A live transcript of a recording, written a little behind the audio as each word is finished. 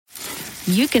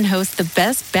you can host the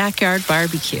best backyard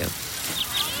barbecue.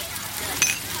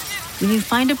 When you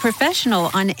find a professional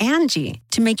on Angie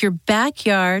to make your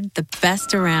backyard the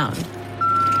best around.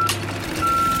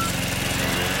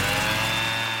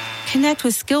 Connect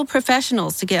with skilled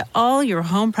professionals to get all your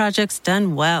home projects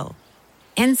done well.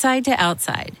 Inside to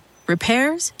outside,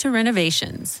 repairs to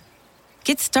renovations.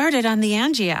 Get started on the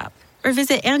Angie app or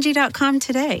visit Angie.com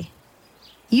today.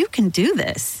 You can do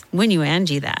this when you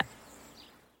Angie that.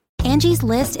 Angie's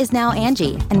List is now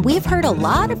Angie, and we've heard a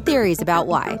lot of theories about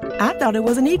why. I thought it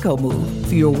was an eco move.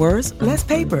 Fewer words, less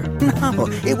paper. No,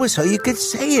 it was so you could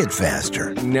say it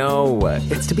faster. No,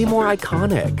 it's to be more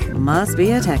iconic. Must be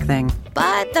a tech thing.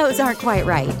 But those aren't quite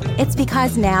right. It's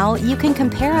because now you can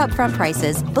compare upfront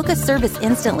prices, book a service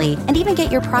instantly, and even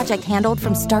get your project handled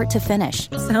from start to finish.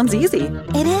 Sounds easy.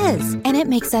 It is, and it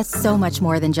makes us so much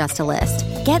more than just a list.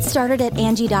 Get started at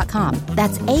Angie.com.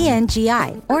 That's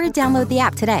ANGI, or download the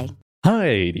app today.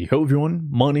 Hi, ho everyone.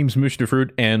 My name's Mr.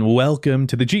 Fruit, and welcome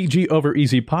to the GG Over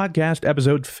Easy podcast,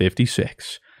 episode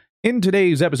 56. In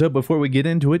today's episode, before we get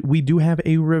into it, we do have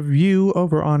a review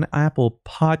over on Apple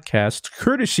Podcasts,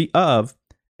 courtesy of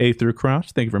Aether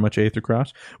Cross. Thank you very much, Aether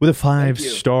Cross, with a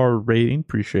 5-star rating.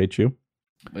 Appreciate you.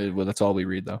 Well, that's all we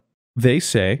read, though. They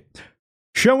say,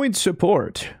 showing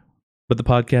support, but the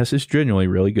podcast is genuinely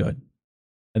really good.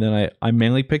 And then I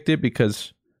mainly picked it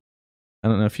because I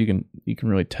don't know if you can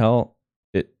really tell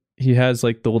it. He has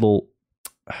like the little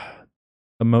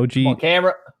emoji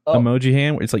camera emoji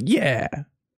hand where it's like, yeah.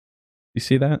 You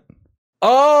see that?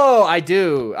 Oh, I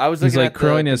do. I was looking like at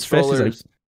curling his fist. He's like,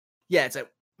 yeah, it's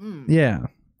like yeah.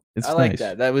 It's I like nice.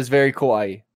 that. That was very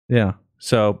kawaii. Yeah.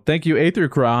 So thank you, Aether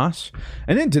Cross.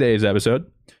 And in today's episode,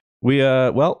 we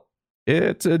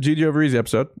it's a GG Over Easy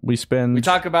episode. We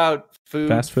talk about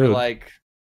fast food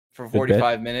for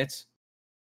 45 minutes.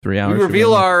 3 hours. We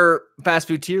reveal our fast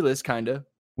food tier list, kinda.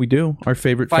 We do. Our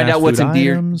favorite find fast out what's food in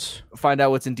D. items. Find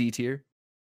out what's in D tier.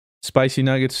 Spicy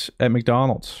nuggets at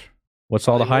McDonald's. What's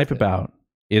all the hype about?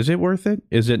 Is it worth it?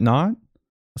 Is it not?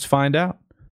 Let's find out.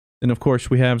 And of course,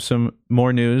 we have some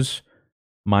more news.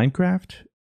 Minecraft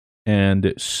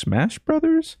and Smash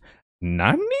Brothers?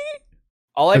 Nani?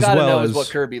 All I gotta know is what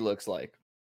Kirby looks like.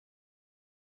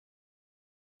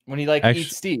 When he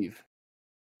eats Steve.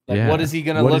 What is he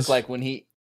gonna look like when he...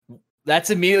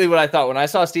 That's immediately what I thought. When I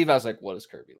saw Steve, I was like, what does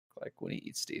Kirby look like when he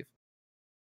eats Steve?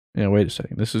 Yeah, wait a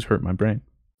second. This has hurt my brain.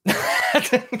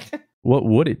 What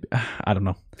would it be? I don't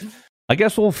know. I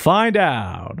guess we'll find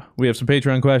out. We have some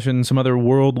Patreon questions, some other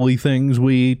worldly things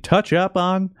we touch up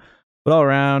on. But all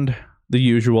around, the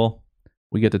usual.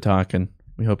 We get to talking.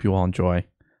 We hope you all enjoy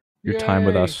your time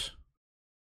with us.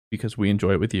 Because we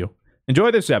enjoy it with you.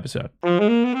 Enjoy this episode.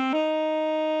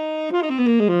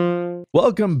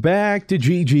 Welcome back to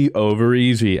GG Over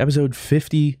Easy, episode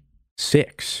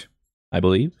 56, I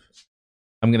believe.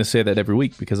 I'm going to say that every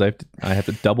week because I have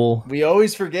to double. We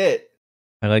always forget.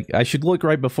 I should look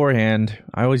right beforehand.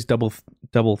 I always double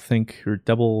think or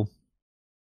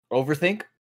overthink.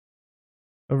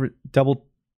 Double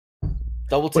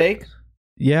take.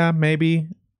 Yeah, maybe.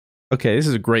 Okay, this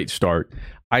is a great start.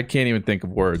 I can't even think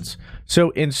of words. So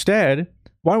instead,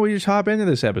 why don't we just hop into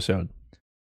this episode?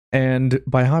 And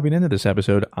by hopping into this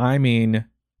episode, I mean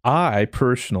I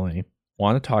personally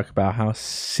want to talk about how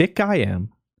sick I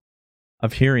am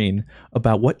of hearing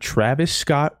about what Travis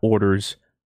Scott orders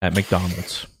at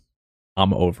McDonald's.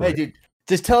 I'm over it. Hey, dude,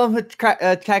 just tell him what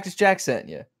Cactus Jack sent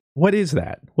you. What is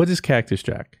that? What is Cactus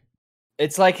Jack?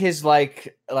 It's like his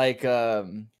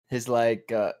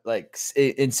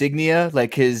insignia,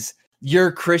 like his.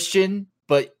 You're Christian,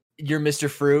 but you're Mr.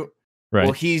 Fruit. Right.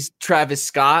 Well, he's Travis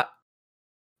Scott,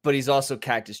 but he's also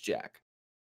Cactus Jack.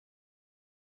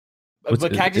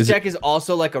 But Cactus Jack is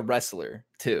also like a wrestler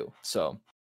too. So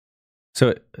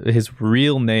his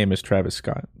real name is Travis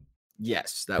Scott.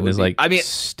 Yes, that was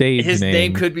stage his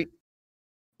name could be.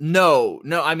 No.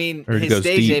 I mean, his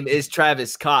stage name is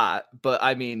Travis Scott, but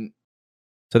I mean,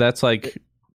 so that's like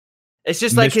it's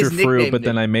just Mr. like his Fruit, nickname. But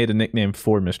then I made a nickname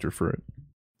for Mr. Fruit.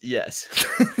 Yes.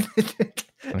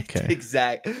 Okay.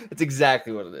 It's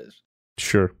exactly what it is.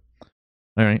 Sure.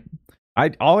 All right.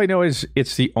 All I know is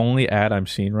it's the only ad I'm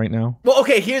seeing right now. Well,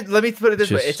 okay, let me put it this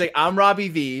way. It's like I'm Robbie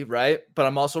V, right? But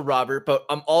I'm also Robert, but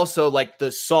I'm also like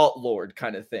the Salt Lord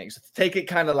kind of thing. So take it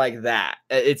kind of like that.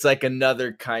 It's like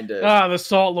another kind of the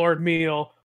Salt Lord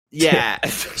meal. Yeah.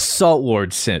 Salt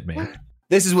Lord sent me.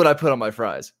 This is what I put on my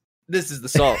fries. This is the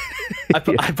salt. I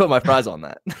put my fries on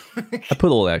that. I put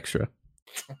a little extra.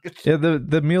 Yeah,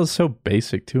 the meal's so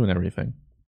basic too and everything.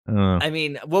 I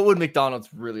mean, what would McDonald's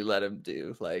really let him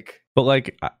do?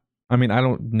 But I mean, I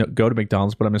don't go to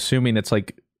McDonald's, but I'm assuming it's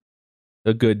like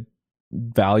a good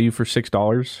value for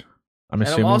 $6. I'm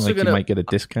assuming like you might get a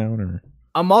discount or.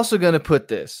 I'm also gonna put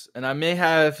this, and I may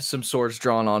have some swords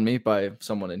drawn on me by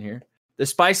someone in here. The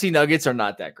spicy nuggets are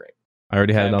not that great. I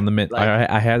already had it on the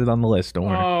I had it on the list. Don't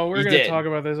worry. Oh, we're gonna talk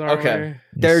about this. Okay,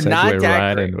 they're not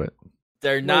that great.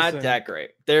 They're not that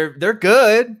great. They're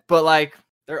good, but like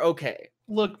they're okay.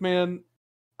 Look, man,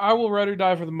 I will rather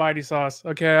die for the mighty sauce.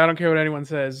 Okay, I don't care what anyone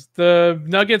says. The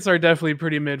nuggets are definitely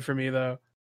pretty mid for me, though.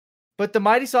 But the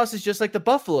mighty sauce is just like the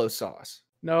buffalo sauce.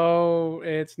 No,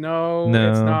 it's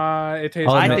not. It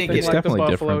tastes nothing like the buffalo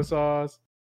different. Sauce.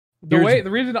 The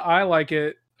reason I like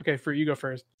it. Okay, you go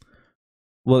first.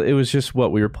 Well, it was just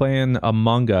what we were playing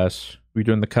Among Us. We were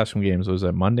doing the custom games. Was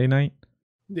that Monday night?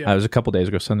 Yeah, it was a couple days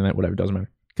ago. Sunday night, whatever. Doesn't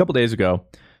matter. A couple days ago,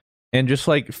 and just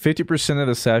like 50% of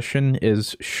the session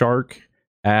is Shark,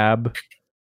 Ab,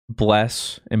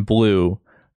 Bless, and Blue.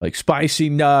 Like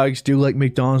spicy nugs, do like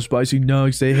McDonald's spicy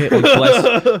nugs. They hit.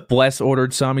 Like Bless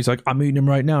ordered some. He's like, I'm eating them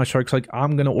right now. Shark's like,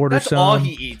 I'm gonna order some. That's all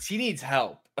he eats. He needs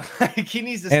help. He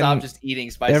needs to stop just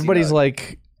eating spicy. Everybody's nugs.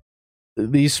 Like,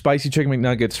 these spicy chicken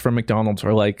McNuggets from McDonald's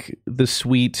are like the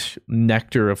sweet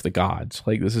nectar of the gods.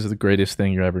 Like, this is the greatest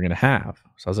thing you're ever gonna have.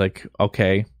 So I was like,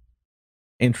 okay,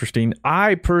 interesting.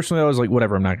 I was like,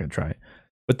 whatever. I'm not gonna try it.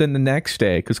 But then the next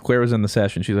day, because Claire was in the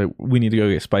session, she's like, we need to go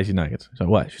get spicy nuggets. So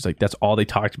what? She's like, that's all they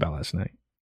talked about last night.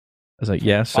 I was like,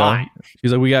 yeah, so? Fine.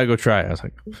 She's like, we got to go try it. I was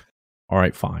like, all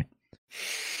right, fine.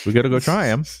 We got to go try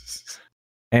them.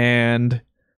 And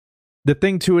the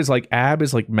thing, too, is like, Ab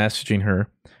is like messaging her.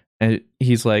 And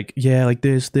he's like, yeah, like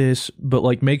this. But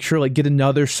like, make sure, like, get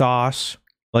another sauce,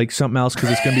 like something else, because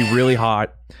it's going to be really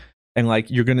hot. And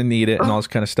like, you're going to need it and all this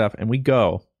kind of stuff. And we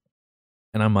go.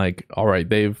 And I'm like, all right,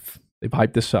 they've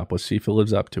hyped this up. Let's see if it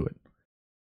lives up to it.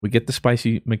 We get the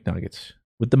spicy McNuggets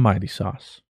with the mighty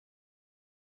sauce.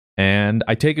 And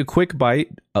I take a quick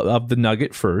bite of the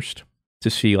nugget first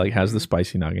to see, like, how's the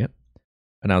spicy nugget.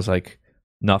 And I was like,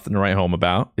 nothing to write home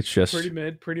about. It's just... Pretty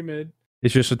mid.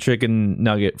 It's just a chicken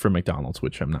nugget from McDonald's,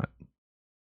 which I'm not...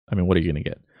 I mean, what are you going to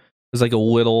get? There's, like, a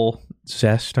little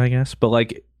zest, I guess. But,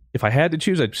 like, if I had to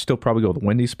choose, I'd still probably go with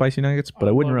Wendy's spicy nuggets. But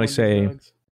I wouldn't really say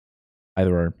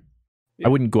either or. I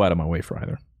wouldn't go out of my way for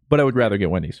either, but I would rather get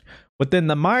Wendy's. But then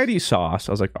the mighty sauce,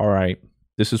 I was like, all right,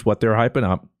 this is what they're hyping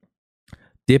up.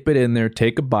 Dip it in there,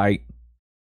 take a bite.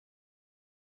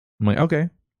 I'm like, okay,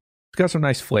 it's got some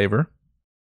nice flavor.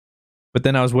 But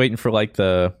then I was waiting for like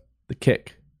the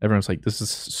kick. Everyone's like, this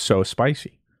is so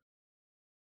spicy.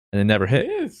 And it never hit.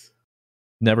 It is.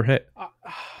 Never hit.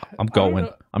 I'm going.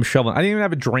 I'm shoveling. I didn't even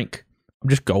have a drink. I'm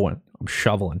just going. I'm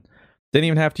shoveling. Didn't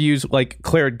even have to use, like,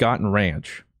 Claire had gotten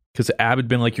ranch. Because Ab had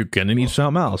been like, you're going to need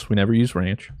something else. We never use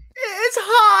ranch. It's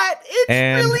hot.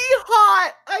 It's really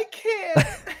hot. I can't.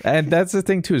 And that's the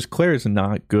thing, too, is Claire is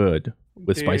not good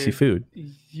with spicy food.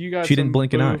 You got she didn't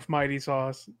blink an eye. Mighty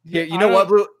sauce. Yeah, you know what,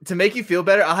 Blue? To make you feel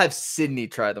better, I'll have Sydney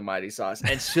try the mighty sauce,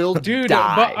 and she'll die.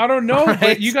 But I don't know. Right?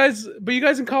 But you guys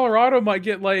in Colorado might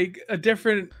get like a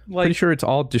different. Like, pretty sure it's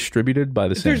all distributed by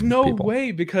the same. There's no people.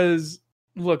 way because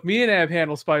look, me and Ab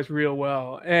handle spice real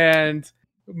well, and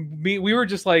we were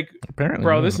just like, apparently,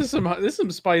 bro, this is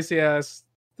some spicy ass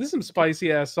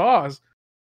sauce.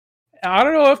 I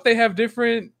don't know if they have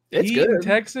different. It's heat good. In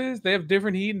Texas, they have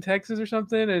different heat in Texas or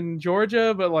something in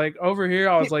Georgia, but like over here,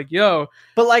 I was like, yo,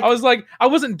 but like, I was like, I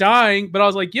wasn't dying, but I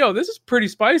was like, yo, this is pretty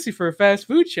spicy for a fast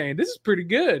food chain. This is pretty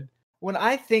good. When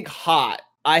I think hot,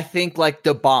 I think like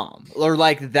the bomb or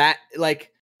like that,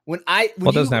 like when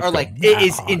you are like, it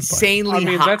is insanely hot. I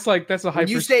mean, hot. that's a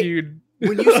hyper skewed.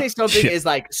 When you say something is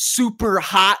like super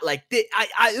hot, like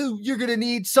you're gonna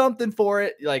need something for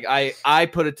it. Like I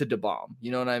put it to Da Bomb.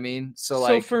 You know what I mean?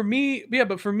 So for me, yeah,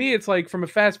 but for me, it's like from a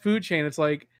fast food chain, it's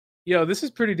like, yo, this is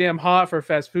pretty damn hot for a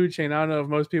fast food chain. I don't know if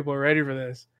most people are ready for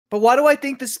this. But why do I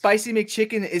think the spicy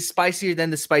McChicken is spicier than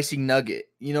the spicy nugget?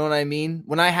 You know what I mean?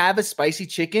 When I have a spicy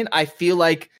chicken, I feel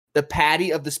like the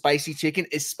patty of the spicy chicken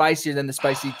is spicier than the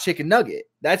spicy chicken nugget.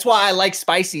 That's why I like the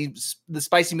spicy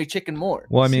McChicken more.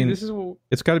 Well, I mean,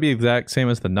 it's got to be the exact same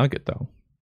as the nugget, though.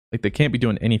 Like, they can't be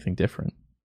doing anything different.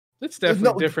 It's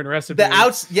definitely different recipe. I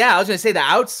was gonna say the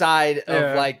outside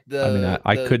of like the. I mean,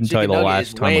 I couldn't tell you the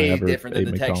last time I ever different than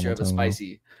the McDonald's, texture of a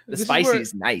spicy. The spicy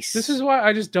is nice. This is why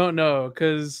I just don't know,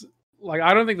 because like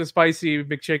I don't think the spicy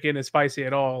McChicken is spicy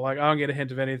at all. Like I don't get a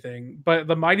hint of anything. But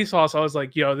the mighty sauce, I was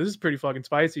like, yo, this is pretty fucking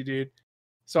spicy, dude.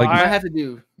 So like, I have to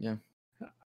do, yeah.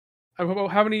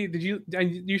 How many did you?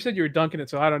 And you said you were dunking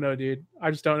it, so I don't know, dude. I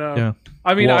just don't know. Yeah.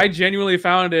 I mean, I genuinely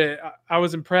found it. I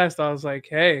was impressed. I was like,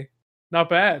 hey, not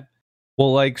bad.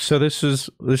 Well, like, so this is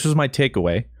my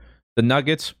takeaway. The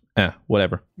nuggets,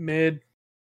 whatever. Mid.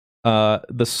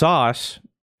 The sauce,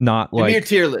 Not Give me like your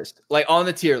tier list, like on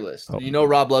the tier list. Oh. You know,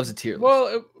 Rob loves a tier list.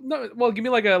 Well, no, well, give me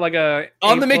like a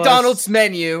on the A+. McDonald's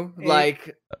menu, like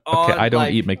okay, on, I don't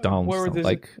like, eat McDonald's. where though. this-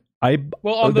 Like I,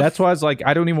 Well, on that's why I was like,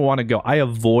 I don't even want to go. I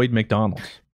avoid McDonald's.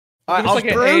 All right, It's like on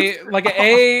an fruit,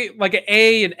 like an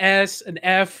A, an S, an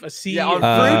F, a C. Yeah, on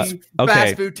a fruits, B. Okay,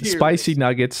 fast food tier spicy list.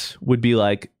 nuggets would be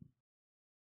like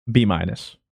B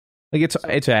minus. Like it's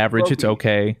average. It's protein.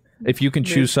 okay. If you can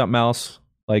choose something else,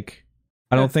 like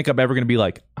I don't think I'm ever gonna be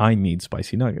like I need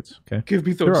spicy nuggets. Okay, Give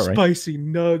me They're those all right. spicy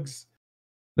nugs.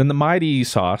 then the mighty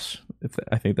sauce.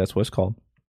 I think that's what it's called.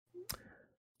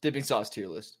 dipping sauce tier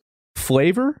list.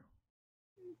 Flavor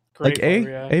Great like flavor,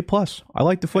 yeah. A plus. I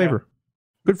like the flavor.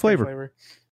 Good Great flavor.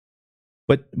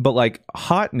 But like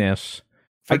hotness.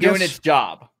 For I doing guess- its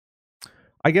job.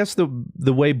 I guess the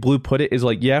way Blue put it is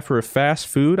like, yeah, for a fast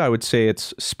food, I would say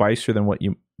it's spicier than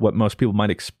what most people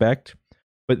might expect.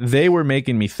 But they were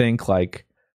making me think like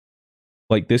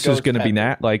this is Ghost going to be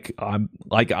pepper.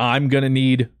 I'm going to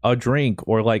need a drink,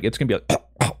 or like it's going to be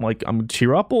like I'm going to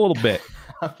cheer up a little bit,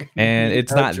 and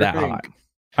it's not that hot.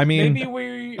 I mean,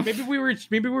 maybe we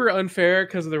were unfair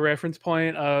because of the reference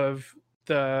point of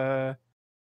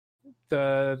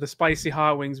the spicy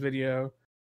hot wings video,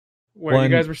 where you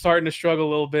One- guys were starting to struggle a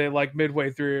little bit, like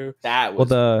midway through. That well was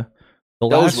the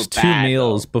those last were 2 bad,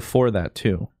 meals though. before that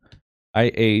too,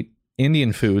 I ate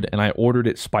Indian food and I ordered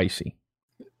it spicy.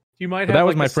 You might But have that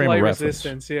was like my a frame of slight reference.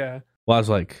 resistance, yeah. Well, I was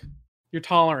like, Your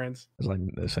tolerance.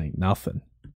 this ain't nothing.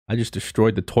 I just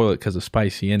destroyed the toilet because of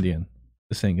spicy Indian.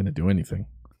 This ain't gonna do anything.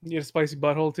 You had a spicy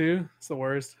butthole too. It's the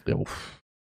worst. Oof,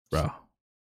 bro,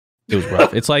 it was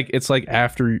rough. it's like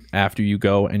after you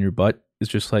go and your butt is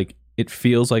just like it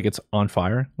feels like it's on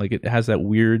fire. Like it has that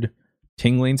weird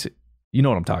tingling. You know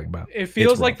what I'm talking about? It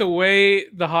feels It's like rough. the way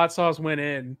the hot sauce went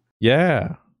in.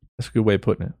 Yeah, that's a good way of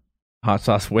putting it. Hot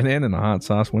sauce went in and the hot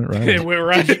sauce went right. It in. went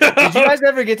right. Did you guys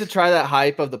ever get to try that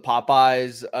hype of the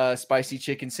Popeyes spicy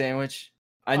chicken sandwich?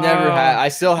 I never had. I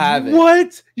still have it.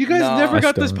 What? You guys No. never I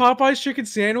got this still Popeyes chicken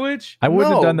sandwich? I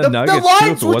wouldn't have done the nuggets too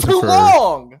lines if it were wasn't too for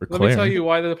long. for Let me tell Claire. you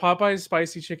why the Popeyes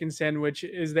spicy chicken sandwich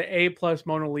is the A+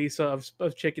 Mona Lisa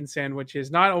of chicken sandwiches.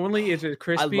 Not only is it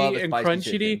crispy love a and spicy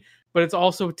crunchy, chicken. but it's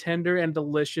also tender and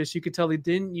delicious. You could tell they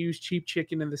didn't use cheap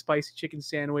chicken in the spicy chicken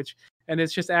sandwich, and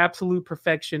it's just absolute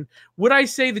perfection. Would I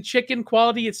say the chicken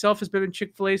quality itself is better than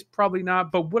Chick-fil-A's? Probably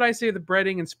not. But would I say the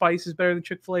breading and spice is better than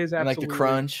Chick-fil-A's? And Absolutely. like the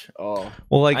crunch. Oh,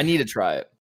 Well, like I need to try it.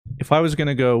 if I was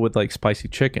gonna go with like spicy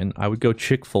chicken, I would go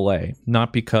Chick-fil-A,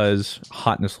 not because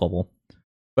hotness level,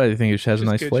 but I think it just has Just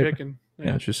a nice good flavor. chicken.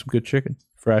 Yeah, it's just some good chicken,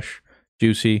 fresh,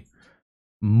 juicy,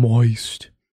 moist,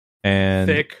 and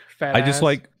Thick, fat. I just ass.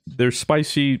 like their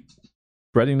spicy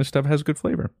breading and stuff has good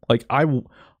flavor. Like I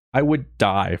would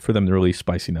die for them to release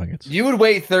spicy nuggets. You would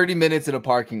wait 30 minutes in a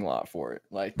parking lot for it.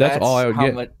 Like That's all I would how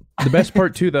get. much- The best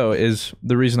part too, though, is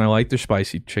the reason I like their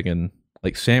spicy chicken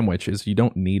like sandwich is you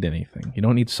don't need anything. You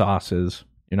don't need sauces.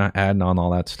 You're not adding on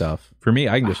all that stuff. For me,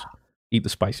 I can just eat the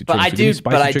spicy But chicken. I So give me do.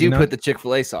 spicy But I chicken do now. put the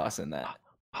Chick-fil-A sauce in that.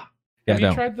 Yeah, Have no.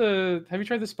 you tried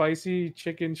the spicy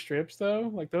chicken strips though?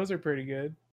 Like those are pretty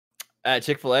good. At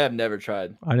Chick-fil-A, I've never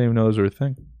tried. I didn't even know those were a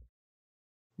thing.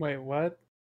 Wait, what?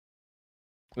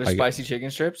 With I get- spicy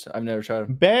chicken strips, I've never tried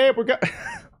them. Babe, we're going.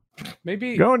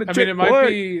 Maybe Going to I mean it might Chick-fil-A.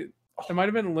 be it might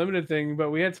have been a limited thing, but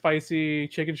we had spicy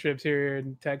chicken strips here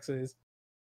in Texas.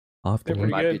 I'll have to They're It look.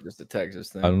 pretty might be good. just a Texas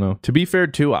thing. I don't know. To be fair,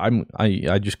 too,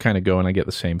 I just kind of go and I get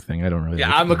the same thing. I don't really. Yeah,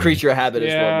 like I'm a it. creature of habit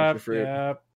as well. Yeah, Mr. Fruit.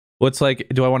 yeah. What's like?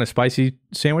 Do I want a spicy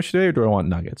sandwich today, or do I want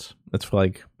nuggets? That's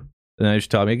like. Then I just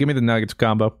tell me, give me the nuggets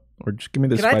combo, or just give me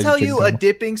the. Can I spicy tell chicken you a combo.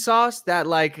 dipping sauce that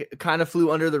like kind of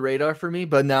flew under the radar for me,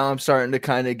 but now I'm starting to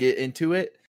kind of get into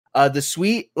it? The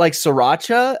sweet like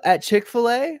sriracha at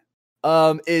Chick-fil-A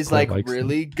is Claire like likes them.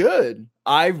 really good.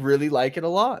 I really like it a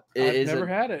lot. It I've is never a-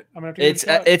 had it. I'm gonna have to give it's it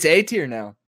a shot. it's A tier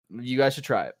now. You guys should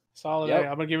try it. Solid. Yep. A.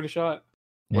 I'm gonna give it a shot.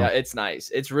 Wow. Yeah, it's nice.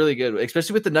 It's really good,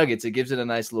 especially with the nuggets. It gives it a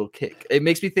nice little kick. It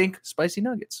makes me think spicy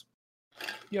nuggets.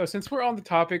 Yo, since we're on the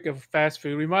topic of fast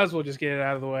food, we might as well just get it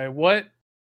out of the way. What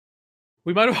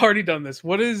we might have already done this.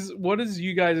 What is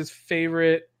you guys'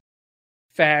 favorite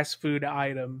fast food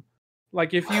item?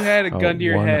 Like if you had a gun to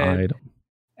your one head, item.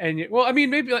 and well, I mean,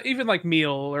 maybe like, even like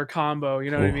meal or combo.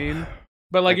 You know what I Oof. mean?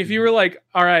 But like if you were like,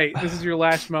 all right, this is your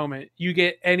last moment, you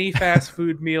get any fast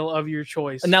food meal of your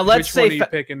choice. Now, let's Which say one are you fa-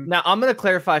 picking? Now I'm gonna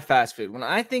clarify fast food. When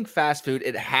I think fast food,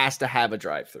 it has to have a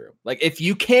drive-through. Like if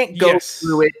you can't go Yes.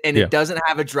 through it and Yeah. it doesn't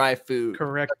have a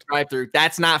Correct. drive-through,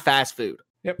 that's not fast food.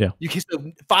 Yep. Yeah. You can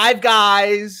so Five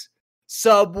Guys,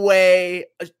 Subway,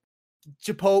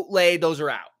 Chipotle, those are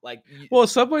out. Like Well,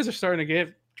 Subways are starting to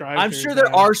get drive-throughs. I'm sure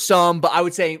there are some, but I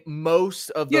would say most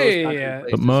of those. Yeah.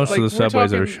 But most Like, of the we're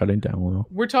Subways are talking- shutting down. Well,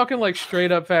 We're talking like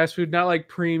straight up fast food, not like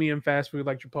premium fast food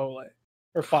like Chipotle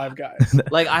or Five Guys.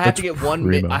 Like I have to That's get one.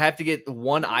 primo. I have to get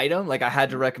one item. Like I had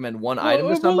to recommend one item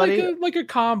to somebody. like a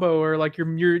combo or like your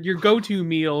go-to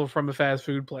meal from a fast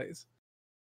food place.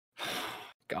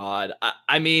 God,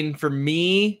 I mean, for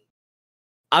me,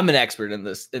 I'm an expert in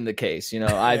the case. You know,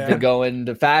 I've Yeah. been going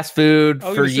to fast food I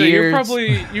was for gonna say,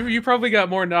 years. you probably got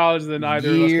more knowledge than either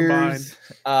of us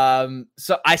combined.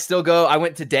 So I still go. I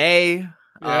went today.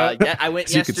 Yeah. I went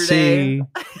as you can yesterday.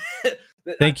 see,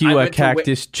 thank you,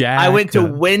 Cactus Jack. I went to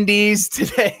Wendy's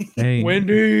today. Hey.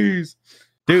 Wendy's.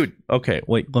 Dude, okay,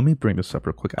 wait, let me bring this up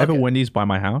real quick. I have a Okay. Wendy's by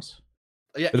my house.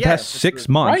 Yeah, For the past 6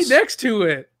 months. Right next to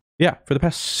it. Yeah, for the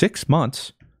past 6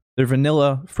 months, their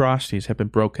vanilla Frosties have been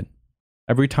broken.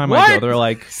 Every time I What? go, they're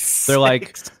like,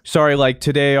 sorry, like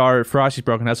today our Frosties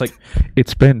broken. I was like,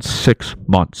 it's been 6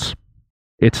 months.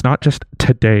 It's not just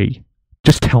today.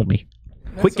 Just tell me.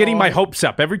 Quit getting my hopes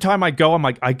up. Every time I go, I'm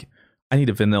like, I need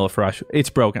a vanilla Frosty. It's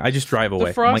broken. I just drive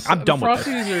away. I'm like, I'm done with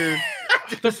it.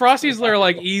 The Frosties are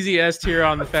like easy S tier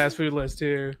on the fast food list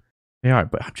too. They are,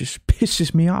 but it just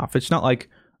pisses me off. It's not like,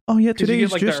 oh yeah, 'Cause you today's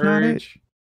get, like, just the not it. urge,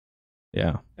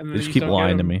 Yeah, and then they just you keep don't get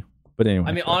lying to them. me. But anyway,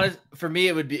 I mean, honest for me,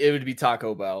 it would be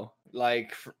Taco Bell.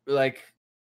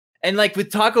 And like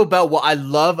with Taco Bell, what I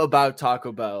love about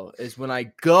Taco Bell is when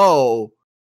I go,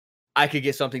 I could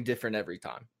get something different every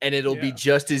time, and it'll be Yeah.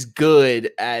 just as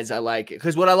good as I like it.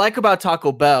 Because what I like about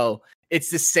Taco Bell, it's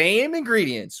the same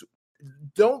ingredients.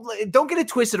 Don't get it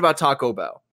twisted about Taco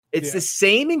Bell. It's Yeah. the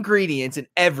same ingredients and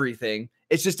everything.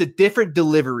 It's just a different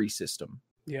delivery system.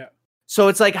 Yeah. So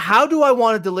it's like, how do I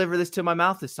want to deliver this to my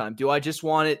mouth this time? Do I just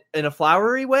want it in a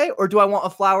floury way, or do I want a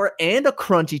flour and a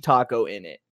crunchy taco in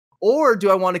it? Or do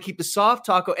I want to keep the soft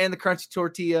taco and the crunchy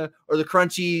tortilla or the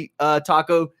crunchy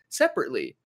taco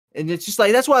separately? And it's just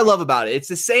like, that's what I love about it. It's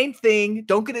the same thing.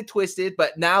 Don't get it twisted.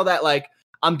 But now that like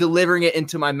I'm delivering it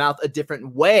into my mouth a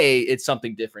different way, it's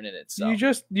something different in itself.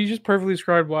 You just perfectly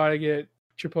described why I get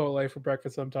Chipotle for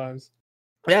breakfast sometimes.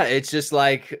 Yeah, it's just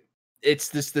like, it's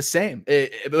just the same.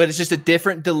 But it's just a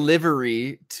different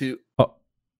delivery to. Oh,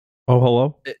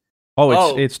 hello.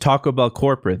 It's Taco Bell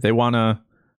corporate. They wanna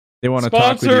talk with you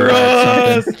Sponsor about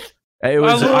us! something. I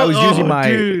was using my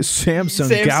dude.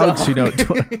 Samsung Galaxy Note.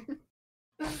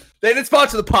 They didn't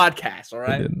sponsor the podcast, all They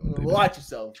right? didn't. Watch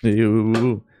yourself.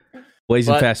 Ew.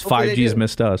 Blazing But fast. hopefully they 5G's do.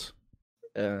 missed us.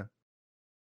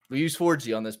 We use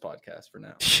 4G on this podcast for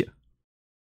now. Yeah.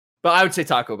 But I would say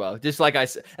Taco Bell, just like I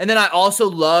said. And then I also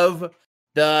love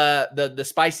the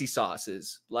spicy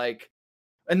sauces. Like,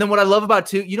 and then what I love about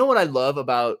too, you know what I love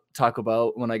about Taco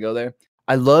Bell when I go there?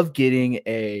 I love getting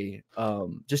a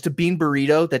just a bean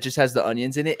burrito that just has the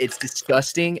onions in it. It's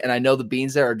disgusting, and I know the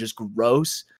beans there are just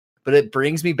gross, but it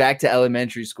brings me back to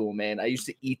elementary school, man. I used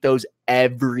to eat those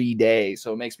every day,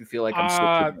 so it makes me feel like I'm sick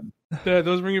of them.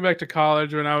 Those bring me back to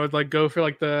college when I would like go for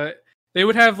like they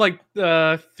would have like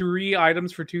the 3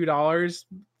 items for $2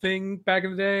 thing back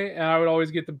in the day, and I would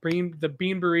always get the bean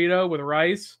burrito with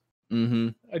rice,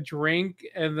 a drink,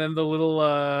 and then the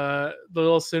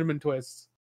little cinnamon twists.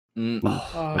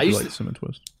 I used like to- cinnamon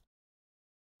twist.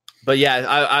 But yeah,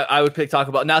 I would pick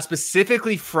Taco Bell. Now,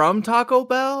 specifically from Taco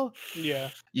Bell, Yeah,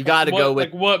 you got to go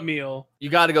with like what meal? you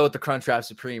got to go with the Crunchwrap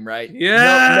Supreme, right?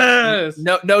 Yes.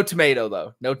 No tomato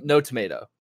though. No tomato.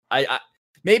 I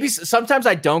maybe sometimes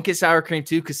I don't get sour cream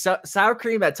too, because sour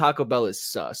cream at Taco Bell is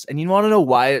sus. And you want to know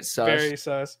why it's sus? Very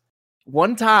sus.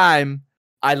 One time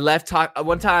I left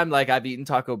like I've eaten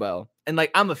Taco Bell, and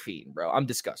like I'm a fiend, bro. I'm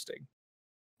disgusting.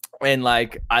 And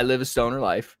like I live a stoner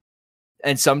life.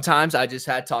 And sometimes I just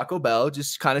had Taco Bell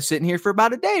just kind of sitting here for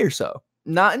about a day or so.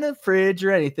 Not in the fridge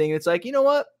or anything. It's like, you know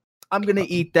what? I'm going to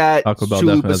eat that Taco Bell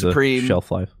definitely Chalupa has a Supreme.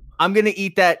 shelf life. I'm going to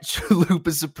eat that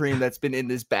Chalupa Supreme that's been in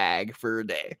this bag for a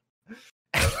day.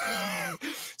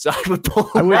 So I would pull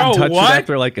I wouldn't Bro, touch what? it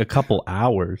after like a couple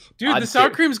hours. Dude, I'm the sour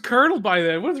serious. cream's curdled by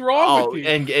then. What's wrong Oh, with you?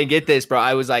 and get this, bro.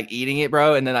 I was like eating it,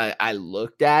 bro. And then I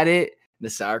looked at it. The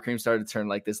sour cream started to turn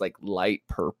like this like light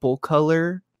purple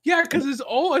color. Yeah, because it's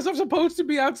old. It's not supposed to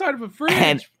be outside of a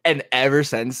fridge. And ever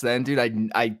since then, dude,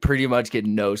 I pretty much get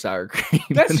no sour cream.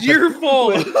 That's your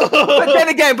fault. but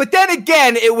then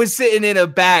again, it was sitting in a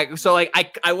bag. So like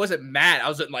I wasn't mad. I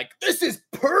wasn't like, this is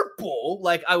purple.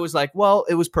 Like I was like, well,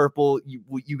 it was purple.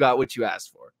 You got what you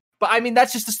asked for. But I mean,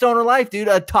 that's just the stoner life, dude.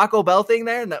 A Taco Bell thing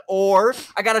there, or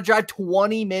I gotta drive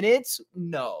 20 minutes.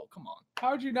 No, come on.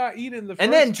 How'd you not eat it in the first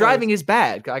And then place? driving is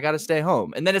bad. I gotta stay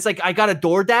home. And then it's like I got a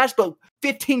DoorDash, but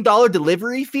 $15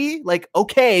 delivery fee. Like,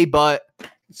 okay, but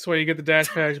That's why you get the Dash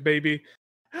Pash, baby.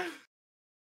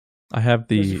 I have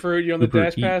the Fruit, you on the Uber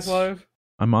Dash Pass Eats. Live?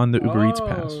 I'm on the Uber Eats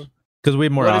pass because we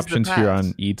have more What is the options here pass?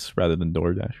 on Eats rather than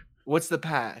DoorDash. What's the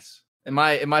pass? Am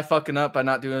I fucking up by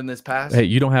not doing this pass? Hey,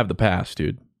 you don't have the pass,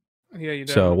 dude. Yeah, you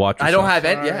do. So watch yourself. I don't have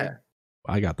it. Sorry. Yeah.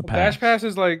 I got the pass. Dash Pass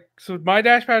is like, so my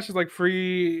Dash Pass is like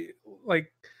free,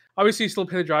 like obviously you still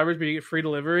pay the drivers, but you get free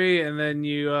delivery, and then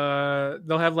you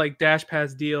they'll have like Dash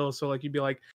Pass deals. So like you'd be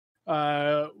like,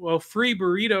 well, free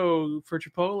burrito for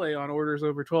Chipotle on orders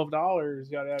over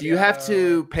 $12. Do you have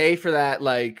to pay for that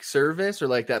like service or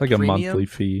like that? It's like premium? a monthly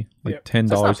fee, like Yep. $10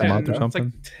 That's a not month bad, or though. It's like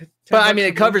something. 10 But I bucks mean, a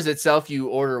it month. covers itself. You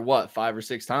order what 5 or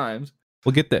 6 times.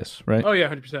 We'll get this, right? Oh yeah,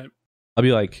 100%. I'll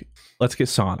be like, let's get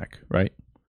Sonic, right?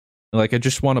 Like, I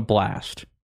just want a blast.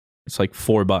 It's like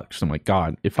 $4. I'm like,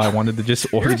 God, if I wanted to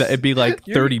just order that, it'd be like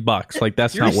 $30. Like,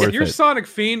 that's not worth You're it. Sonic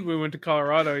fiend. When we went to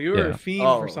Colorado. You were Yeah. a fiend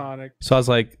for Sonic. So I was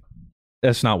like,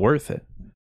 that's not worth it.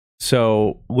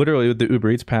 So literally with the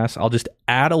Uber Eats pass, I'll just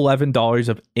add $11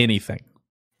 of anything.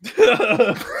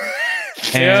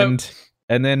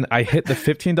 And then I hit the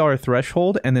 $15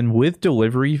 threshold, and then with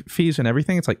delivery fees and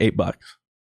everything, it's like $8.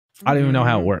 I don't even know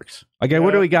how it works. Like, I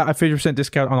literally got a 50%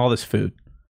 discount on all this food.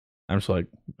 I'm just like,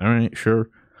 all right, sure.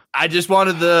 I just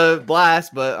wanted the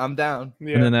blast, but I'm down.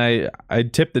 Yeah. And then I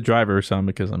tipped the driver some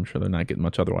because I'm sure they're not getting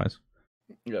much otherwise.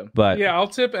 Yeah. But Yeah, I'll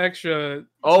tip extra.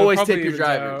 Always probably tip your evens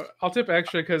drivers. out. I'll tip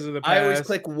extra because of the pass. I always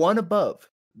click one above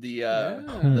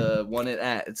the one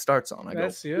it starts on. I go.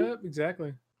 Yeah,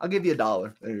 exactly. I'll give you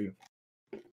 $1. There you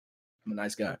go. I'm a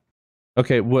nice guy.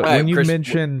 okay, All right, when you Chris,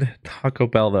 mentioned Taco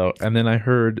Bell though, and then I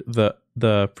heard the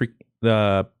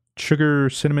sugar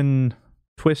cinnamon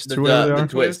twists or whatever they The are.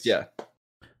 twist, yeah.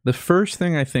 The first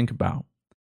thing I think about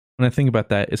when I think about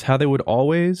that is how they would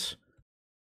always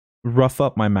rough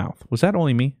up my mouth. Was that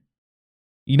only me?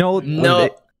 You know, No.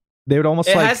 they would almost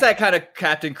It like has that kind of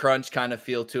Captain Crunch kind of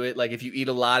feel to it. Like if you eat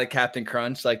a lot of Captain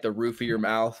Crunch, like the roof of your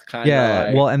mouth kind of. yeah.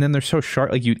 Like, Well, and then they're so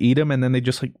sharp, like you'd eat them, and then they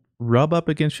just like rub up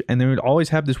against you, and they would always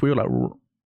have this weird like,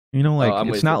 you know, like I'm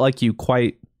it's with not you. like you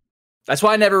quite. that's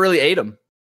why I never really ate them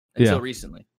until Yeah.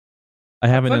 recently. I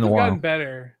haven't I in feel a like they've while. gotten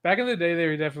better. Back in the day, they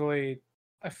were definitely.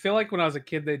 I feel like when I was a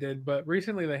kid, they did, but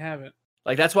recently they haven't.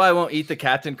 Like that's why I won't eat the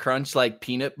Captain Crunch like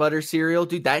peanut butter cereal,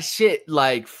 dude. That shit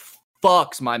like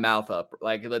fucks my mouth up.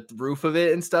 Like the roof of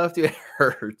it and stuff, dude. It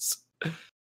hurts.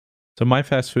 So my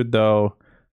fast food though,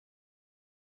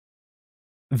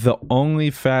 the only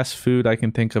fast food I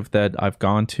can think of that I've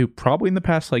gone to probably in the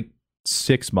past like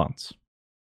 6 months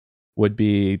would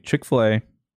be Chick-fil-A.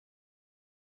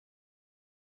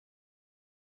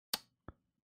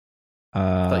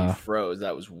 I thought you froze.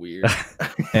 That was weird.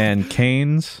 And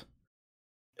Cane's.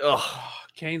 Ugh. Oh,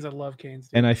 Canes, I love Canes.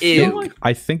 Dude. And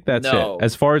I think that's No. it.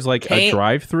 As far as like a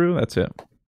drive-through, that's it.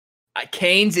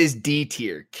 Cane's is D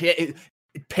tier.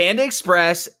 Panda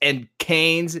Express and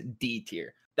Cane's D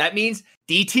tier. That means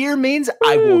D tier means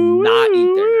I will not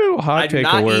eat there. Now. Hot take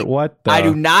alert. What the? I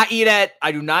do not eat at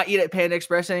Panda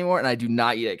Express anymore, and I do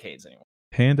not eat at Cane's anymore.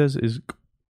 Pandas is.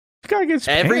 This guy gets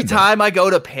Every Panda. time I go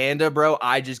to Panda, bro,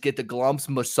 I just get the glumps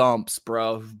masumps,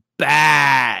 bro.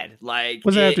 Bad. Like,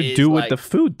 What does that have to it do is with like- the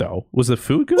food though? Was the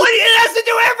food good? What? It has to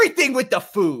do everything with the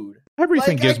food.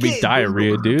 Everything Like, gives I me get-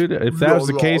 diarrhea, dude. If that was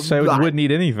the case, I wouldn't eat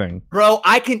anything. Bro,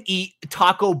 I can eat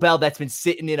Taco Bell that's been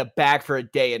sitting in a bag for a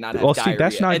day and not have Well, diarrhea. see,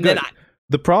 that's not and good. Then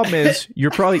The problem is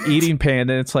you're probably eating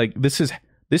Panda, and it's like this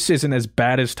isn't as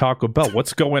bad as Taco Bell.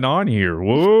 What's going on here?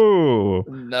 Whoa,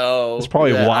 no, that's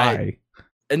probably Yeah, why.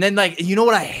 And then, like, you know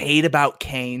what I hate about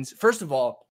Cane's? First of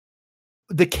all,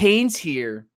 the Cane's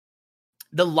here,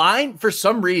 the line, for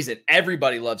some reason,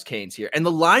 everybody loves Cane's here. And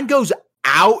the line goes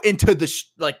out into the,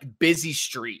 busy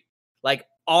street, like,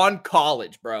 on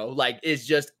College, bro. Like, it's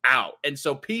just out. And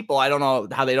so people, I don't know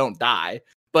how they don't die,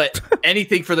 but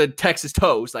anything for the Texas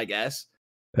toast, I guess.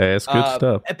 Hey, it's good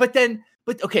stuff.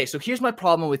 But okay, so here's my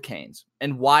problem with Cane's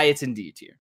and why it's in D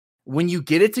tier. When you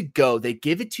get it to go, they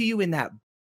give it to you in that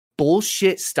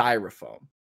bullshit styrofoam.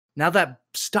 Now that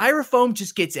styrofoam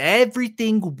just gets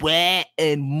everything wet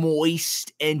and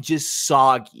moist and just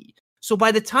soggy. So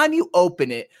by the time you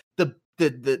open it,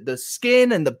 the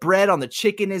skin and the bread on the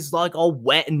chicken is like all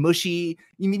wet and mushy.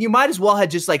 You mean you might as well have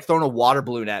just like thrown a water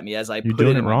balloon at me as I You're put it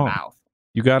doing in it my wrong. mouth.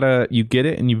 You get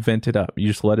it and you vent it up. You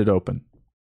just let it open.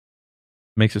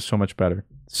 Makes it so much better.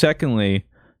 Secondly,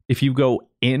 if you go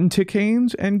into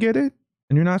Cane's and get it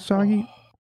and you're not soggy,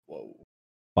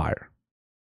 fire.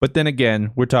 But then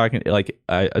again, we're talking like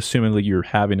assumingly you're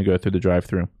having to go through the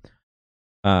drive-through.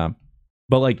 But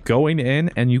like going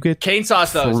in and you get Cane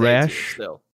sauce though, fresh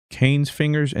still. Cane's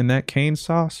fingers in that Cane's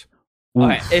sauce.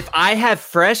 Okay, if I have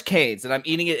fresh Cane's and I'm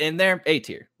eating it in there, A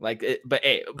tier.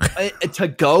 To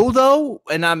go though,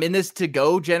 and I'm in this to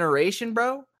go generation,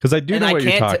 bro. Because I do know what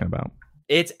you're talking about.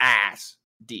 It's ass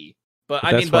D. But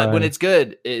but when it's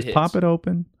good, it hits. Pop it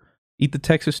open. Eat the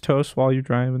Texas toast while you're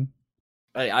driving.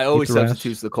 I always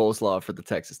substitute the coleslaw for the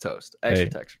Texas toast.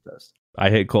 Texas toast. I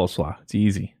hate coleslaw. It's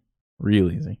easy,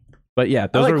 real easy. But yeah,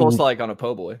 those I like are coleslaw like on a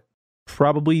po' boy.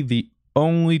 Probably the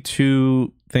only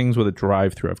two things with a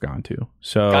drive-through I've gone to.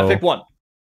 So gotta pick one.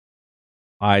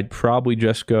 I'd probably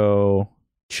just go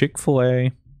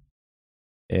Chick-fil-A,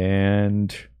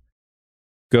 and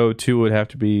go to would have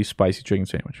to be spicy chicken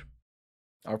sandwich.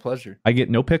 Our pleasure. I get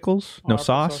no pickles, no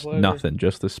sauce, nothing.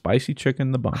 Just the spicy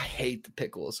chicken, the bun. I hate the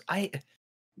pickles. I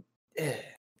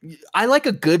like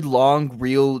a good long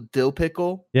real dill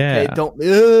pickle. Yeah. Okay, but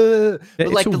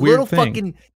it's like a the weird little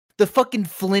thing. the fucking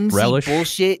flimsy relish,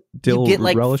 bullshit. Dill you get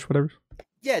like relish, whatever.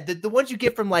 Yeah, the ones you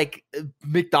get from like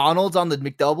McDonald's on the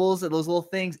McDoubles and those little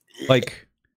things. Like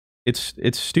it's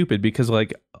stupid because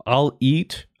like I'll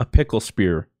eat a pickle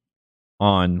spear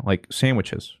on like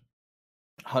sandwiches.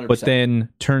 100%. But then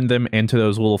turn them into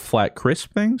those little flat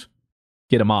crisp things,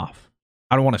 get them off.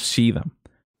 I don't want to see them.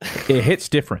 It hits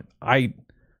different. I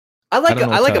like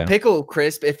a pickle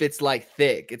crisp if it's like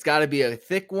thick. It's got to be a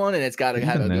thick one and it's got to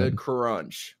have a good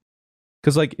crunch.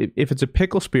 Because like if it's a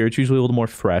pickle spear, it's usually a little more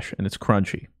fresh and it's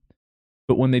crunchy.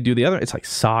 But when they do the other, it's like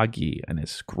soggy and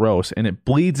it's gross and it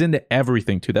bleeds into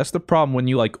everything too. That's the problem when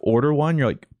you like order one. You're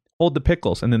like, hold the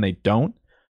pickles, and then they don't.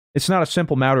 It's not a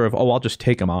simple matter of, I'll just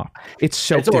take them off. It's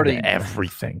soaked into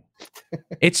everything.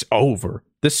 It's over.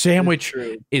 The sandwich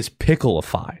is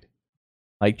pickleified.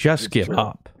 Like, just give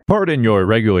up. Pardon your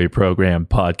regularly programmed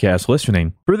podcast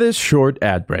listening for this short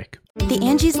ad break. The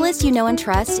Angie's List you know and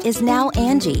trust is now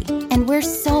Angie, and we're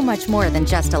so much more than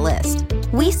just a list.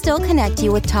 We still connect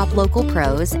you with top local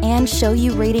pros and show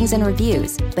you ratings and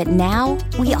reviews, but now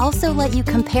we also let you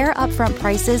compare upfront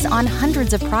prices on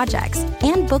hundreds of projects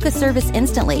and book a service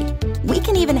instantly. We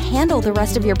can even handle the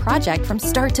rest of your project from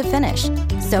start to finish.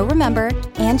 So remember,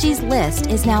 Angie's List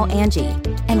is now Angie,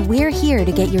 and we're here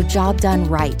to get your job done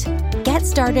right. Get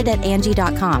started at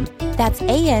Angie.com. That's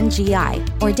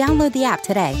ANGI, or download the app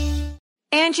today.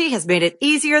 Angie has made it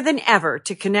easier than ever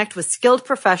to connect with skilled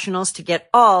professionals to get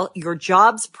all your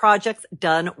jobs projects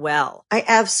done well. I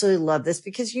absolutely love this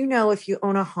because, if you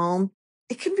own a home,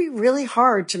 it can be really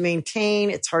hard to maintain.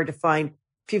 It's hard to find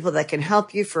people that can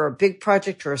help you for a big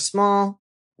project or a small.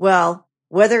 Well,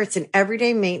 whether it's in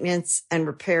everyday maintenance and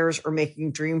repairs or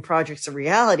making dream projects a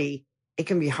reality, it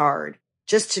can be hard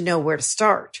just to know where to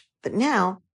start. But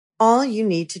now all you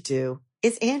need to do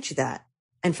is Angie that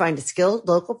and find a skilled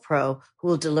local pro who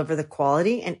will deliver the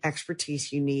quality and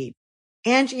expertise you need.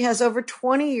 Angie has over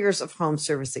 20 years of home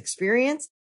service experience,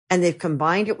 and they've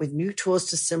combined it with new tools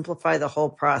to simplify the whole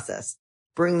process.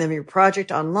 Bring them your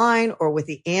project online or with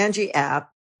the Angie app,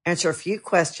 answer a few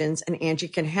questions, and Angie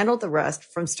can handle the rest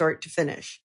from start to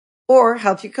finish. Or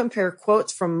help you compare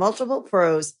quotes from multiple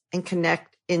pros and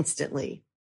connect instantly,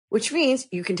 which means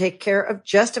you can take care of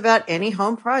just about any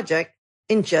home project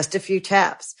in just a few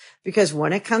taps. Because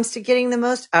when it comes to getting the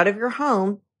most out of your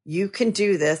home, you can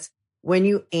do this when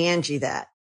you Angie that.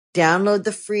 Download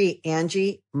the free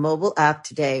Angie mobile app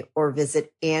today or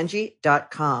visit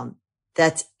Angie.com.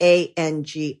 That's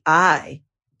ANGI.com.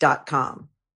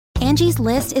 Angie's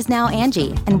List is now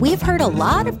Angie, and we've heard a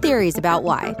lot of theories about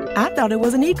why. I thought it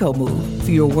was an eco move.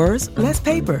 Fewer words, less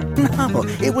paper. No,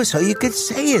 it was so you could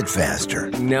say it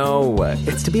faster. No,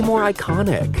 it's to be more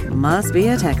iconic. Must be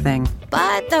a tech thing.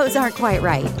 But those aren't quite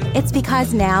right. It's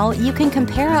because now you can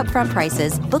compare upfront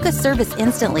prices, book a service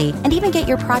instantly, and even get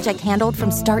your project handled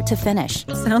from start to finish.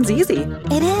 Sounds easy.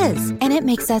 It is, and it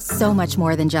makes us so much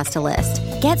more than just a list.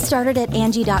 Get started at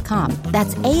Angie.com.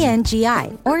 That's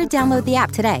ANGI, or download the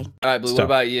app today. All right, Blue, what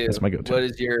about you? That's my go-to. What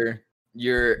is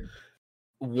your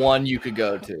one you could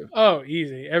go to? Oh,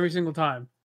 easy. Every single time.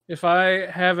 If I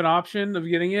have an option of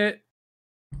getting it,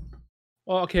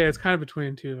 well, okay, it's kind of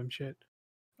between two of them. Shit.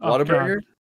 Whataburger?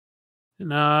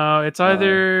 No, it's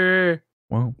either.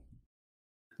 Wow.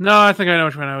 No, I think I know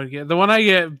which one I would get. The one I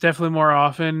get definitely more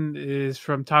often is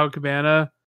from Taco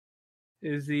Cabana.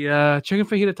 Is the chicken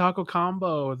fajita taco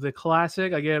combo, the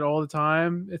classic. I get it all the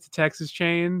time. It's a Texas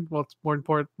chain. Well, it's more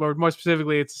important, or more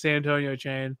specifically, it's a San Antonio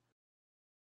chain.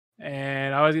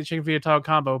 And I always get chicken fajita taco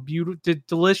combo. Beautiful,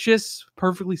 delicious,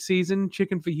 perfectly seasoned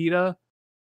chicken fajita,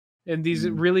 and these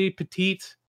really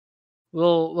petite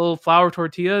little flour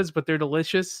tortillas, but they're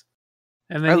delicious.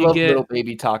 And then I love get little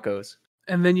baby tacos.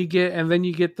 And then you get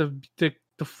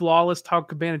the flawless Taco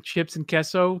Cabana chips and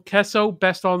queso. Queso,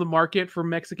 best on the market for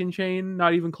Mexican chain,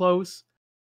 not even close.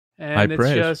 and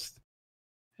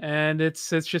it's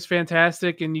just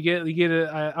fantastic. And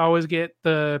I always get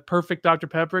the perfect Dr.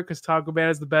 Pepper because Taco Bell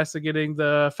is the best at getting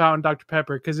the fountain Dr.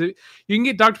 Pepper because you can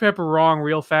get Dr. Pepper wrong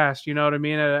real fast. You know what I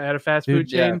mean? At a fast food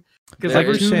chain because like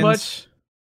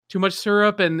too much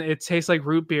syrup and it tastes like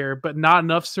root beer, but not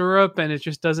enough syrup and it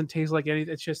just doesn't taste like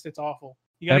anything. It's awful.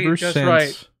 You gotta get just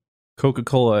right.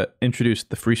 Coca-Cola introduced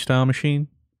the Freestyle machine,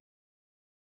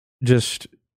 just,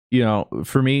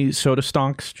 for me, soda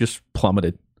stonks just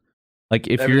plummeted. Like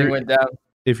Everything went down.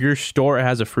 If your store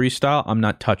has a Freestyle, I'm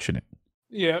not touching it.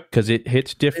 Yeah, because it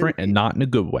hits different and not in a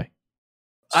good way.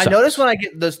 I notice when I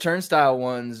get those turnstile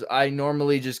ones, I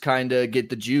normally just kind of get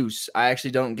the juice. I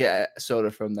actually don't get soda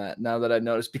from that now that I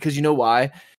noticed, because you know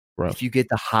why? Bro. If you get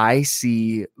the high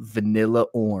C vanilla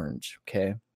orange,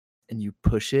 okay, and you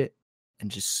push it and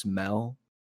just smell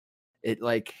it,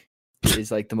 it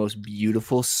is like the most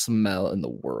beautiful smell in the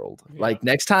world. Yeah. Like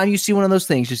next time you see one of those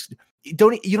things, you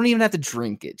don't even have to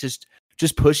drink it. Just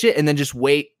push it and then just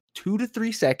wait 2 to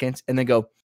 3 seconds and then go.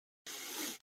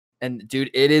 And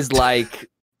dude, it is like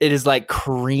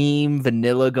cream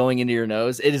vanilla going into your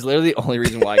nose. It is literally the only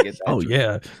reason why I get that. Oh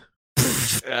yeah.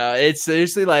 It's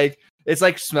seriously it's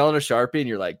like smelling a Sharpie and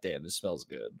you're like, damn, this smells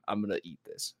good. I'm going to eat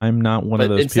this. I'm not one of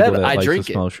those people that likes to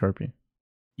smell Sharpie.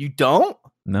 You don't?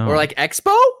 No. Or like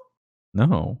Expo?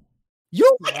 No. You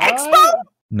don't like Expo?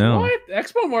 No. What?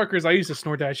 Expo markers? I used to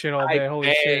snort that shit all day.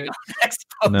 Holy shit.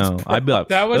 No. I'd be like,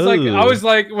 that was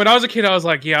when I was a kid, I was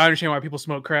like, yeah, I understand why people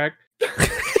smoke crack.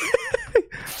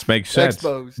 This makes sense.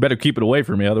 Expos. Better keep it away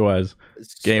from me, otherwise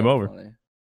it's game over. Funny.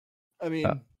 I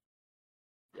mean,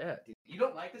 yeah. You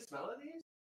don't like the smell of these?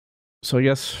 So I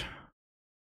guess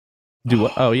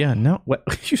oh yeah, no. What?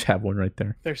 You just have one right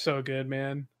there. They're so good,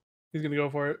 man. He's gonna go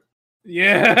for it.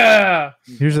 Yeah.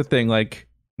 Here's the thing, like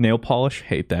nail polish,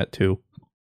 hate that too.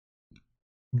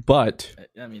 But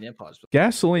I mean, nail polish.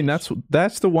 Gasoline,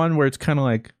 that's the one where it's kind of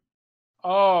like,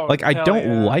 like I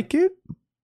don't like it,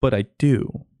 but I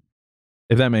do.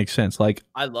 If that makes sense. Like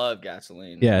I love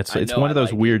gasoline. Yeah, it's one of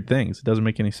those weird things. It doesn't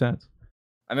make any sense.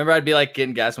 I remember I'd be like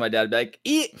getting gas with my dad. I'd be like,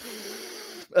 eat.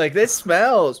 Like this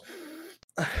smells.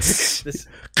 This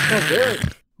smells good.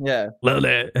 Yeah, love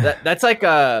that. That's like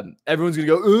everyone's gonna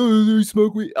go, oh, you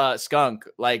smoke weed. Skunk.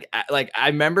 Like I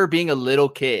remember being a little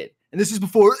kid, and this is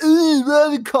before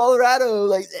in Colorado.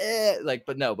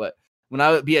 But when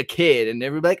I would be a kid, and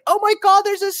everybody be like, oh my god,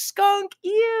 there's a skunk.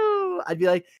 Ew. I'd be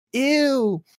like,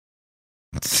 ew.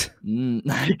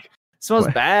 Smells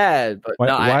bad. But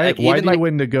why do you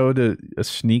win to go to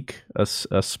sneak a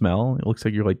smell? It looks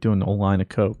like you're like doing a whole line of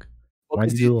coke. Well,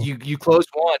 you close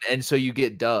one and so you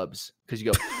get dubs because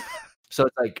you go. So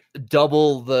it's like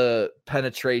double the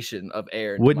penetration of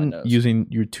air. Wouldn't using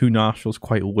your 2 nostrils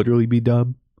quite literally be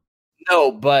dub?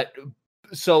 No, but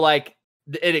so like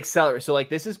it accelerates. So like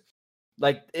this is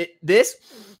like this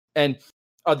and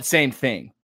are the same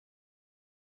thing.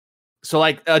 So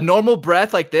like a normal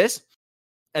breath like this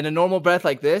and a normal breath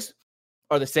like this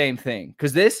are the same thing.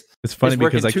 Because this it's funny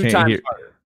because I can't hear.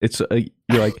 Harder. It's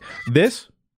you're like this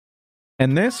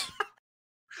and this.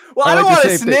 Well, I don't want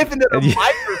to sniff into the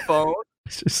microphone.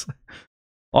 It's just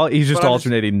he's just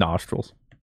alternating nostrils.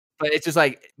 But it's just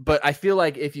like, but I feel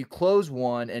like if you close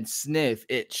one and sniff,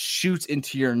 it shoots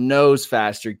into your nose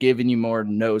faster, giving you more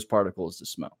nose particles to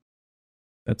smell.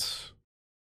 That's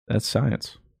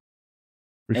science.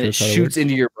 And it shoots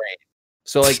into your brain.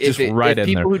 So like if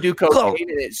people who do cocaine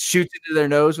and it shoots into their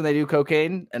nose when they do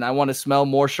cocaine and I want to smell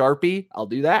more Sharpie, I'll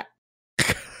do that.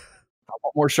 I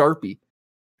want more Sharpie.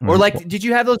 Or like, did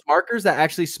you have those markers that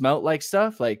actually smelt like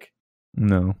stuff? Like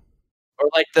no. Or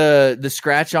like the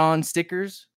scratch on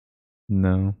stickers?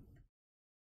 No.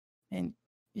 And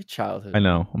your childhood. I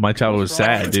know. My childhood was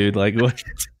sad, dude. Like what?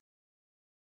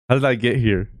 How did I get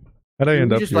here? How did I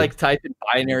end up just here? Like type in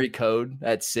binary code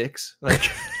at 6?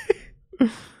 Like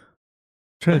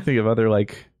trying to think of other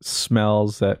like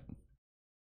smells that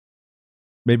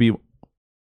maybe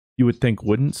you would think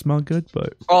wouldn't smell good,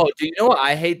 but do you know what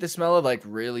I hate the smell of like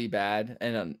really bad?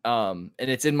 And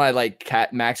it's in my like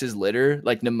cat Max's litter,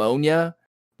 like pneumonia.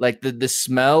 Like the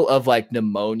smell of like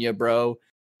pneumonia, bro,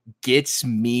 gets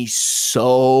me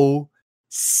so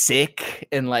sick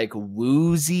and like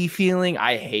woozy feeling.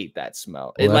 I hate that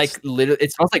smell. Well, it like literally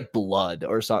it smells like blood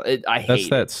or something. I hate that's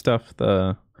that stuff.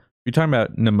 You're talking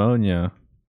about pneumonia.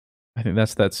 I think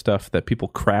that's that stuff that people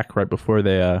crack right before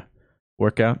they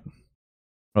work out.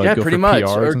 Or yeah, pretty much.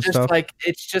 Or just stuff. Like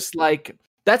it's just like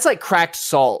that's like cracked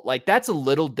salt. Like that's a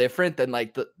little different than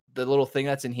like the little thing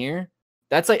that's in here.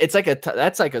 That's like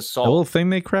that's like a salt. The little thing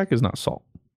they crack is not salt.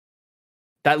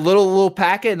 That little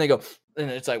packet, and they go and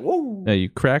it's like, whoa. Yeah, you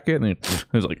crack it, and it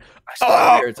was like,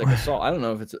 it's like a salt. I don't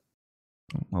know if it's.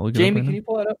 Jamie, can you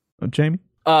pull that up? Jamie.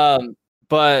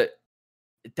 But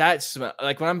that smell,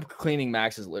 like when I'm cleaning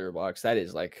Max's litter box, that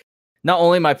is like, not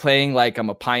only am I playing like I'm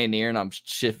a pioneer and I'm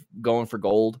going for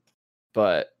gold,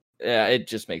 but yeah, it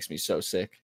just makes me so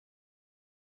sick.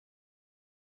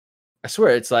 I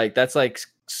swear, it's like that's like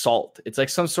salt. It's like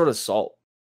some sort of salt.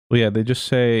 Well, yeah, they just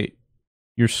say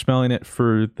you're smelling it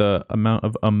for the amount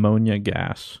of ammonia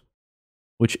gas,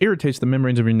 which irritates the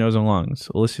membranes of your nose and lungs,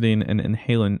 eliciting an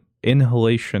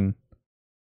inhalation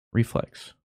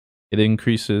reflex. It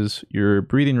increases your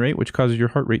breathing rate, which causes your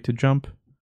heart rate to jump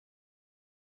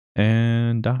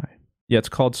and die. Yeah, it's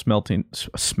called smelling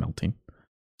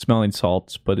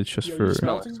salts, but it's just for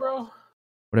smelting, bro?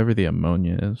 Whatever the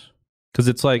ammonia is. Because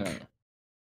it's like...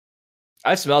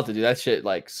 I smelled it, dude. That shit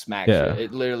like smacks. Yeah.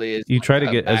 It literally is. You like try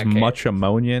to get as much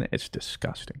ammonia in, it's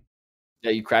disgusting. Yeah,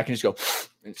 you crack and just go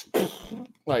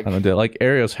like. I don't do it. Like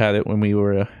Arios had it when we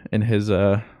were in his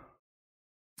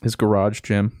garage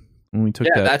gym when we took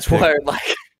that. That's why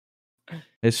like.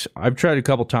 I've tried a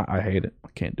couple times. I hate it. I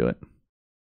can't do it.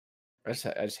 I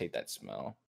just hate that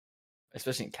smell,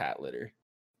 especially in cat litter,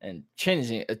 and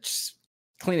cleaning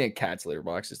a cat's litter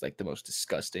box is like the most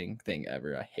disgusting thing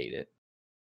ever. I hate it.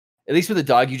 At least with a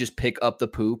dog, you just pick up the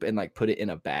poop and like put it in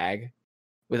a bag.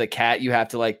 With a cat, you have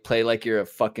to like play like you're a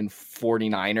fucking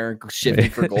 49er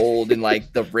shifting for gold in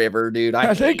like the river, dude.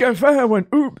 I think I found one.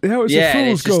 Oop, that was a fool's and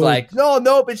it's just gold. like,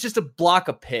 nope, it's just a block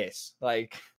of piss.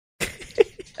 Like,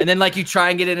 and then like you try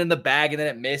and get it in the bag and then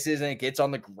it misses and it gets on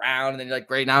the ground and then you're like,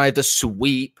 great, now I have to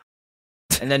sweep.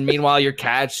 And then meanwhile, your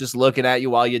cat's just looking at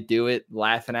you while you do it,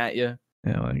 laughing at you.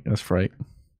 Yeah, like that's right.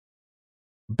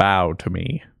 Bow to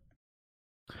me.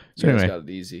 So You anyway, guys got it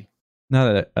easy.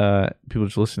 now that people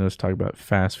just listen to us talk about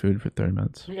fast food for 30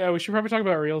 minutes, Yeah, we should probably talk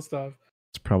about real stuff.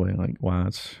 it's probably like, wow,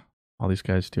 that's all these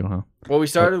guys do, huh? Well, we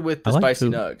started with the I like spicy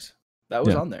to- nugs. That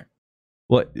was Yeah. on there.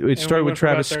 Well, it And started we with went for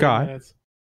about Travis 30 Scott, minutes.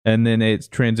 and then it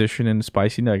transitioned into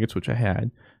spicy nuggets, which I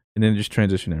had, and then it just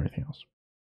transitioned to everything else.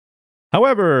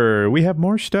 However, we have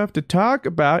more stuff to talk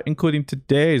about, including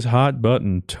today's hot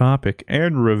button topic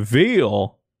and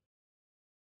reveal.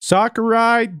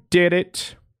 Sakurai did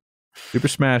it. Super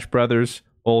Smash Brothers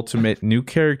Ultimate new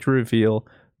character reveal.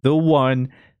 The one,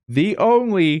 the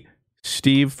only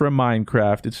Steve from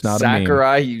Minecraft. It's not a meme.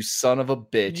 Sakurai, you son of a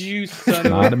bitch. You son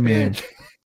of Not a a meme. bitch.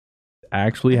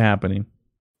 Actually happening.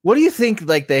 What do you think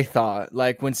like they thought?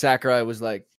 Like when Sakurai was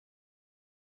like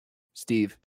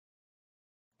Steve.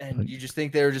 And you just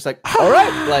think they were just like, all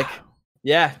right, like,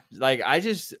 yeah, like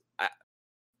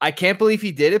I can't believe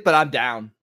he did it, but I'm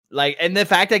down. Like, and the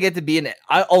fact I get to be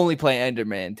I only play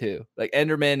Enderman too. Like,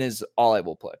 Enderman is all I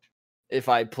will play if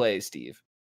I play Steve.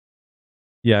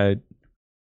 Yeah.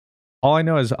 All I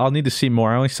know is I'll need to see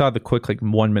more. I only saw the quick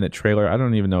 1 minute trailer. I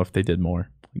don't even know if they did more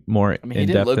He in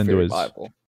didn't depth look into very his.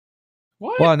 viable.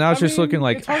 What? Well, now it's I just mean, looking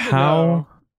like it's hard to how. know.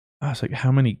 I was like,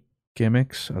 how many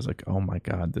gimmicks? I was like, oh my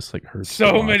god, this hurts. to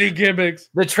So watch. many gimmicks.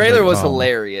 The trailer was oh.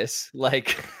 hilarious.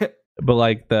 Like, But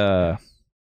like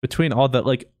between all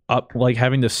that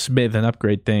having to smith and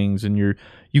upgrade things, and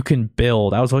you can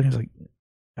build. I was looking, I was like,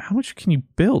 how much can you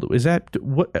build? Is that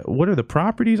what are the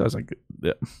properties? I was like,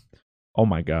 oh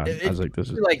my god. I was like, this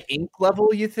is like ink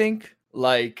level, you think?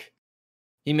 Like,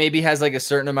 he maybe has like a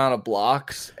certain amount of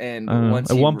blocks, and once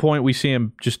at one point we see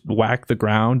him just whack the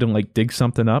ground and like dig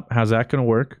something up. How's that gonna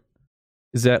work?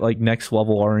 Is that like next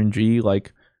level RNG?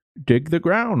 Like dig the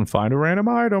ground and find a random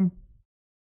item?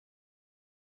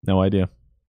 No idea.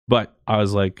 But I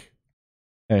was like,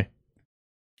 hey,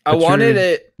 I wanted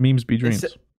it. Memes be dreams.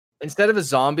 Instead of a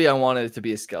zombie, I wanted it to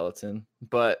be a skeleton.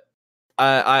 But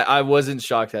I wasn't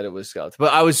shocked that it was skeleton.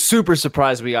 But I was super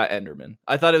surprised we got Enderman.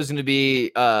 I thought it was going to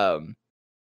be.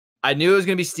 I knew it was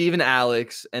going to be Steve and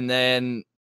Alex, and then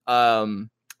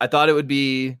I thought it would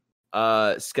be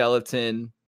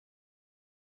skeleton.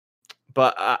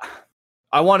 But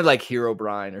I wanted like Hero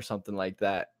Brian or something like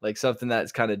that, like something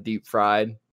that's kind of deep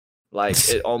fried. Like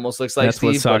it almost looks like That's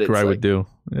Steve, what Sakurai but it's would like do.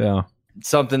 Yeah.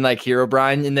 something like Hero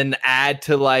Brian, and then add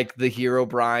to like the Hero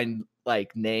Brian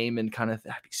like name and kind of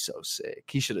that'd be so sick.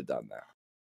 He should have done that.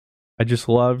 I just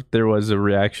loved there was a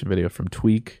reaction video from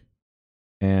Tweak,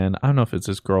 and I don't know if it's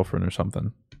his girlfriend or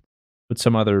something, but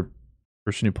some other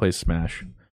person who plays Smash,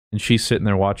 and she's sitting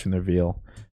there watching the reveal,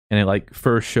 and it like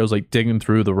first shows like digging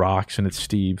through the rocks, and it's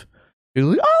Steve. He's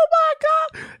like, oh my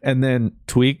god! And then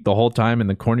Tweak the whole time in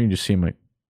the corner, you just see him like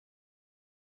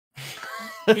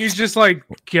He's just like,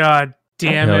 God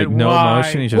damn yeah, it! like no why?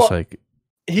 emotion. He's just like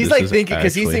He's this like is thinking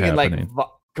because he's actually thinking happening. like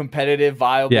competitive,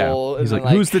 viable. Yeah, he's and like,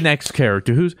 then, who's the next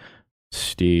character? Who's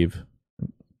Steve?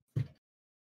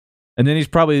 And then he's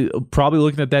probably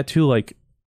looking at that too, like,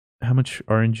 how much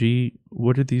RNG?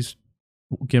 What are these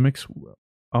gimmicks?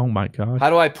 Oh my god! How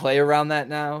do I play around that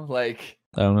now? Like,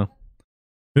 I don't know.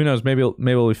 Who knows? Maybe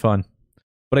it'll be fun.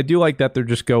 But I do like that they're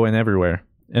just going everywhere.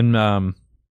 And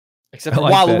except for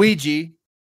Waluigi.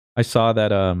 I saw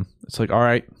that it's like, all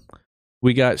right,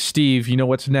 we got Steve, you know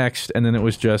what's next? And then it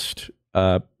was just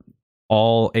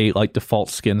all 8 like default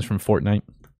skins from Fortnite.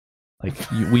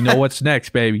 Like we know what's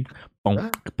next, baby.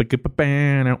 Who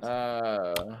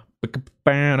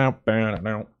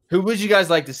would you guys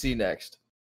like to see next?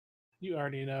 You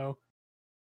already know.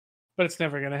 But it's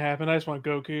never gonna happen. I just want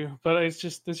Goku. But it's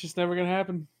just never gonna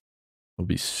happen. It'll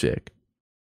be sick.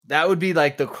 That would be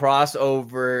like the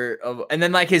crossover of, and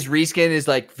then like his reskin is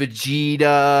like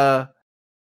Vegeta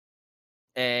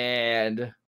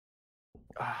and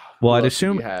well, I'd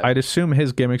assume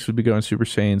his gimmicks would be going Super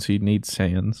Saiyan, so you'd need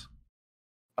Saiyans.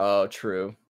 Oh,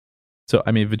 true. So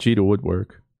I mean, Vegeta would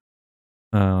work.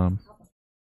 I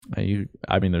mean,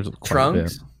 there's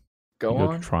Trunks. Go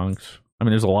on. Trunks. I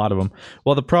mean, there's a lot of them.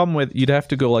 Well, the problem with you'd have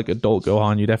to go like adult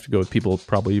Gohan. You'd have to go with people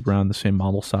probably around the same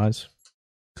model size,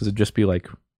 because it'd just be like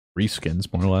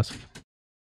reskins more or less.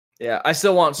 Yeah, I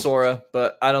still want Sora,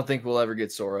 but I don't think we'll ever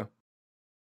get Sora.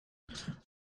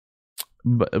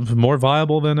 But more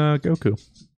viable than Goku.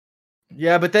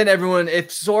 Yeah, but then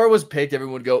if Sora was picked,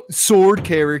 everyone would go sword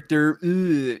character.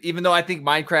 Ugh. Even though I think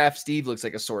Minecraft Steve looks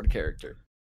like a sword character.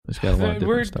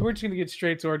 We're just gonna get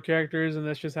straight sword characters, and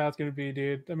that's just how it's gonna be,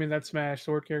 dude. I mean, that's Smash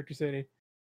Sword Character City.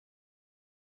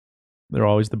 They're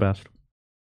always the best.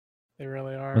 They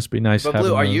really are. Must be nice. But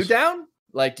Blue, are you down?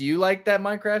 Like, do you like that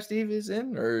Minecraft Steve is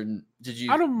in, or did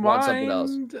you? I don't want mind. Something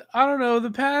else? I don't know.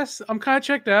 The past, I'm kind of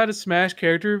checked out of Smash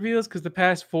character reveals because the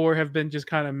past 4 have been just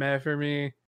kind of meh for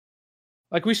me.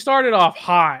 Like, we started off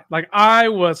hot. Like, I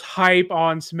was hype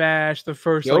on Smash the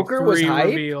first Joker like 3 was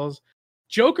reveals.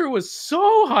 Joker was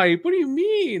so hype. What do you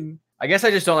mean? I guess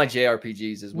I just don't like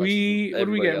JRPGs as much. What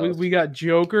do we get? We got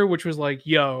Joker, which was like,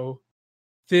 yo,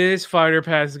 this fighter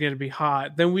pass is gonna be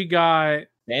hot. Then we got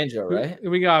Banjo, right?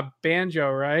 We got Banjo,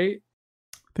 right?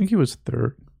 I think he was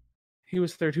 3rd. He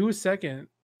was 3rd. Who was 2nd?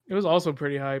 It was also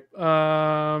pretty hype.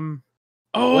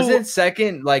 Was it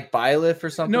 2nd like Byleth or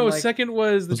something? No, like? 2nd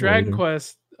was the Dragon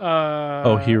Quest.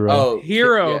 Hero.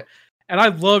 Hero. Yeah. And I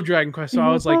love Dragon Quest, so I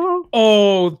was like,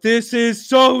 oh, this is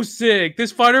so sick.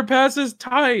 This fighter pass is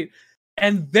tight.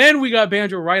 And then we got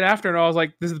Banjo right after, and I was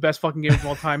like, this is the best fucking game of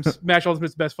all time. Smash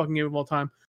Ultimate's the best fucking game of all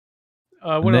time.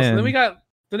 What else? And then we got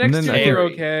the next 2 were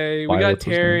okay. We got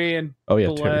Terry and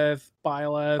Byleth.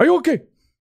 Are you okay?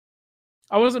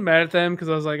 I wasn't mad at them because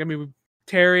I was like, I mean,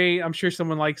 Terry, I'm sure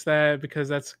someone likes that because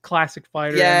that's classic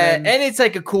fighter. Yeah, and it's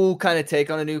like a cool kind of take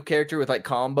on a new character with like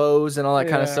combos and all that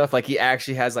kind of stuff. Like he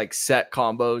actually has like set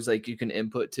combos like you can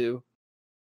input to.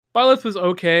 Byleth was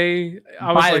okay.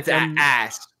 I was like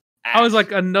ass. I was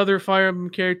like another Fire Emblem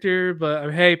character,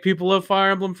 but hey, people love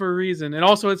Fire Emblem for a reason. And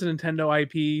also it's a Nintendo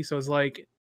IP, so it's like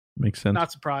makes sense.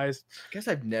 Not surprised. I guess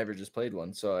I've never just played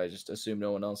one, so I just assume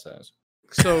no one else has.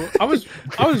 So I was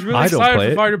really excited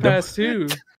for Fighter Pass 2.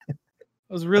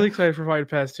 I was really excited for Fighter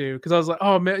Pass 2 because I was like,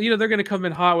 oh man, they're gonna come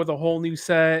in hot with a whole new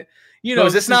set.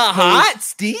 Is this not hot?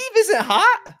 Steve, is it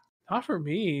hot? Not for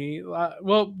me.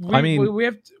 Well,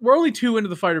 we're only 2 into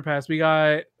the Fighter Pass. We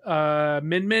got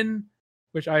Min Min,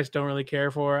 which I just don't really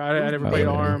care for. I never played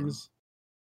Arms.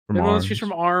 She's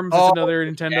from Arms. It's another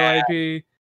Nintendo IP.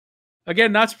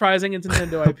 Again, not surprising. It's a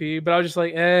Nintendo IP, but I was just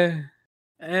like,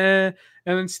 And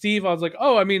then Steve, I was like,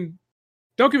 oh, I mean,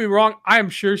 don't get me wrong. I'm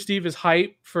sure Steve is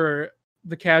hype for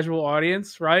the casual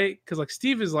audience, right? Because like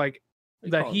Steve is like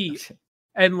the heat,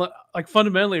 and like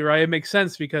fundamentally, right? It makes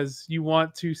sense because you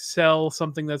want to sell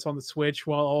something that's on the Switch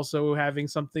while also having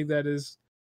something that is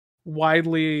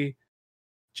widely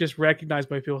just recognized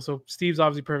by people. So Steve's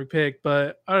obviously perfect pick,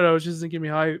 but I don't know. It just doesn't get me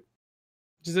hype.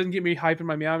 It just doesn't get me hype in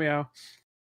my meow meow.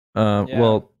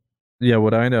 Well, yeah.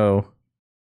 What I know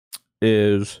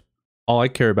is all I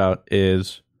care about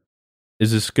is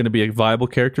this going to be a viable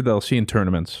character that I'll see in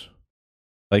tournaments?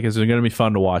 Like, is it going to be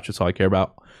fun to watch? That's all I care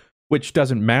about. Which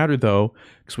doesn't matter, though,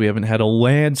 because we haven't had a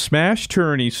LAN Smash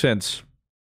tourney since,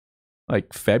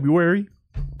 like, February?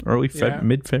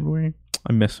 Mid-February?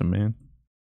 I miss him, man.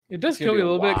 It does kill me a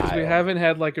little bit, because we haven't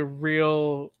had, like, a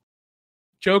real...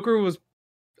 Joker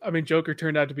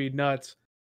turned out to be nuts.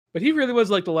 But he really was,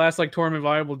 like, the last, like, tournament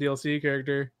viable DLC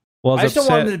character. Well, I still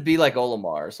wanted to be like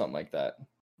Olimar or something like that.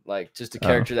 Like just a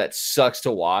character that sucks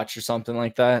to watch or something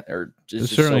like that. Or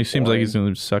just it certainly seems like he's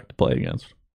going to suck to play against.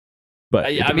 But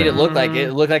I mean, it looked like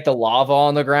the lava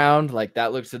on the ground. Like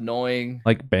that looks annoying.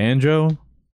 Like Banjo,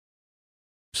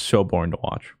 so boring to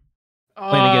watch.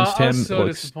 Playing against him I'm so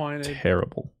looks disappointed.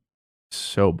 terrible.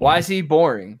 So boring. Why is he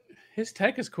boring? His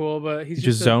tech is cool, but he's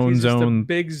just just zone. he's just a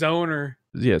big zoner.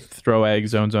 Yeah, throw egg,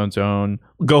 zone.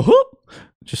 Go hoop.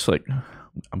 Just like I'm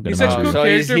gonna. He's such a cool So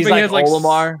character, he's but he like has like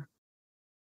Olimar.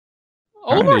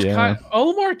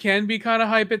 Olimar can be kind of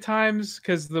hype at times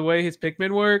because the way his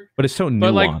Pikmin work. But it's so nuanced.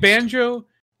 But like Banjo,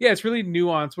 yeah, it's really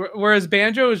nuanced. Whereas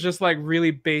Banjo is just like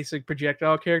really basic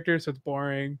projectile character, so it's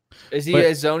boring. Is he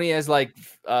as zony as like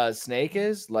Snake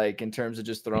is, like in terms of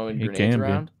just throwing grenades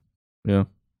around? Yeah.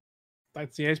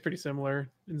 He's pretty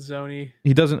similar in zony.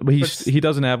 He doesn't, but he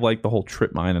doesn't have like the whole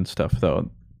trip mine and stuff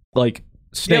though. Like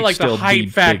Snake's like still the hype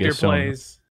factor biggest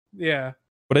plays. owner. Yeah.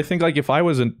 But I think like if I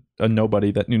was a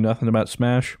nobody that knew nothing about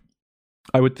Smash,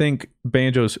 I would think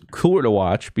Banjo's cooler to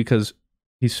watch because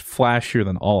he's flashier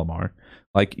than Olimar.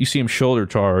 Like you see him shoulder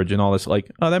charge and all this, like,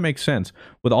 oh, that makes sense.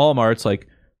 With Olimar, it's like,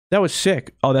 that was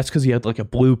sick. Oh, that's because he had like a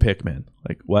blue Pikmin.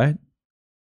 Like, what?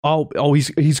 Oh,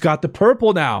 he's got the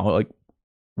purple now. Like,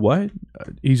 what?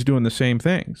 He's doing the same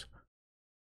things.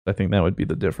 I think that would be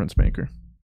the difference maker.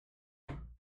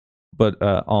 But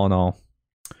all in all,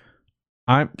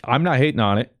 I'm not hating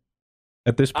on it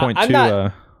at this point too.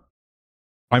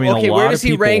 I mean, okay, a lot where does of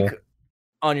people, he rank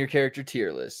on your character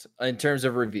tier list in terms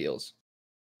of reveals?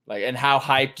 Like, and how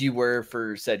hyped you were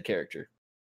for said character?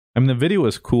 I mean, the video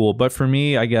was cool, but for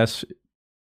me, I guess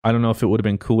I don't know if it would have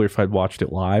been cooler if I'd watched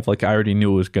it live. Like, I already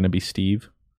knew it was going to be Steve.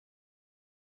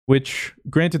 Which,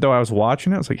 granted, though, I was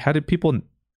watching it, I was like, how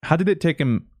did it take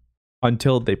him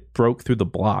until they broke through the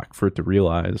block for it to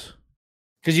realize?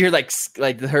 Because you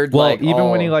heard well, even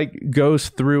when he like goes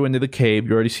through into the cave,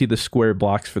 you already see the square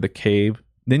blocks for the cave.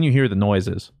 Then you hear the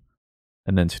noises,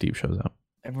 and then Steve shows up.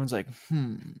 Everyone's like,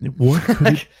 what could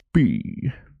it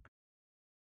be?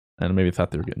 And maybe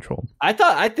thought they were getting trolled.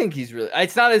 I think he's really.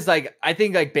 It's not as like I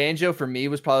think like Banjo for me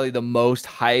was probably the most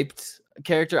hyped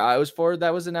character I was for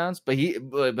that was announced,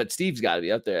 but Steve's got to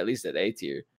be up there at least at A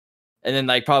tier, and then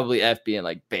like probably F being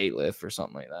like Bailiff or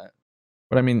something like that.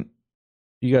 But I mean,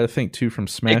 you got to think too from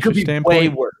Smash's could be standpoint. way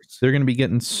worse. They're going to be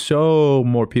getting so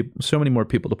many more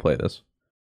people to play this.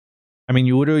 I mean,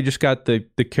 you literally just got the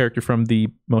character from the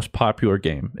most popular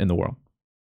game in the world.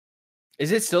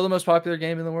 Is it still the most popular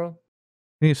game in the world?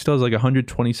 I think it still has like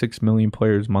 126 million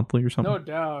players monthly or something. No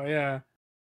doubt, yeah.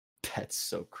 That's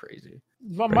so crazy.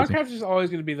 Minecraft is always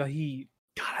going to be the heat.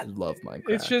 God, I love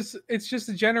Minecraft. It's just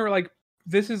a general like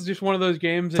this is just one of those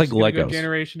games that's like go Legos,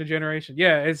 generation to generation.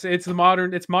 Yeah, it's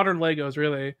modern Legos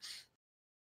really.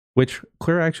 Which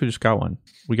Claire actually just got one.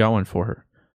 We got one for her.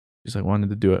 She's like wanted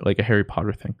to do it like a Harry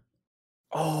Potter thing.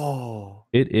 Oh,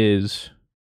 it is.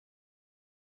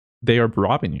 They are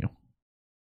robbing you.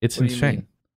 It's insane.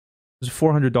 It's a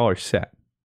 $400 set.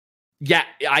 Yeah,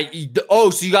 so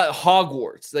you got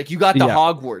Hogwarts. Like you got the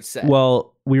Hogwarts set.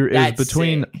 Well, it was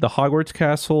between the Hogwarts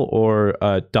Castle or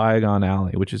Diagon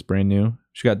Alley, which is brand new.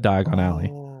 She got Diagon Alley.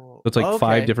 So it's like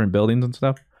 5 different buildings and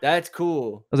stuff. That's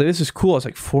cool. I was like, this is cool. I was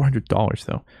like, $400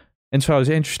 though. And so I was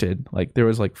interested. Like there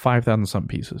was like 5,000 something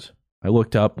pieces. I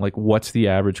looked up like what's the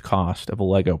average cost of a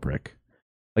Lego brick.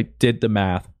 Like did the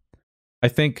math. I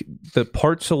think the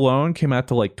parts alone came out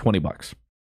to like $20.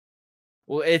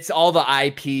 Well, it's all the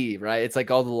IP, right? It's like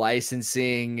all the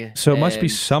licensing. So it must be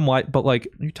some but like,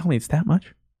 you're telling me it's that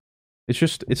much?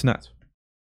 It's nuts.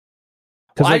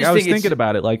 Because like I was thinking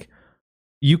about it, like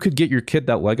you could get your kid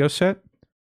that Lego set,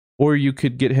 or you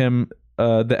could get him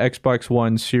the Xbox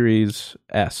One Series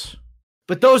S.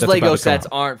 But those Lego sets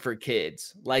aren't for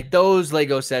kids. Like those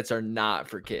Lego sets are not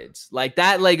for kids. Like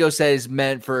that Lego set is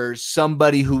meant for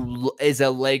somebody who is a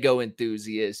Lego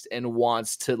enthusiast and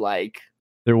wants to like.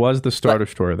 There was the starter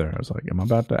store there. I was like, am I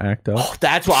about to act up? Oh,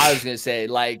 that's what I was gonna say.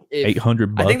 Like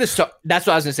 $800. I think that's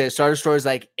what I was gonna say. The starter store is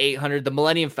like $800. The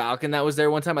Millennium Falcon that was there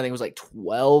one time, I think it was like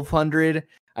 $1,200.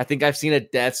 I think I've seen a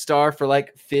Death Star for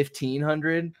like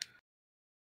 $1,500.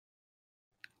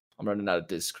 I'm running out of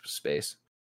disk space.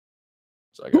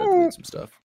 So I gotta delete some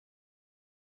stuff.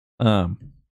 I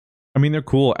mean they're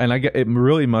cool, and it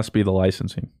really must be the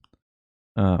licensing.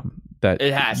 That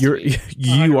it has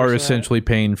you are essentially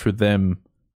paying for them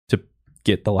to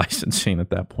get the licensing at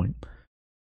that point.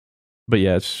 But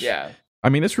yeah, I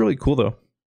mean it's really cool though.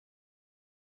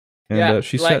 And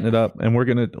she's setting it up, and we're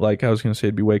gonna I was gonna say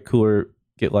it'd be way cooler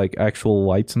get like actual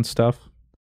lights and stuff.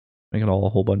 Make it all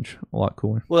a lot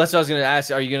cooler. Well, that's what I was gonna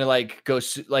ask. Are you gonna like go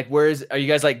like are you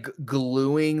guys like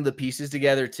gluing the pieces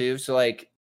together too? So like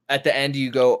at the end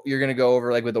you're gonna go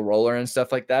over like with a roller and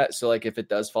stuff like that. So like if it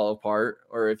does fall apart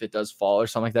or if it does fall or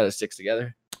something like that, it sticks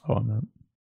together. Oh, I'm not.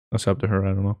 That's up to her. I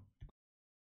don't know.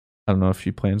 I don't know if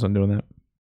she plans on doing that.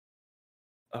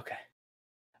 Okay.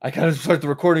 I gotta start the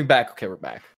recording back. Okay, we're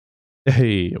back.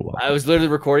 Hey, well, I was literally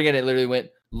recording it, and it literally went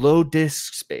low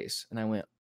disk space, and I went,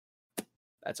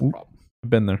 "That's a problem." I've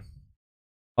been there.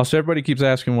 Also, everybody keeps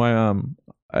asking why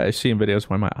I see in videos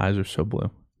why my eyes are so blue.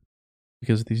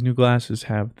 Because these new glasses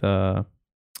have the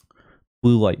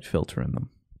blue light filter in them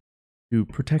to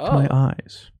protect my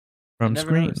eyes from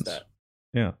screens.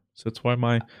 Yeah, so that's why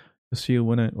I see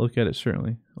when I look at it.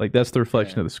 Certainly, like that's the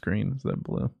reflection of the screen is that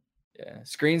blue. Yeah,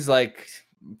 screens like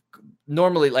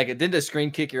normally like didn't a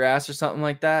screen kick your ass or something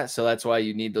like that? So that's why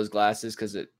you need those glasses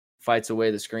because it fights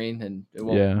away the screen and it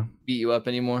won't beat you up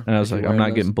anymore. And I was like, I'm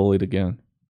not getting bullied again.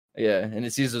 Yeah, and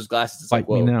it sees those glasses. It's Fight like,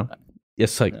 whoa. me now.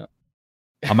 It's like,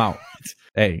 I'm out.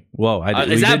 Hey, whoa! Is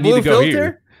we that didn't blue need to go filter?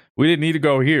 here. We didn't need to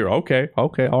go here. Okay,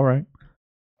 all right.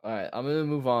 All right, I'm gonna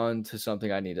move on to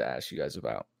something I need to ask you guys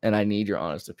about, and I need your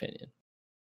honest opinion.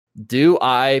 Do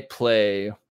I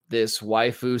play this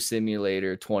Waifu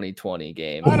Simulator 2020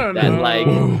 game? I don't know. Like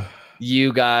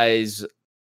you guys,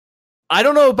 I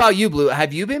don't know about you, Blue.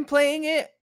 Have you been playing it?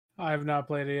 I have not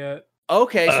played it yet.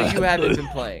 Okay, so you haven't been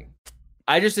playing.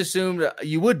 I just assumed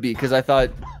you would be because I thought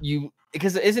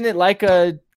because isn't it like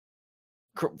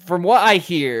from what I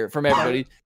hear from everybody,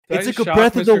 it's like a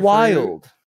Breath of the Wild.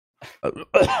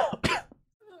 I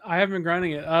haven't been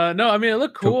grinding it. No, I mean it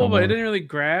looked cool, but it didn't really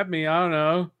grab me. I don't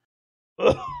know.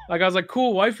 Like I was like,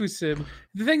 cool waifu sim.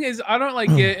 The thing is, I don't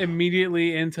like get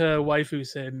immediately into waifu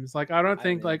sims. Like I don't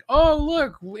think like, oh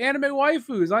look, anime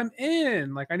waifus, I'm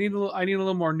in. Like I need a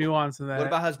little more nuance than that. What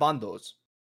about husbandos?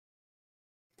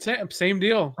 Same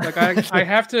deal. Like I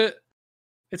have to.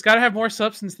 It's got to have more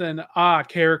substance than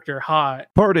character hot.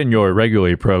 Pardon your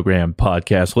regularly programmed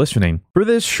podcast listening for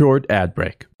this short ad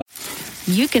break.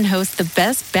 You can host the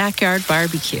best backyard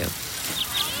barbecue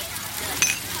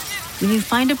when you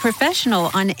find a professional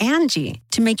on Angie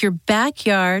to make your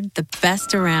backyard the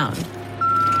best around.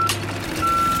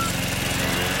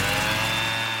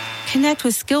 Connect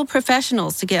with skilled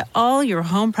professionals to get all your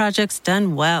home projects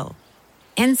done well.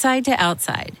 Inside to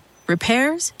outside,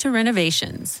 repairs to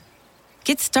renovations.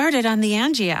 Get started on the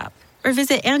Angie app or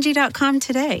visit Angie.com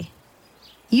today.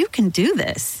 You can do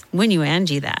this when you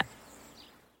Angie that.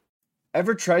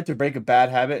 Ever tried to break a bad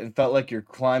habit and felt like you're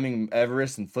climbing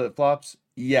Everest in flip-flops?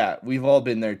 Yeah, we've all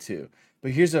been there too.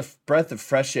 But here's a breath of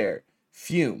fresh air.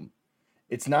 Fume.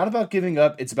 It's not about giving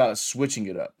up, it's about switching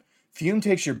it up. Fume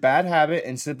takes your bad habit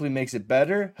and simply makes it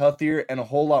better, healthier, and a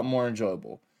whole lot more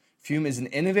enjoyable. Fume is an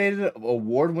innovative,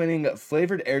 award-winning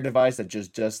flavored air device that does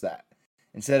just that.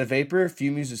 Instead of vapor,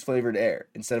 Fume uses flavored air.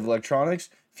 Instead of electronics,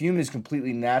 Fume is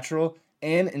completely natural.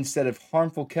 And instead of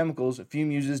harmful chemicals,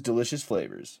 Fume uses delicious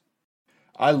flavors.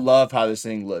 I love how this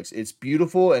thing looks. It's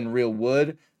beautiful and real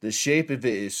wood. The shape of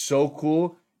it is so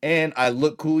cool. And I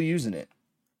look cool using it.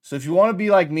 So if you want to be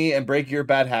like me and break your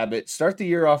bad habit, start the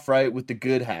year off right with the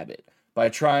good habit by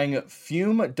trying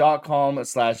fume.com/GG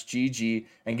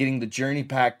and getting the journey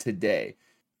pack today.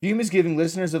 Fume is giving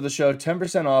listeners of the show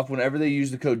 10% off whenever they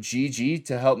use the code GG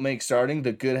to help make starting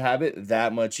the good habit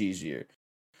that much easier.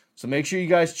 So make sure you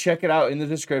guys check it out in the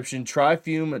description. Try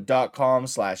fume.com/GG.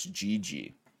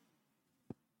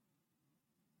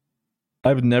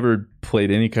 I've never played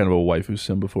any kind of a waifu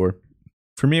sim before.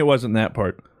 For me, it wasn't that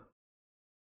part.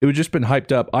 It was just been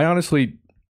hyped up. I honestly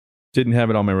didn't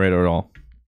have it on my radar at all.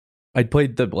 I'd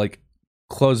played the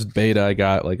closed beta I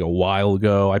got a while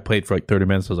ago. I played for 30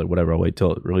 minutes. I was like, whatever, I'll wait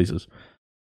till it releases.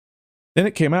 Then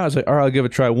it came out. I was like, all right, I'll give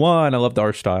it a try. One, I love the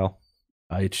art style.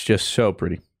 It's just so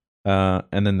pretty.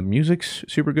 And then the music's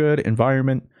super good,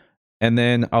 environment. And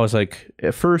then I was like,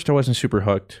 at first I wasn't super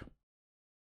hooked.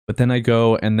 But then I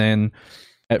go, and then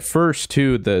at first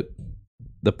too, the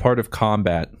part of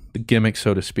combat, the gimmick,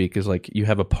 so to speak, is you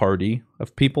have a party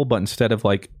of people, but instead of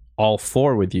all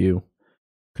four with you,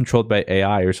 controlled by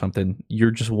AI or something,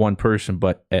 you're just one person,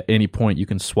 but at any point you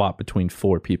can swap between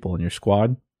four people in your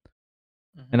squad.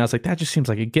 Mm-hmm. And I was like, that just seems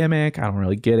like a gimmick. I don't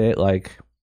really get it. I'd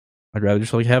rather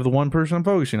just have the one person I'm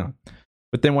focusing on.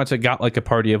 But then once I got a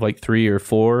party of 3 or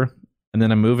 4, and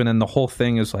then I'm moving, and the whole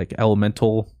thing is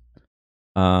elemental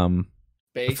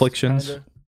afflictions. Kinda.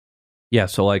 Yeah,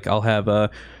 so I'll have I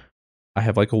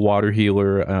have a water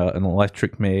healer, an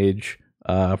electric mage,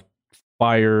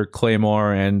 fire,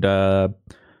 claymore, and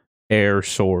air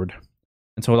sword.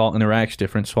 And so it all interacts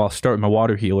different. So I'll start with my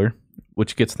water healer,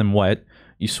 which gets them wet.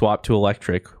 You swap to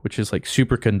electric, which is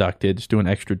super conducted, it's doing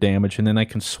extra damage. And then I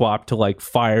can swap to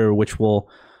fire, which will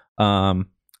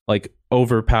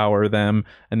overpower them.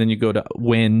 And then you go to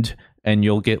wind, and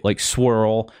you'll get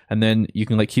swirl, and then you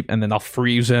can keep, and then I'll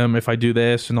freeze them if I do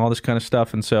this and all this kind of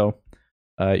stuff. And so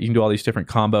you can do all these different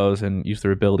combos and use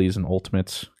their abilities and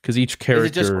ultimates, because each character...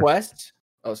 Is it just quests?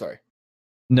 Oh, sorry.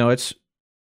 No, it's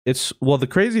the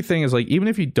crazy thing is like even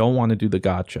if you don't want to do the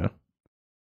gacha,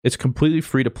 it's completely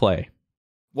free to play.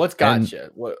 What's gacha?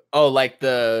 What? Oh, like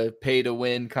the pay to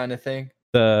win kind of thing.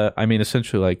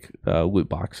 Essentially like loot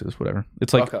boxes, whatever.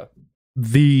 It's like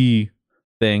the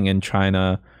thing in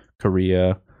China,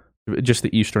 Korea, just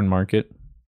the Eastern market,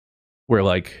 where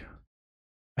like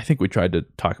I think we tried to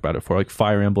talk about it for like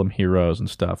Fire Emblem Heroes and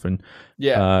stuff, and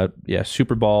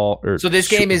Super Ball. So this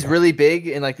game is really big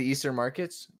in like the Eastern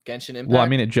markets, Genshin Impact. Well, I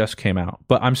mean, it just came out,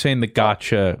 but I'm saying the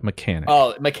gacha mechanic.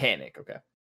 Oh, mechanic, okay.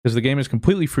 Because the game is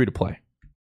completely free to play,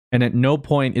 and at no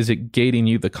point is it gating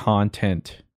you the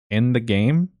content in the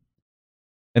game,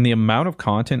 and the amount of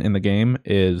content in the game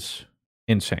is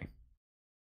insane.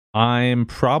 I'm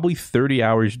probably 30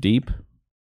 hours deep,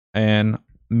 and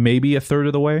maybe a third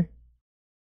of the way.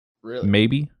 Really?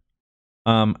 Maybe.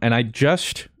 And I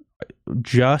just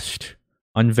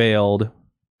unveiled,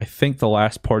 I think, the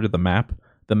last part of the map.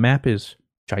 The map is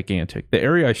gigantic. The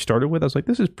area I started with, I was like,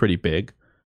 this is pretty big.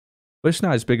 But it's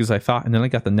not as big as I thought. And then I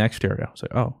got the next area. I was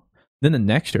like, oh. Then the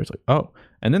next area, I was like, oh.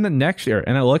 And then the next area.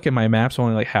 And I look at my map's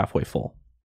only like halfway full.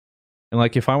 And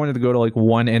like if I wanted to go to like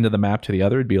one end of the map to the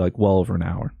other, it'd be like well over an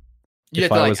hour. You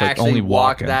have to like actually only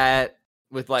walk that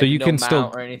with like no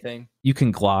mount or anything. You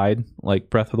can glide like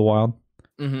Breath of the Wild.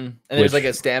 Mm-hmm. And there's like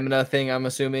a stamina thing, I'm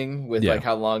assuming, with like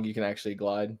how long you can actually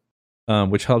glide.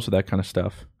 Which helps with that kind of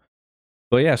stuff.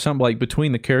 But yeah, something like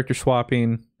between the character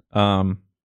swapping,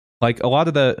 like a lot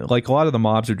of the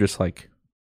mobs are just like,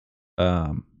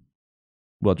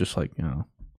 just like, you know,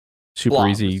 super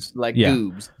Blobs, easy, like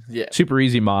goobs. Yeah, super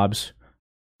easy mobs,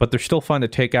 but they're still fun to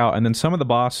take out. And then some of the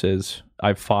bosses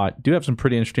I've fought do have some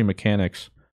pretty interesting mechanics.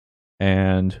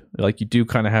 And like you do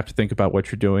kind of have to think about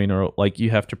what you're doing, or like you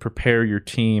have to prepare your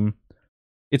team.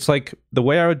 It's like the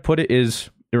way I would put it is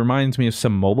it reminds me of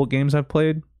some mobile games I've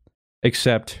played,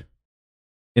 except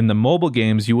in the mobile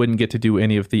games you wouldn't get to do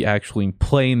any of the actually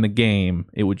playing the game.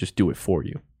 It would just do it for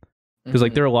you. Because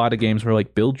like there are a lot of games where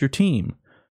like build your team.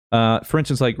 For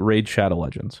instance, like Raid Shadow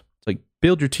Legends. It's like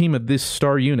build your team of this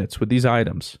star units with these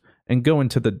items and go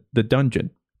into the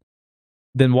dungeon.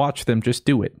 Then watch them just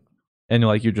do it. And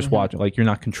like you're just watching, like you're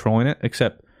not controlling it.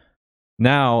 Except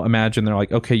now, imagine they're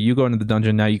like, okay, you go into the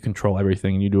dungeon, now you control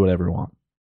everything and you do whatever you want.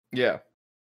 Yeah,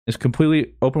 it's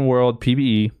completely open world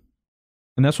PvE,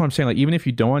 and that's what I'm saying. Like even if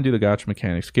you don't want to do the gacha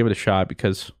mechanics, give it a shot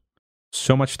because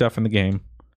so much stuff in the game.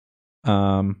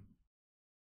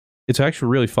 It's actually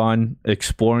really fun.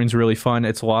 Exploring's really fun.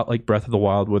 It's a lot like Breath of the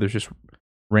Wild, where there's just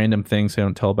random things they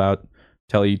don't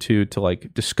tell you to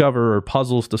like discover or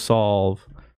puzzles to solve.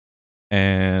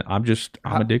 And I'm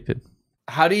addicted.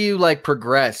 How do you like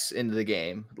progress into the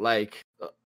game? Like,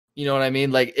 you know what I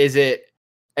mean? Like, is it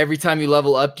every time you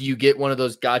level up, do you get one of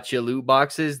those gacha loot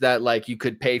boxes that like you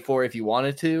could pay for if you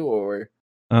wanted to, or?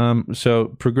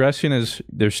 So progression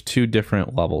there's two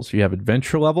different levels. You have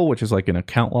adventure level, which is like an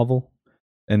account level,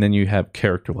 and then you have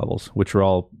character levels, which are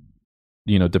all,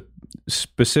 you know,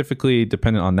 specifically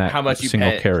dependent on that how much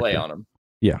single you character. Play on them.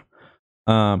 Yeah.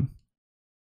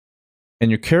 And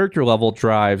your character level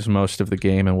drives most of the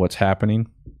game and what's happening.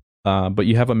 But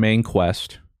you have a main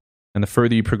quest. And the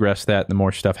further you progress that, the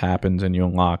more stuff happens and you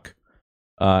unlock.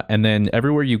 And then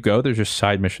everywhere you go, there's just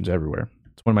side missions everywhere.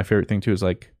 It's one of my favorite things, too, is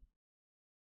like,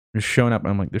 you're showing up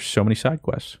and I'm like, there's so many side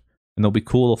quests. And there'll be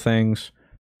cool little things.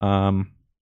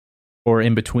 Or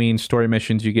in between story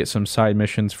missions, you get some side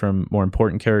missions from more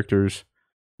important characters.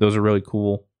 Those are really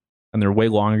cool. And they're way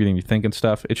longer than you think and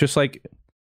stuff. It's just like,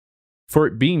 for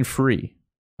it being free,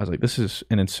 I was like, this is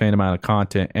an insane amount of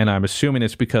content. And I'm assuming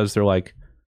it's because they're like,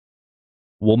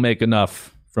 we'll make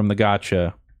enough from the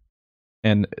gacha,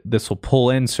 and this will pull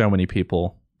in so many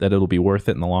people that it'll be worth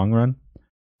it in the long run.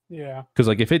 Yeah. Because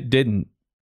like if it didn't,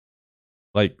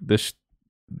 like this,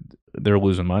 they're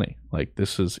losing money. Like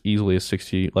this is easily a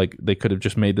 60. Like they could have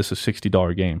just made this a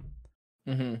 $60 game.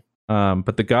 Mm-hmm.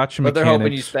 But the gacha, but they're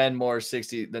hoping you spend more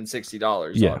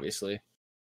 $60, obviously.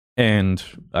 And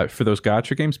for those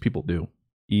gacha games, people do.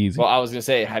 Easy. Well, I was going to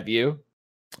say, have you?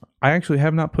 I actually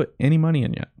have not put any money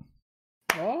in yet.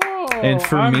 Oh, and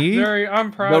for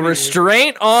I'm proud of the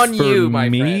restraint on you, my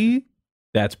friend.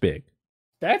 That's big.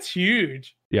 That's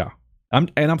huge. Yeah. I'm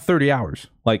 30 hours.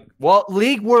 Like, well,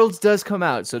 League Worlds does come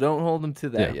out, so don't hold them to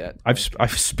that yet. I've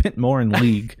spent more in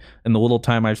League in the little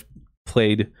time I've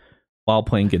played while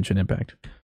playing Genshin Impact.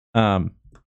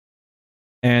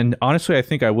 And honestly, I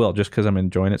think I will, just because I'm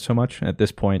enjoying it so much at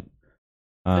this point.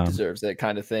 It deserves that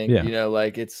kind of thing. Yeah. You know,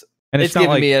 like it's not giving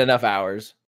like, me enough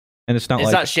hours. And it's not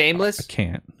not shameless. I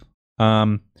can't.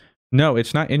 No,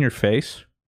 it's not in your face.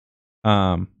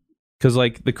 Because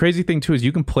like the crazy thing too is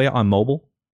you can play it on mobile,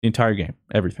 the entire game,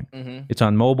 everything. Mm-hmm. It's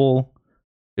on mobile.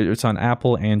 It's on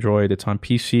Apple, Android. It's on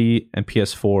PC and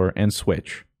PS4 and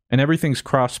Switch, and everything's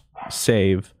cross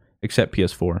save except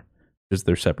PS4, because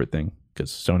they're separate thing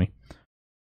because Sony.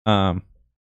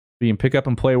 You can pick up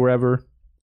and play wherever,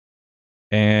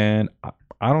 and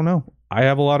I don't know. I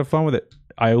have a lot of fun with it.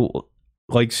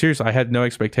 Seriously, I had no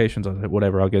expectations on it.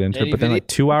 Whatever, I'll get into it. But then, like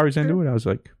 2 hours into it, I was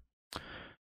like,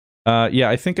 yeah,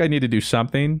 I think I need to do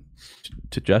something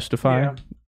to justify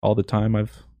all the time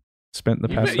I've spent in the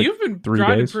past. You've been 3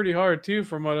 grinding days. pretty hard too,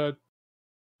 from what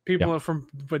people from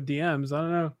DMs. I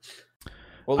don't know.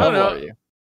 What level are you?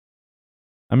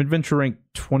 I'm adventure rank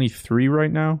 23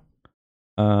 right now,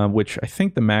 which I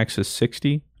think the max is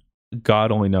 60.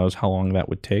 God only knows how long that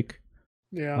would take.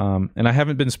 Yeah. And I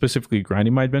haven't been specifically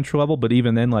grinding my adventure level, but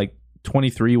even then, like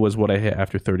 23 was what I hit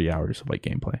after 30 hours of like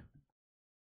gameplay.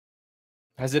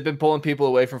 Has it been pulling people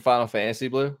away from Final Fantasy,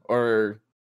 Blue? Or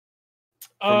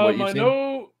I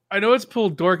know it's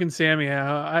pulled Dork and Sammy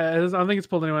out. I don't think it's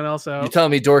pulled anyone else out. You're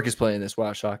telling me Dork is playing this?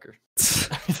 Wow, shocker.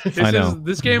 I know.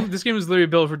 This game is literally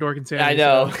built for Dork and Sammy. I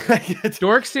know. So.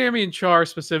 Dork, Sammy, and Char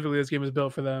specifically, this game is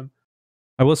built for them.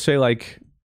 I will say, like,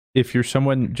 if you're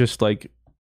someone just like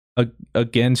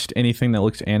against anything that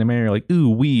looks anime, you're like,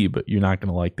 ooh, weeb, you're not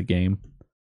gonna like the game.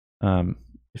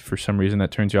 If for some reason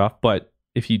that turns you off. But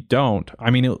if you don't,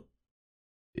 I mean,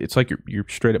 it's like you're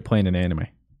straight up playing an anime.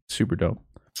 Super dope.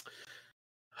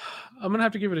 I'm gonna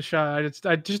have to give it a shot.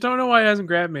 I just don't know why it hasn't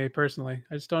grabbed me personally.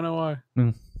 I just don't know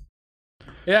why.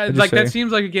 Yeah, that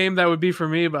seems like a game that would be for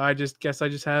me, but I guess I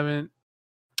just haven't.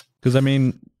 Because I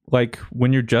mean, like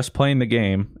when you're just playing the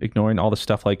game, ignoring all the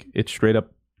stuff, like it straight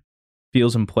up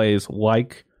feels and plays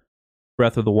like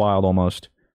Breath of the Wild almost,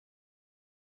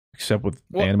 except with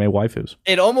anime waifus.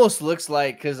 It almost looks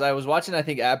like, because I was watching, I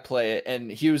think, Ab play it,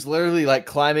 and he was literally like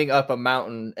climbing up a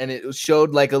mountain, and it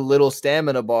showed like a little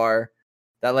stamina bar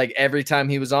that like every time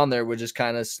he was on there would just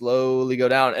kind of slowly go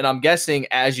down. And I'm guessing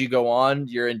as you go on,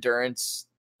 your endurance,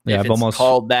 yeah, I've almost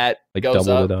called that, like goes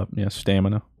doubled up. it up. Yeah,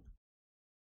 stamina.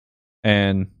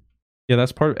 And yeah,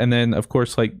 that's part. And then of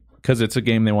course, like, because it's a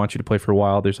game they want you to play for a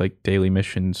while, there's like daily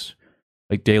missions,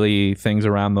 like daily things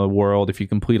around the world. If you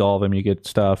complete all of them, you get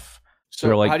stuff.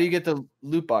 So like, how do you get the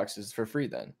loot boxes for free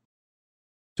then?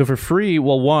 So for free,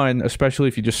 well, one, especially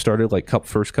if you just started like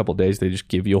first couple days, they just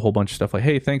give you a whole bunch of stuff like,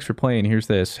 hey, thanks for playing. Here's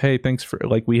this. Hey, thanks for,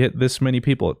 like, we hit this many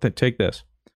people. Take this.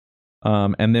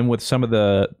 And then with some of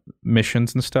the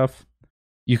missions and stuff,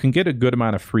 you can get a good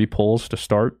amount of free pulls to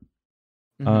start.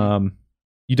 Mm-hmm.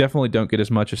 You definitely don't get as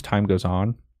much as time goes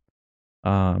on.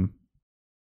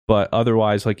 But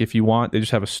otherwise, like if you want, they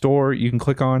just have a store you can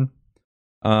click on.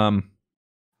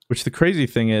 Which the crazy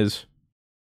thing is,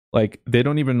 like, they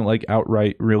don't even like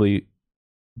outright really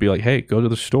be like, hey, go to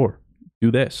the store, do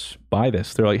this, buy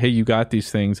this. They're like, hey, you got these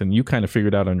things and you kind of figure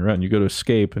it out on your own. You go to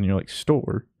Escape and you're like,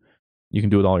 store, you can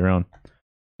do it all your own.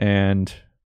 And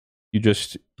you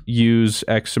just use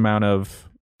X amount of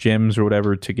gems or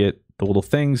whatever to get the little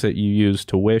things that you use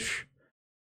to wish.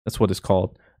 That's what it's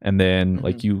called. And then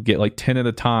like you get like 10 at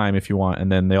a time if you want,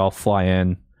 and then they all fly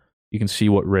in. You can see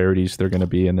what rarities they're going to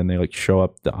be, and then they like show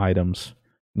up the items.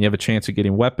 And you have a chance of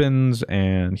getting weapons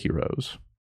and heroes.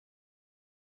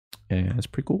 And it's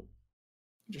pretty cool.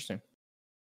 Interesting.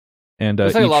 And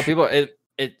it's like a lot of people,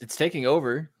 it's taking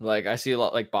over. Like I see a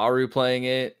lot, like Baru playing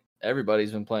it.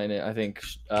 Everybody's been playing it. I think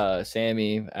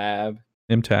Sammy, Ab.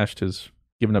 Imtashed has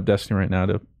given up Destiny right now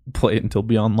to play it until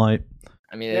Beyond Light.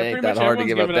 I mean, it ain't that hard to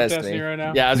give up Destiny right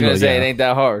now. Yeah, I was going to say, it ain't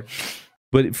that hard.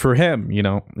 But for him, you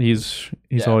know, he's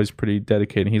always pretty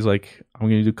dedicated. He's like, I'm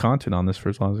going to do content on this for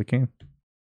as long as I can.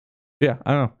 Yeah,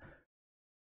 I don't know.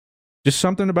 Just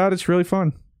something about it's really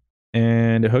fun.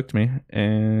 And it hooked me.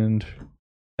 And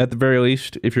at the very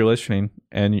least, if you're listening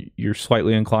and you're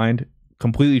slightly inclined,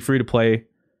 completely free to play.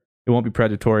 It won't be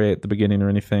predatory at the beginning or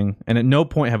anything. And at no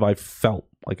point have I felt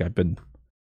like I've been,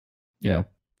 you know,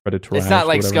 predatory. It's not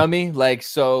like scummy, like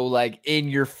so like in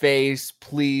your face,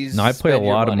 please. No, I play a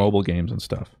lot of mobile games and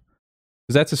stuff.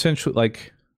 Because that's essentially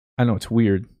like, I know it's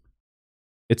weird.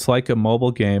 It's like a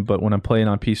mobile game, but when I'm playing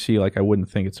on PC, like I wouldn't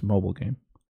think it's a mobile game.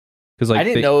 Because like I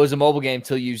didn't know it was a mobile game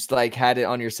till you like had it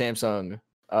on your Samsung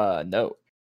Note.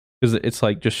 Because it's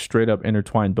like just straight up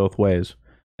intertwined both ways.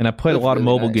 And I played a lot of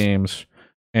mobile games,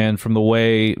 and from the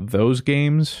way those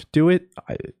games do it,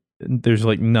 there's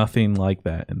like nothing like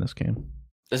that in this game.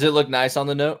 Does it look nice on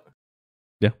the Note?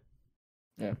 Yeah.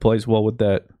 It plays well with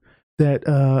that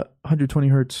 120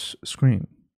 hertz screen.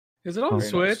 Is it on the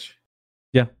Switch?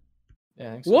 Yeah. Yeah.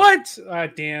 I think so. What?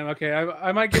 Damn. Okay,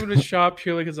 I might give it a shot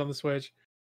purely because it's on the Switch.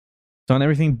 It's on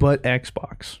everything but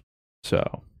Xbox.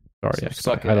 So sorry,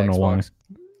 Xbox. I don't know why.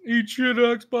 Eat shit,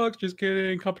 Xbox. Just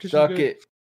kidding. Competition. Suck it.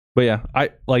 But yeah,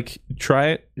 I like try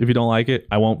it. If you don't like it,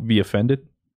 I won't be offended.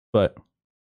 But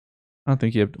I don't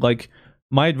think you have like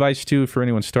my advice too for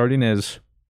anyone starting is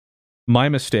my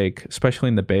mistake, especially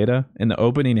in the beta, in the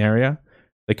opening area,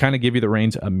 they kind of give you the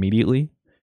reins immediately.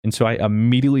 And so I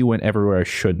immediately went everywhere I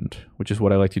shouldn't, which is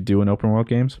what I like to do in open world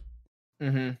games.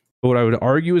 Mm-hmm. But what I would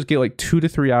argue is get like 2 to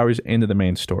 3 hours into the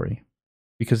main story,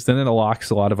 because then it unlocks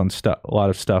a lot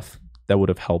of stuff that would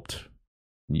have helped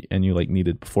and you like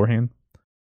needed beforehand.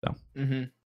 So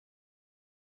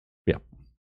yeah,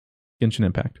 Genshin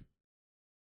Impact.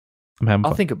 I'm having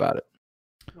fun. I'll think about it.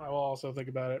 I will also think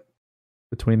about it.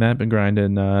 Between that, been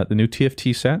grinding the new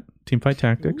TFT set, Teamfight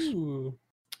Tactics. Ooh.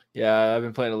 Yeah, I've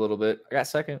been playing a little bit. I got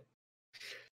second.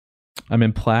 I'm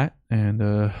in Plat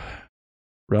and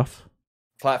Rough.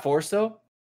 Plat 4 still?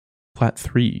 Plat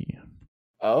 3.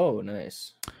 Oh,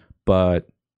 nice. But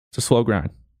it's a slow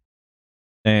grind.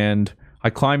 And I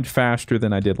climbed faster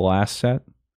than I did last set.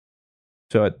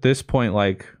 So at this point,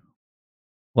 like,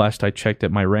 last I checked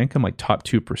at my rank, I'm like top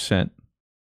 2%.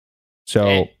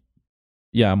 So,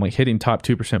 yeah, I'm like hitting top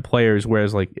 2% players,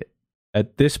 whereas like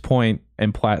at this point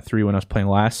in Plat 3 when I was playing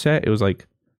last set, it was like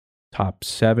top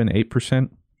 7, 8%,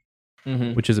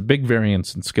 which is a big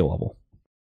variance in skill level.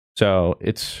 So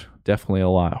it's definitely a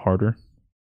lot harder,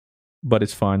 but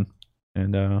it's fun.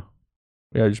 And yeah,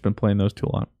 I've just been playing those two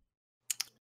a lot.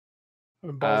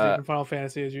 I'm balls deep in Final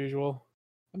Fantasy as usual.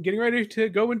 I'm getting ready to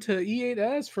go into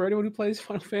E8S for anyone who plays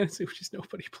Final Fantasy, which is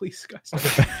nobody. Please, guys,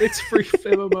 it's free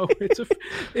MMO.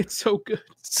 It's so good.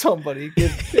 Somebody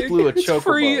give Blue a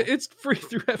chocobo. It's free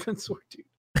through Heavensward, dude.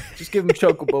 Just give him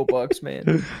chocobo bucks,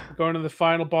 man. Going to the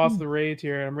final boss of the raid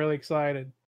here, and I'm really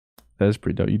excited. That is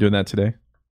pretty dope. You doing that today?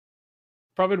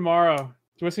 Probably tomorrow. Do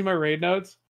you want to see my raid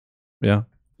notes? Yeah.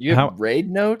 You have raid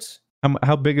notes?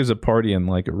 How big is a party in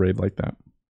like a raid like that?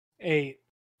 8.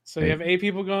 So you have 8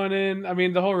 people going in. I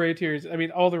mean, the whole raid tier is, I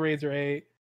mean, all the raids are 8.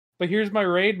 But here's my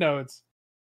raid notes.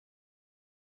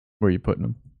 Where are you putting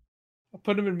them? I'll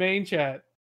put them in main chat.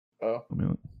 Oh.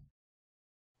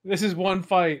 This is one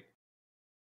fight.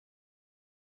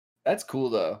 That's cool,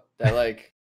 though. That,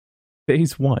 like...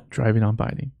 Phase 1, driving on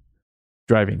biting.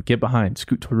 Driving, get behind,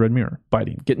 scoot toward red mirror.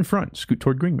 Biting, get in front, scoot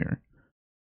toward green mirror.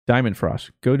 Diamond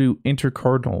Frost, go to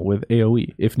intercardinal with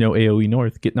AoE. If no AoE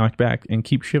north, get knocked back and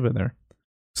keep Shiva there.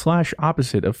 /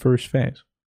 opposite of first phase.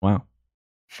 Wow.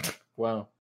 Wow.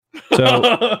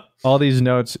 So all these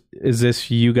notes, is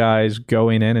this you guys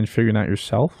going in and figuring out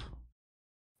yourself?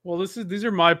 Well, these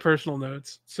are my personal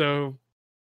notes. So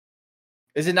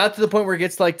is it not to the point where it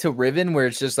gets like to Riven where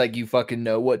it's just like you fucking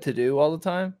know what to do all the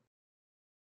time?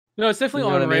 No, it's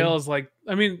definitely on rails. Like,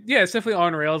 I mean, yeah, it's definitely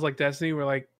on rails like Destiny, where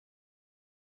like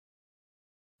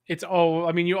it's all.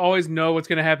 I mean, you always know what's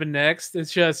going to happen next.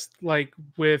 It's just like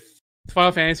with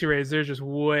Final Fantasy raids, there's just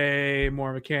way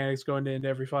more mechanics going into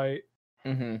every fight.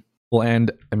 Mm-hmm. Well,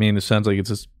 and I mean, it sounds like it's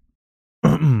just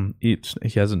he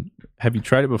hasn't. Have you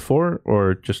tried it before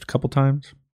or just a couple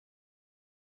times?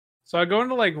 So I go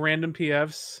into like random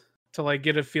PFs to like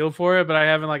get a feel for it, but I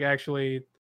haven't like actually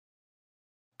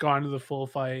gone to the full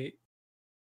fight.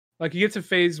 Like you get to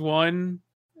phase 1,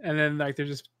 and then like there's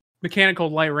this mechanic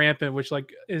called Light Rampant, which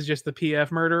like is just the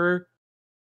PF murderer.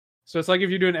 So it's like if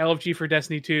you're doing LFG for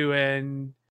Destiny 2,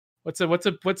 and what's an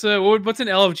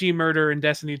LFG murder in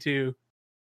Destiny 2?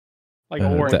 Like the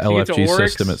LFG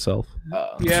system itself.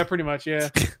 Yeah, pretty much. Yeah.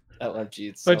 LFG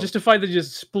itself. But just a fight that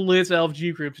just splits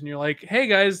LFG groups, and you're like, hey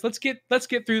guys, let's get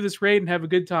through this raid and have a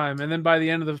good time. And then by the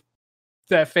end of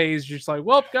that phase, you're just like,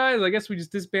 well, guys, I guess we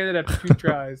just disbanded after 2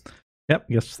 tries. Yep,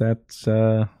 guess that's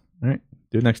all right.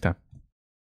 Do it next time.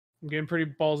 I'm getting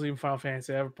pretty ballsy in Final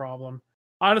Fantasy. I have a problem.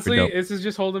 Honestly, this is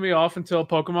just holding me off until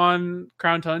Pokemon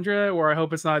Crown Tundra, where I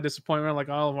hope it's not a disappointment like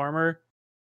Isle of Armor.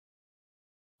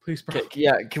 Please, bro.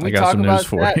 Can we I got talk some about news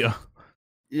for that? you.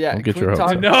 Yeah, Don't get can your we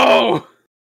hopes talk- up. No!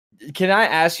 Can I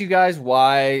ask you guys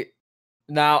why?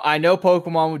 Now, I know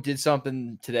Pokemon did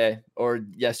something today or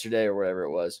yesterday or whatever it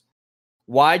was.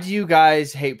 Why do you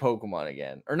guys hate Pokemon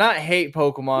again? Or not hate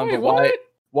Pokemon, but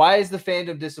why is the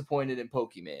fandom disappointed in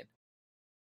Pokemon?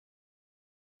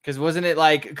 Because wasn't it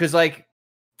like,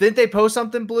 didn't they post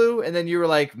something, Blue? And then you were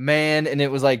like, man, and it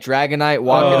was like Dragonite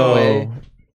walking away.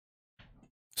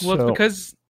 Well, it's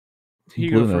because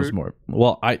Blue knows more.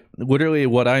 Well, I literally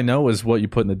what I know is what you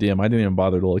put in the DM. I didn't even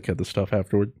bother to look at the stuff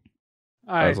afterward.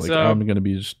 I was like, I'm going to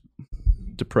be just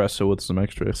depresso with some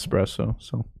extra espresso.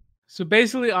 So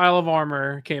basically, Isle of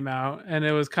Armor came out, and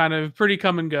it was kind of pretty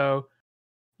come and go.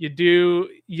 You do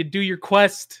your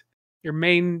quest, your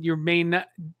main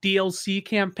DLC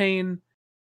campaign.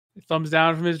 Thumbs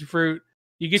down from Mr. Fruit.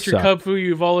 You get your Kubfu,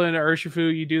 you evolve into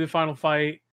Urshifu, you do the final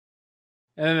fight.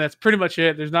 And that's pretty much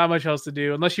it. There's not much else to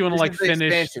do unless you want to like finish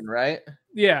expansion, right?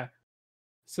 Yeah.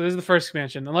 So this is the first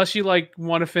expansion. Unless you like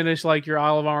want to finish like your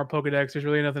Isle of Armor Pokedex, there's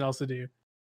really nothing else to do.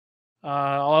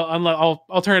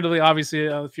 Alternatively, obviously,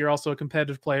 if you're also a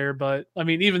competitive player, but I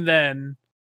mean, even then,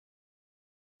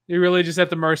 you're really just at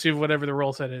the mercy of whatever the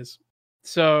role set is.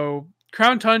 So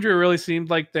Crown Tundra really seemed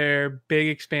like their big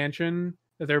expansion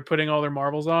that they're putting all their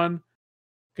marbles on.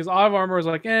 Because Isle of Armor was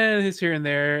like, it's here and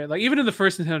there. Like even in the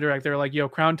first Nintendo Direct, they were like, yo,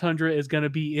 Crown Tundra is gonna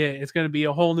be it. It's gonna be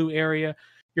a whole new area.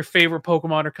 Your favorite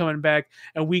Pokemon are coming back,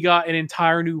 and we got an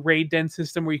entire new raid den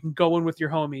system where you can go in with your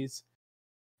homies.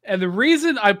 And the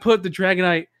reason I put the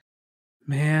Dragonite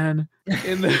man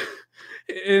in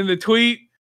the tweet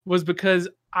was because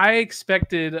I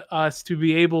expected us to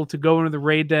be able to go into the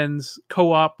raid dens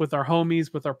co-op with our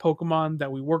homies, with our Pokemon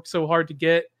that we worked so hard to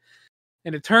get.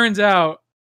 And it turns out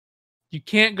you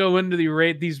can't go into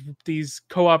these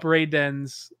co-op raid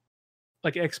dens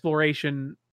like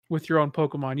exploration with your own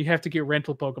Pokemon. You have to get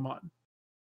rental Pokemon.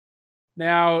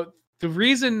 Now, the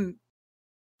reason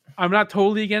I'm not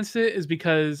totally against it is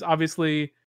because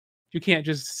obviously you can't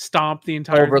just stomp the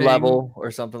entire over thing, level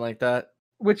or something like that.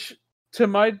 Which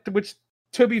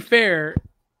to be fair,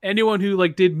 anyone who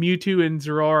like did Mewtwo and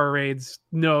Zeraora raids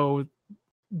know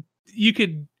you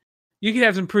could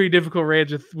have some pretty difficult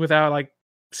raids without like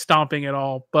stomping at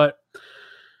all. But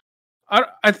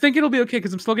I think it'll be okay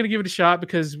because I'm still going to give it a shot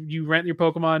because you rent your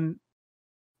Pokemon,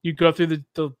 you go through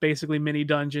the basically mini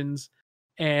dungeons,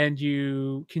 and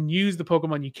you can use the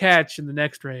Pokemon you catch in the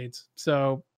next raids.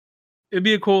 So it'd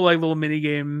be a cool like little mini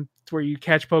game where you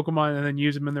catch Pokemon and then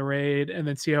use them in the raid and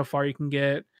then see how far you can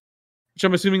get. Which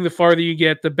I'm assuming the farther you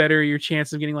get, the better your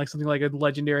chance of getting like something like a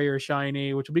legendary or a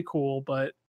shiny, which would be cool.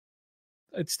 But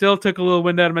it still took a little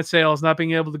wind out of my sails not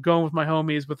being able to go with my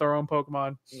homies with our own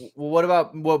Pokemon. Well, what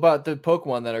about the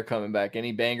Pokemon that are coming back?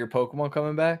 Any banger Pokemon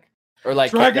coming back? Or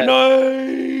like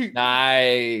Dragonite!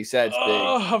 Nice. That's big.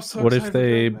 I'm so what if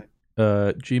excited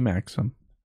they G-Max them?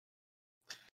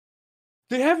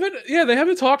 They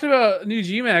haven't talked about new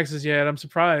G-Maxes yet. I'm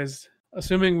surprised.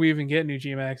 Assuming we even get new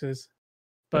G-Maxes.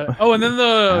 But and then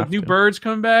the new birds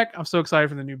coming back. I'm so excited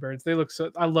for the new birds. They look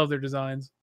I love their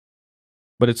designs.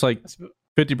 But it's like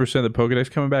 50% of the Pokedex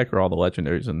coming back, or all the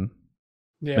legendaries and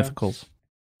mythicals.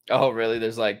 Oh, really?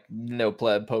 There's like no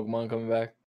pleb Pokemon coming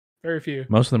back. Very few.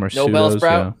 Most of them are no pseudos.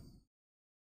 Bellsprout.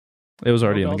 Yeah. It was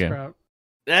already in the game.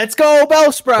 Let's go,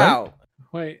 Bellsprout. Right?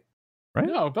 Wait, right?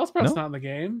 No, Bellsprout's not in the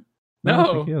game. No, I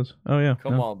No. think he is. Oh yeah.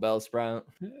 Come on, Bellsprout.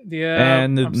 Yeah.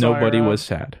 And nobody was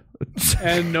sad.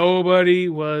 And nobody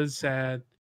was sad.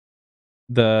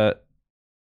 The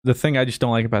thing I just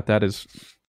don't like about that is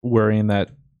worrying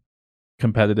that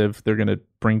competitive they're gonna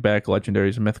bring back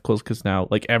legendaries and mythicals because now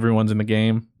like everyone's in the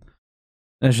game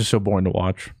and it's just so boring to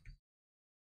watch.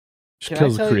 Just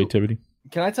kills the creativity.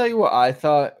 Can I tell you what I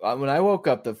thought when I woke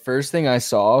up? The first thing I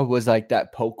saw was like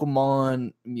that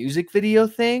Pokemon music video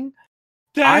thing.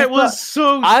 I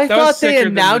thought they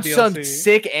announced some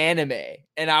sick anime,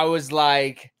 and I was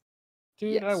like,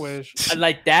 dude, yes. I wish.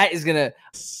 Like that is gonna.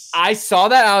 I saw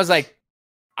that, and I was like,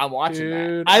 I'm watching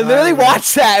dude, that. I literally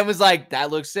watched that and was like, that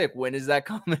looks sick. When is that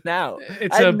coming out?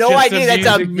 I had no idea that's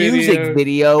a music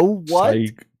video. What?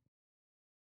 Like,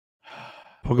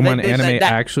 Pokemon anime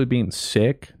actually being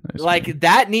sick? Like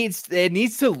that needs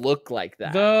to look like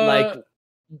that. Like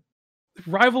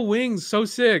Rival Wings, so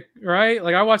sick, right?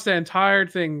 Like I watched that entire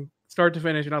thing start to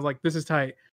finish, and I was like, "This is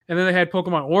tight." And then they had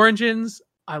Pokemon Origins.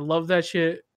 I love that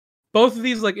shit. Both of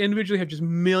these, like individually, have just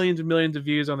millions and millions of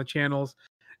views on the channels,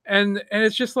 and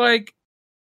it's just like,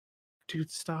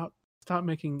 dude, stop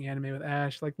making anime with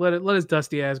Ash. Like let his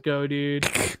dusty ass go, dude.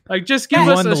 Like just give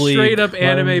us a straight up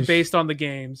anime based on the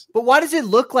games. But why does it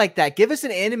look like that? Give us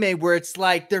an anime where it's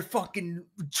like they're fucking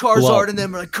Charizard and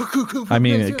them are like. I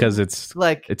mean, because it's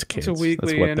like it's kids. It's a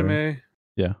weekly anime.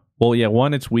 Yeah. Well, yeah.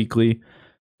 One, it's weekly.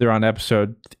 They're on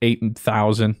episode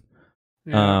 8,000.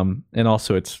 Yeah. And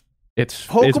also it's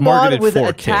Pokemon marketed with for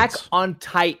Attack kids. on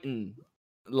Titan,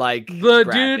 like the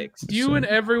graphics. dude, you and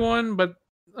everyone, but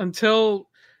until.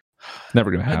 Never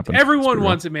gonna happen. Everyone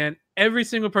wants it, man. Every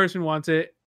single person wants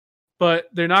it, but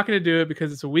they're not gonna do it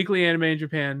because it's a weekly anime in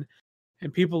Japan,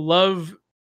 and people love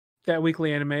that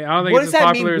weekly anime. I don't think it's as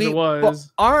popular as it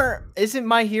was. Isn't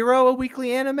My Hero a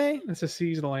weekly anime? It's a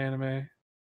seasonal anime.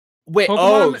 Wait,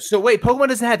 Pokemon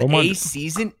doesn't have a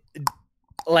season.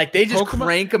 Like they just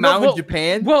crank them out in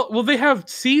Japan. Well, they have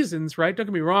seasons, right? Don't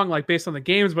get me wrong, like based on the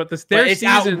games, but it's seasons,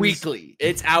 out weekly.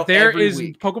 It's out. Every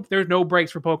week. There's no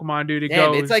breaks for Pokemon, dude.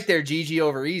 It's like their GG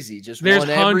over easy. Just one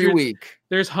every week.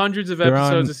 There's hundreds of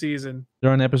episodes a season. They're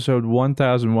on episode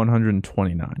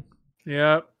 1,129.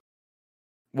 Yep.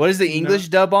 What is the English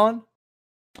dub on?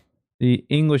 The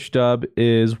English dub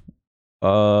is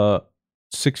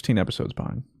 16 episodes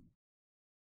behind.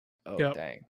 Oh,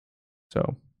 dang.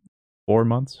 So 4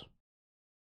 months.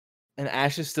 And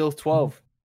Ash is still 12.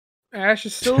 Ash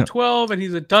is still 12, and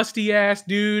he's a dusty ass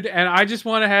dude. And I just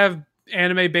want to have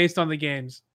anime based on the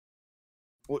games.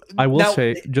 I will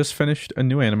say, just finished a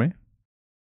new anime.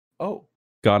 Oh.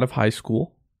 God of High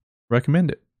School.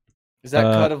 Recommend it. Is that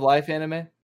Cut of Life anime?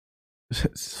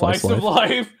 Slice of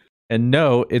Life. And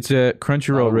no, it's a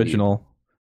Crunchyroll original.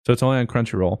 So it's only on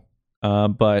Crunchyroll.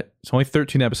 But it's only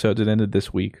 13 episodes. It ended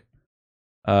this week.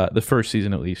 The first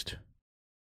season, at least.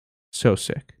 So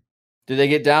sick. Did they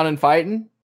get down and fighting?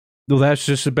 Well, that's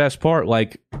just the best part.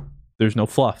 Like, there's no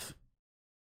fluff.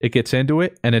 It gets into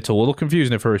it, and it's a little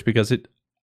confusing at first because it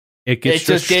gets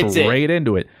just straight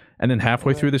into it. And then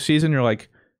halfway through the season, you're like,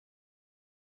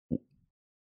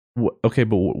 okay,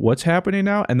 but what's happening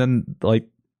now? And then, like,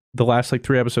 the last,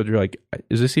 3 episodes, you're like,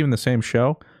 is this even the same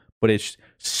show? But it's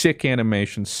sick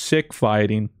animation, sick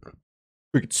fighting.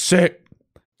 Freaking sick.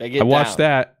 I watched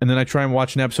that, and then I try and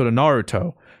watch an episode of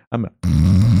Naruto.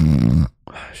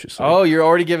 You're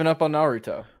already giving up on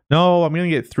Naruto. No, I'm gonna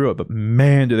get through it, but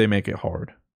man, do they make it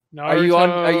hard. Naruto.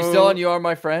 Are you still on You Are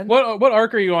My Friend? What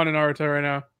arc are you on in Naruto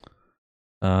right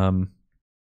now?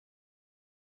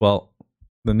 Well,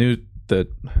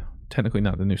 technically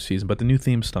not the new season, but the new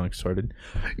theme song started.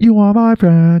 You are my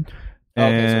friend.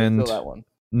 And so that one.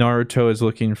 Naruto is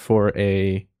looking for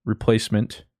a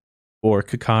replacement for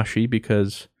Kakashi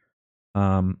because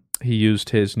he used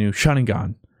his new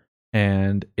Sharingan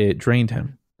and it drained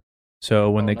him.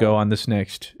 So when they go on this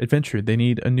next adventure, they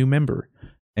need a new member.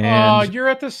 And you're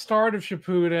at the start of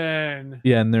Shippuden.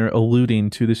 Yeah, and they're alluding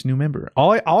to this new member.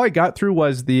 All I got through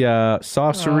was the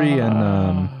sorcery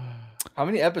and how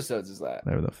many episodes is that?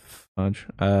 Whatever the fudge.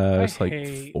 It's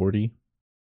like 40.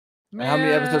 Man. How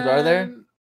many episodes are there?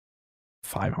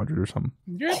 500 or something.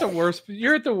 You're at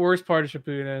the worst part of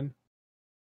Shippuden.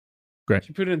 Great.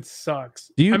 Shippuden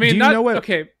sucks. Do you know what?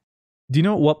 Okay. Do you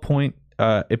know at what point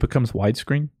it becomes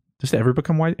widescreen? Does it ever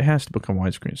become wide? It has to become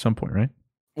widescreen at some point, right?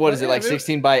 What is it, like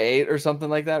 16:8 or something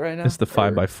like that right now? It's the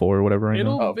 5:4 or whatever right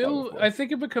now. I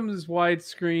think it becomes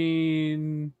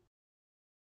widescreen.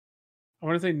 I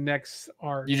want to say next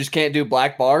arc. You just can't do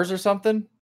black bars or something?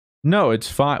 No, it's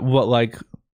fine. Well, like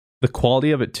the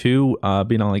quality of it too,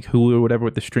 being on like Hulu or whatever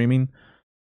with the streaming,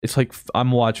 it's like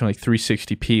I'm watching like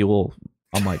 360p. Well,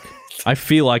 I'm like, I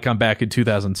feel like I'm back in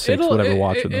 2006,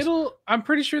 watching this. I'm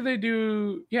pretty sure they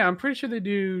do. Yeah, I'm pretty sure they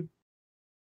do.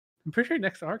 I'm pretty sure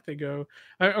next arc they go.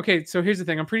 Okay, so here's the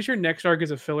thing. I'm pretty sure next arc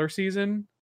is a filler season.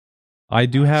 I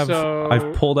do have.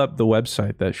 I've pulled up the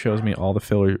website that shows me all the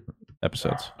filler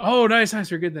episodes. Oh, nice.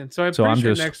 We're good then. So I'm pretty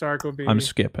sure next arc will be. I'm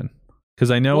skipping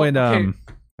because I know it. Okay.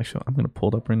 Actually, I'm gonna pull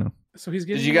it up right now. So he's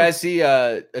getting. Did you guys see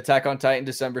Attack on Titan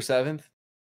December 7th?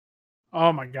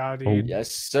 Oh my god, dude! Oh,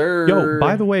 yes, sir. Yo,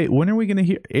 by the way, when are we gonna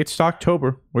hear? It's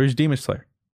October. Where's Demon Slayer?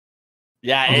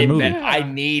 Yeah, I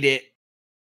need it.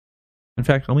 In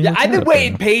fact, I've been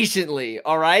waiting patiently.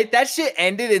 All right, that shit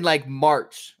ended in like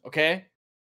March. Okay,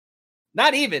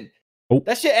 not even. Oh.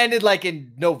 That shit ended like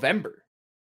in November.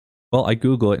 Well, I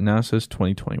Google it and now it says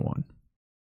 2021.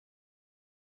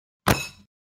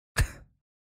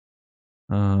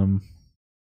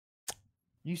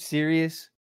 You serious?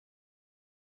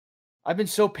 I've been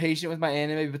so patient with my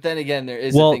anime, but then again, there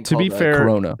is a thing called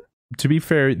Corona. To be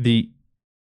fair, the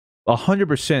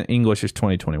 100% English is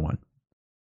 2021.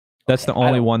 That's the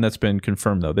only one that's been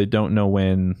confirmed, though. They don't know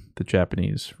when the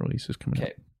Japanese release is coming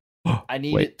out. I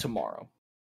need it tomorrow.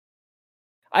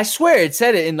 I swear it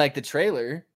said it in like the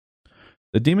trailer.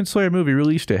 The Demon Slayer movie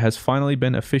release date has finally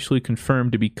been officially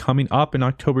confirmed to be coming up in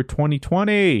October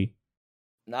 2020.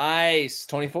 Nice.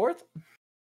 24th?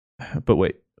 But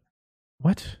wait.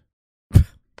 What?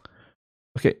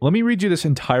 Okay, let me read you this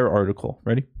entire article.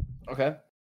 Ready? Okay.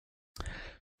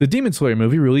 The Demon Slayer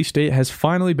movie release date has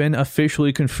finally been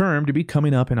officially confirmed to be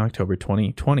coming up in October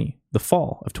 2020, the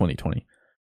fall of 2020.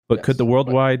 But could the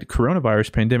worldwide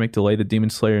coronavirus pandemic delay the Demon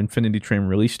Slayer Infinity Train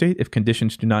release date if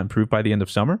conditions do not improve by the end of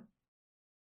summer?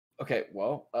 Okay,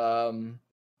 well,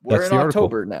 we're in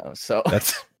October now, so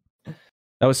that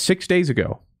was 6 days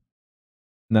ago,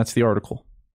 and that's the article.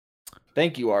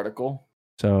 Thank you, article.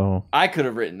 So I could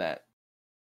have written that.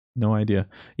 No idea.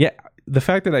 Yeah, the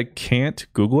fact that I can't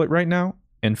Google it right now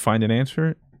and find an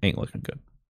answer ain't looking good.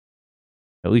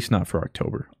 At least not for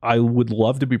October. I would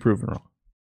love to be proven wrong.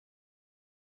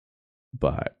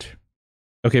 But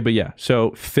okay, but yeah.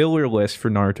 So filler list for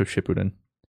Naruto Shippuden.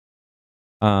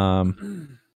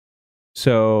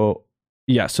 So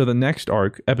the next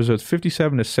arc, episodes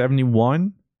 57 to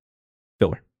 71,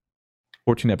 Filler.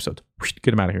 14 episodes.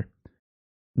 Get them out of here.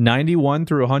 91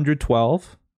 through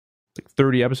 112. Like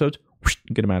 30 episodes.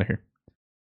 Get them out of here.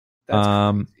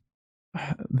 Then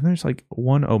there's like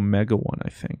one Omega one, I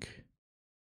think.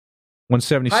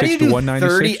 176 How do you to do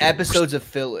 196. 30 episodes of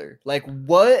filler? Like,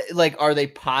 what like are they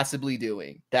possibly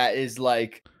doing? That is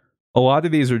like A lot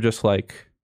of these are just like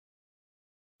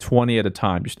 20 at a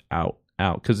time, just out,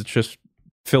 because it's just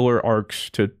filler arcs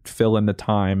to fill in the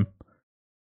time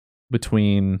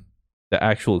between the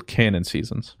actual canon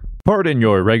seasons. Pardon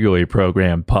your regularly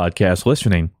programmed podcast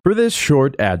listening for this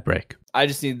short ad break. I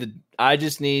just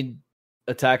need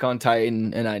Attack on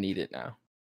Titan, and I need it now.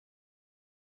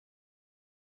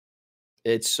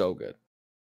 It's so good.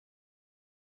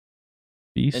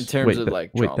 Beast? In terms of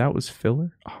like wait, drama. that was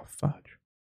filler? Oh, fudge.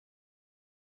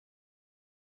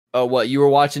 Oh, what? You were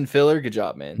watching filler? Good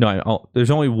job, man. No,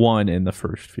 there's only one in the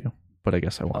first few, but I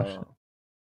guess I watched it.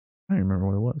 I don't remember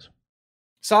what it was.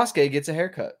 Sasuke gets a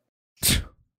haircut.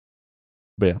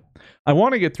 But yeah, I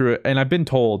want to get through it, and I've been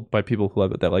told by people who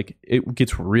love it that like it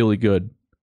gets really good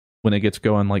when it gets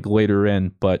going like later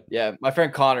in. But Yeah, my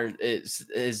friend Connor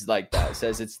is like that.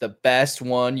 Says it's the best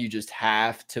one. You just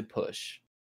have to push.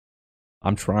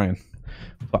 I'm trying.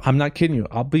 But I'm not kidding you.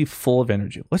 I'll be full of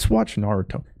energy. Let's watch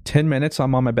Naruto. 10 minutes,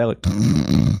 I'm on my belly.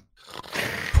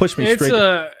 Push me straight.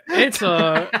 Dude,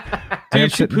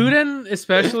 Shippuden,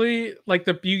 especially like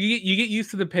you get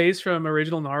used to the pace from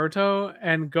original Naruto,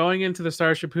 and going into the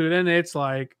start of Shippuden, it's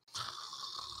like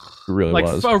It really like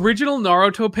was. original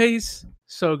Naruto pace.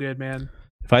 So good, man.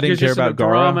 If I didn't care about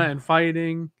drama Gaara, and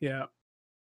fighting, yeah.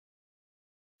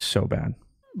 so bad.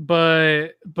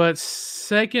 But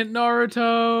second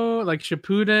Naruto, like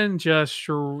Shippuden,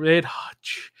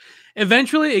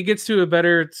 eventually it gets to a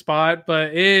better spot,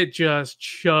 but it just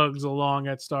chugs along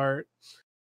at start.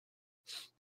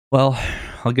 Well,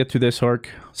 I'll get through this arc,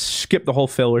 skip the whole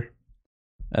filler,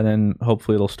 and then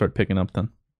hopefully it'll start picking up then.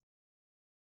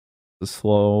 The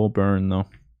slow burn though.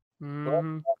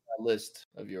 Mhm. That list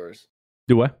of yours.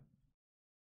 Do what?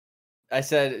 I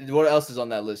said, what else is on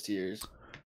that list of yours?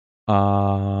 Do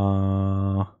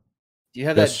you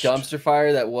have yes. that dumpster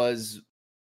fire that was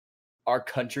our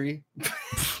country?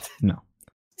 No.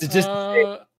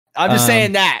 I'm just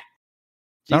saying that.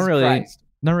 Not Jesus really. Christ.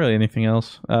 Not really anything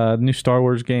else. New Star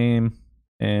Wars game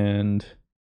and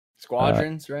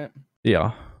Squadrons, right?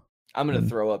 Yeah. I'm gonna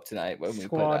throw up tonight when we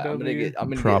put that. I'm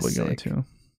gonna probably get going sick. to.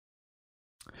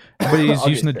 Everybody's I'll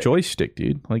using the get sick. joystick,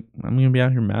 dude. Like I'm gonna be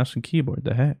out here mouse and keyboard.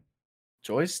 The heck?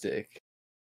 Joystick.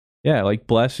 Yeah, like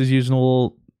Bless is using a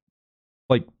little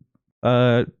like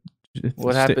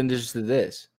What happened to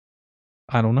this?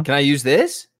 I don't know. Can I use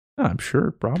this? I'm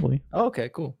sure, probably. Oh, okay,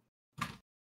 cool.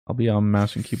 I'll be on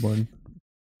mouse and keyboard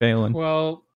failing.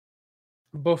 Well,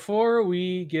 before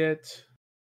we get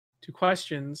to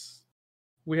questions,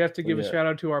 we have to give a shout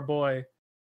out to our boy.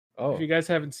 Oh, If you guys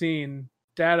haven't seen,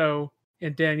 Dado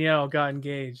and Danielle got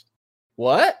engaged.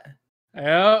 what?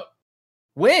 Yep.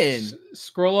 When?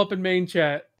 Scroll up in main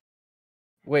chat.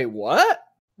 Wait, what?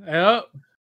 Yep.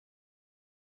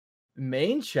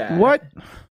 Main chat. What?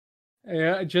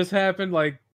 Yeah, it just happened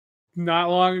like not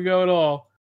long ago at all.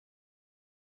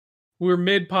 We're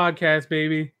mid podcast,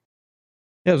 baby.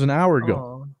 Yeah, it was an hour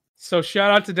ago. So shout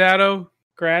out to Dado.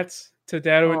 Grats to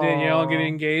Dado and Danielle getting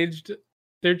engaged.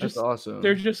 They're That's just awesome.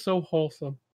 They're just so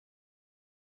wholesome.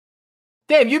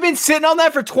 Damn, you've been sitting on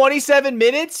that for 27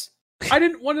 minutes? I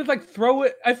didn't want to like throw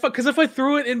it. Because if I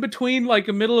threw it in between like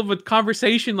the middle of a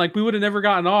conversation, like we would have never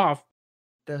gotten off.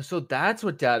 So that's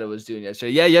what Dada was doing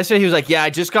yesterday. Yeah, yesterday he was like, yeah, I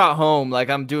just got home. Like,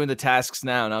 I'm doing the tasks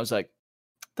now. And I was like,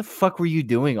 what the fuck were you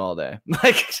doing all day?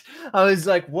 Like, I was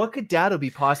like, what could Dada be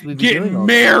possibly be doing all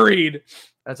day? Married.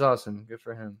 That's awesome. Good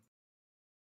for him.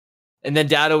 And then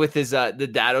Dada with his the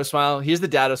Dado smile. Here's the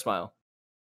Dado smile.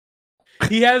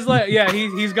 He has like, yeah,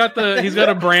 he's got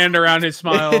a brand around his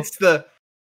smile. It's the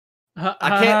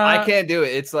I can't do it.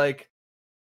 It's like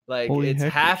Holy it's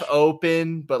heck. half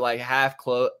open but like half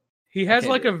closed. He has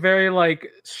like a very like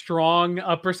strong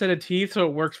upper set of teeth, so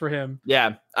it works for him.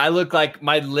 Yeah, I look like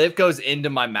my lip goes into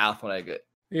my mouth when I get.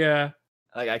 Yeah,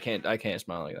 like I can't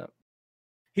smile like that.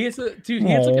 He has like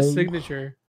a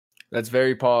signature. That's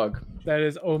very Pog. That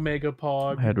is Omega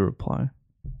Pog. I had to reply.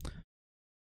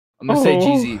 I'm gonna say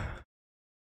GZ.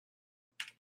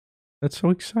 That's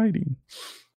so exciting.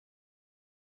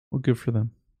 Well, good for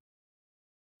them.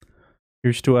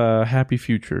 Here's to a happy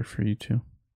future for you two.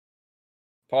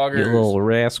 Poggers. You little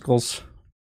rascals.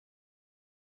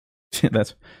 You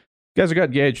guys got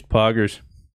engaged, Poggers.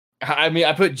 I mean,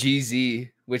 I put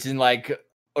GZ, which in like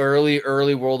early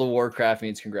World of Warcraft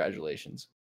means congratulations.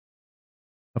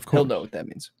 Of course. He'll know what that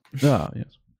means. Ah,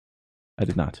 yes. I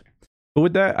did not. But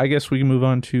with that, I guess we can move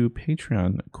on to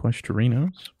Patreon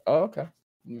questionerinos. Oh, okay.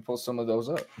 Let me pull some of those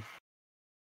up.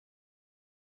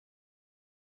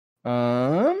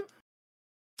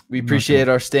 We appreciate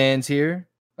our stands here,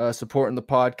 supporting the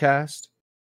podcast.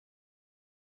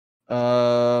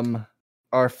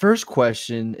 Our first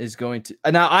question is going to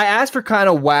now. I asked for kind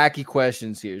of wacky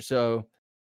questions here, so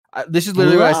this is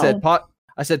literally what I said.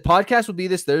 I said podcast will be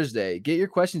this Thursday. Get your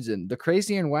questions in. The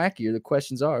crazier and wackier the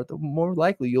questions are, the more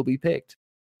likely you'll be picked.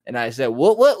 And I said,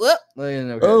 what?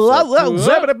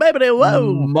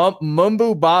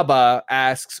 Mumbu Baba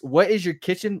asks, what is your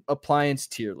kitchen appliance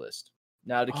tier list?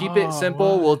 Now, to keep it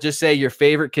simple, we'll just say your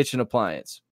favorite kitchen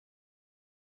appliance.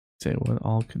 Say, what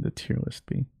all could the tier list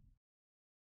be?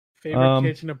 Favorite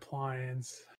kitchen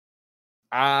appliance.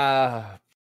 I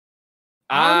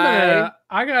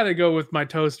gotta go with my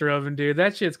toaster oven, dude.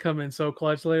 That shit's coming so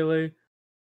clutch lately.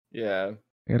 Yeah.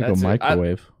 I gotta go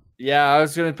microwave. I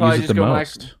was gonna probably just go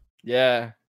microwave.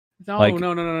 Yeah.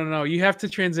 No. You have to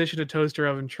transition to toaster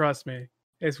oven. Trust me,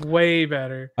 it's way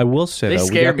better. I will say they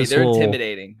scare me. They're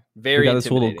intimidating. Very. We got this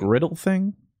little griddle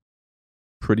thing.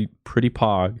 Pretty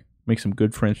pog. Make some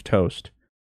good French toast.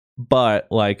 But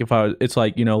like, it's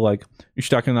like like you're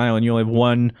stuck in an island. You only have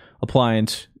one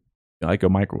appliance. Like a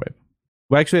microwave.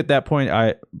 Well, actually, at that point,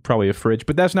 probably a fridge.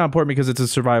 But that's not important because it's a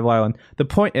survival island. The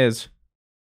point is,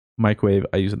 microwave.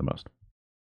 I use it the most.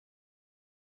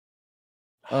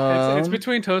 It's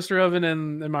between toaster oven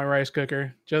and my rice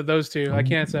cooker. Those two. I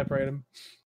can't separate them.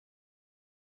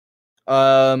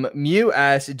 Mew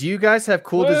asks, do you guys have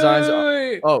cool designs?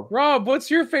 Oh, Rob,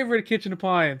 what's your favorite kitchen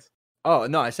appliance? Oh,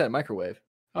 no, I said microwave.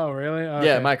 Oh, really? Okay.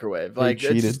 Yeah, microwave. Like,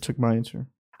 cheated. Took my answer.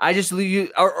 I just leave you.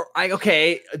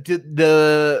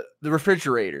 The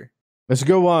refrigerator. That's a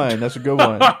good one.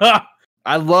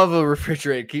 I love a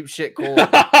refrigerator. Keep shit cold.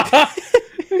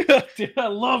 Dude, I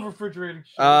love refrigerating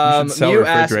shit. You should sell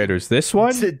refrigerators. This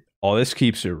one? This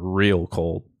keeps it real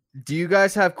cold. Do you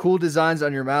guys have cool designs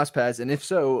on your mouse pads? And if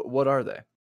so, what are they?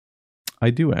 I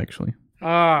do, actually.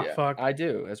 Fuck. I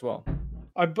do as well.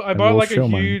 I bought a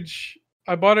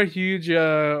huge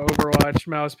Overwatch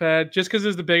mouse pad just because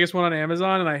it's the biggest one on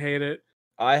Amazon and I hate it.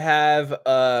 I have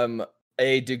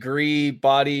a Degree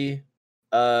body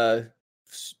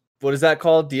what is that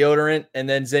called? Deodorant, and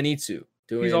then Zenitsu.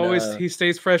 He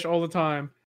stays fresh all the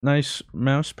time. Nice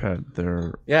mouse pad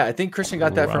there. Yeah, I think Christian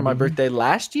got that for my birthday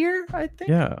last year, I think.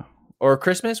 Yeah. Or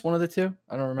Christmas, one of the two.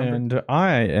 I don't remember. And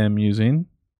I am using...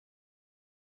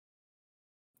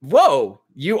 Whoa!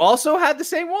 You also have the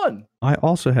same one. I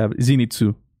also have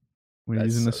Zenitsu. We're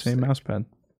using the same mouse pad.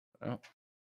 Oh.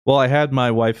 Well, I had my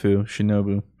waifu,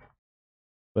 Shinobu.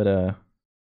 But,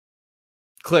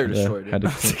 Claire destroyed it. Had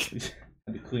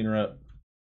to clean her up.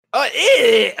 Oh,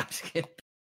 I'm just kidding.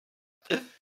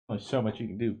 There's so much you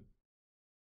can do.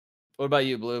 What about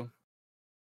you, Blue?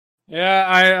 Yeah,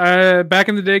 I back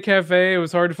in the day cafe, it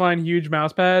was hard to find huge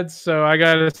mouse pads, so I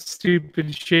got a stupid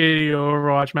shitty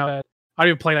Overwatch mouse pad. I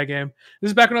didn't even play that game.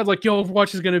 This is back when I was like, yo,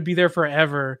 Overwatch is going to be there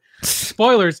forever.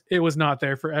 Spoilers, it was not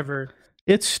there forever.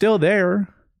 It's still there.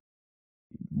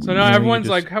 So now everyone's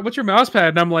like, what's your mouse pad?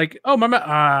 And I'm like, oh, my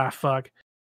mouse. Fuck.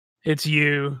 It's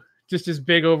you. Just this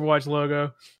big Overwatch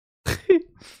logo.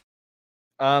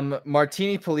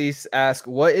 Martini Police ask,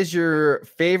 what is your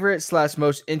favorite /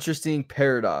 most interesting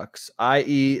paradox,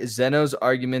 i.e. Zeno's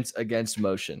arguments against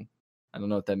motion? I don't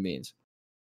know what that means.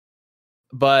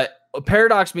 But a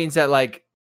paradox means that like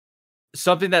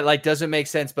something that like doesn't make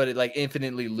sense, but it like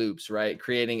infinitely loops, right?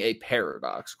 Creating a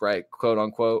paradox, right? Quote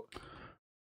unquote.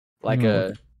 Like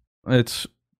it's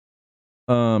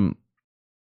well,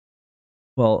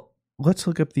 let's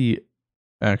look up the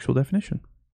actual definition.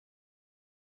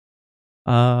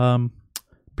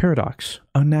 Paradox,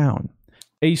 a noun.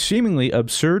 A seemingly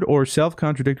absurd or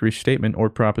self-contradictory statement or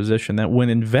proposition that when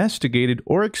investigated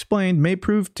or explained may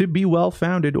prove to be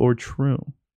well-founded or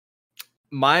true.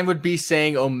 Mine would be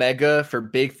saying omega for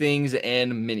big things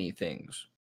and mini things.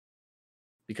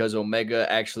 Because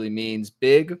omega actually means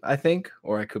big, I think.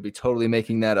 Or I could be totally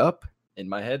making that up in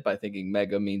my head by thinking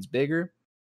mega means bigger.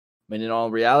 When in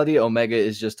all reality, omega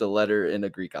is just a letter in a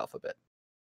Greek alphabet.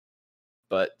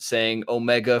 But saying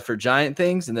omega for giant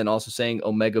things and then also saying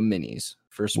omega minis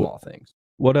for small things.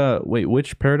 Wait,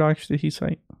 which paradox did he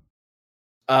cite?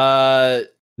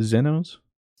 Zeno's?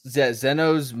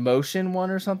 Zeno's motion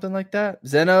one or something like that.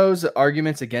 Zeno's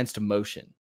arguments against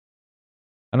motion.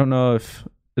 I don't know if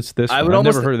it's this one. I've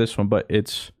never heard of this one, but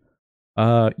it's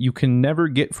you can never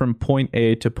get from point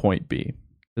A to point B.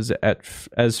 At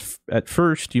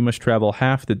first you must travel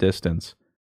half the distance,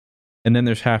 and then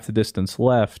there's half the distance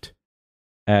left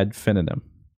ad infinitum.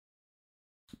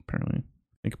 Apparently.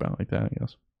 think about it like that, I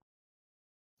guess.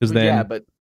 Because then but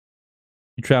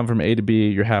you travel from A to B,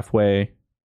 you're halfway,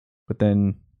 but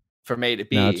then from A to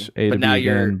B, now it's A to but B now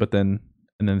again,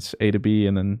 and then it's A to B,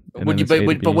 and then when you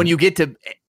get to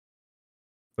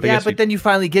but then you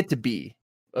finally get to B.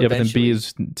 Yeah, but then B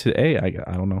is to A. I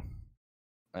don't know.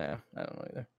 Yeah, I don't know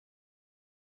either.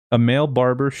 A male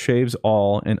barber shaves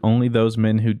all, and only those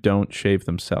men who don't shave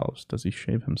themselves. Does he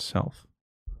shave himself?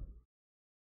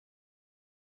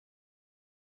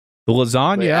 The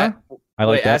lasagna. I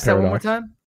like that ask that one more paradox.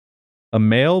 time. A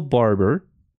male barber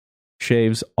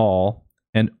shaves all,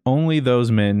 and only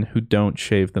those men who don't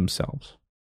shave themselves.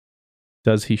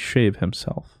 Does he shave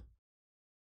himself?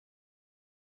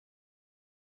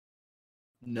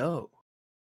 No.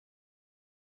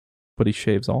 But he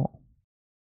shaves all.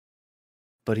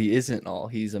 But he isn't all.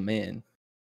 He's a man.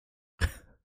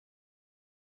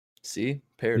 See?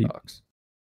 Paradox.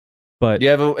 But do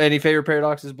you have any favorite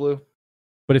paradoxes, Blue?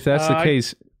 But if that's the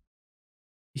case,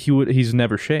 he's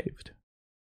never shaved.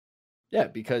 Yeah,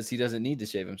 because he doesn't need to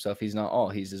shave himself. He's not all.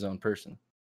 He's his own person.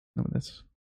 No, that's...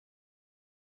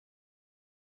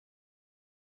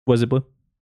 Was it Blue?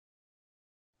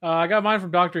 I got mine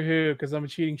from Doctor Who because I'm a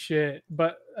cheating shit.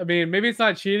 But I mean, maybe it's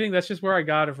not cheating. That's just where I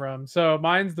got it from. So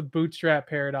mine's the bootstrap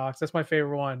paradox. That's my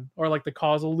favorite one. Or like the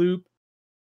causal loop.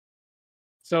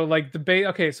 So like the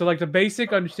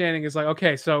basic understanding is like,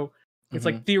 okay, so it's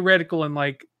like theoretical and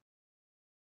like,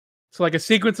 so like a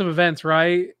sequence of events,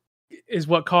 right, is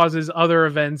what causes other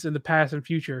events in the past and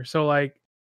future. So like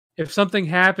if something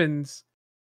happens,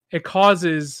 it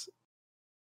causes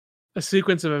a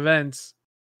sequence of events.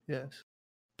 Yes.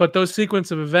 But those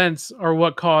sequence of events are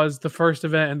what caused the first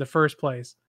event in the first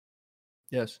place.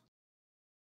 Yes.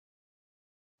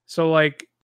 So like,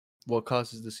 what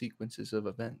causes the sequences of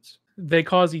events? They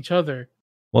cause each other.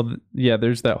 Well, yeah,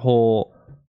 there's that whole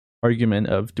argument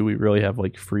of, do we really have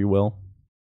like free will?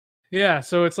 Yeah,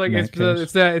 so it's like it's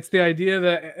the idea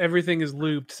that everything is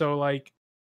looped. So like,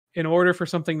 in order for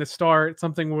something to start,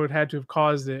 something would have to have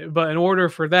caused it. But in order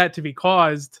for that to be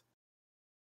caused,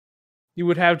 you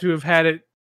would have to have had it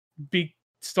be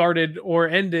started or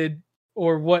ended,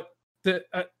 or what the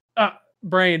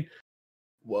brain.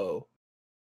 Whoa.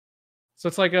 So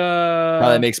it's like how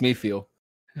that makes me feel.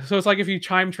 So it's like if you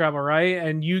time travel, right?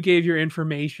 And you gave your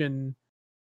information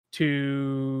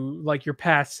to like your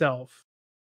past self.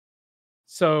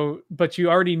 So, but you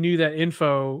already knew that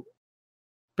info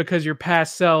because your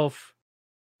past self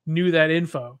knew that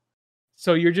info.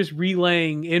 So you're just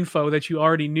relaying info that you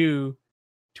already knew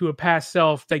to a past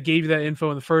self that gave you that info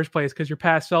in the first place, because your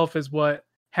past self is what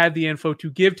had the info to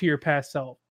give to your past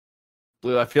self.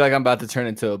 Blue, I feel like I'm about to turn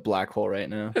into a black hole right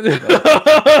now.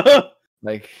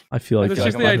 Like I feel like it's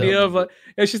just the idea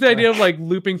of like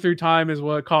looping through time is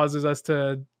what causes us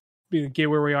to get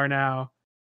where we are now.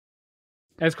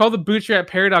 And it's called the bootstrap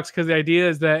paradox because the idea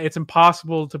is that it's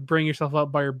impossible to bring yourself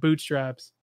up by your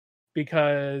bootstraps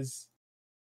because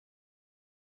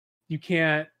you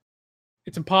can't.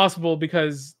 It's impossible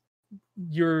because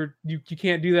you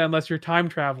can't do that unless you're a time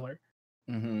traveler.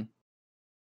 Mm-hmm.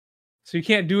 So you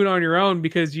can't do it on your own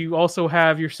because you also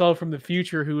have yourself from the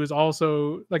future who is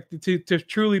also like to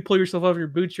truly pull yourself out of your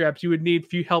bootstraps. You would need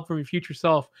help from your future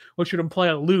self, which would imply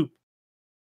a loop.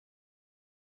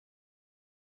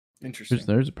 Interesting.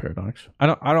 There's a paradox. I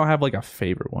don't have like a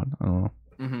favorite one. I don't know.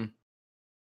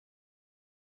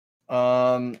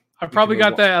 Mm-hmm. I probably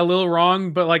got that a little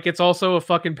wrong, but like it's also a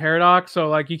fucking paradox, so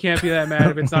like you can't be that mad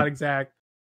if it's not exact.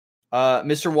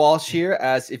 Mr. Walsh here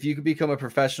asks, if you could become a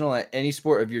professional at any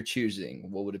sport of your choosing,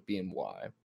 what would it be and why?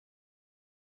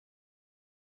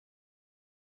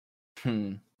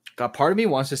 God, part of me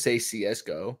wants to say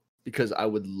CSGO because I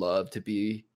would love to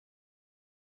be.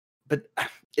 But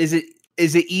is it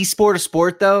esport a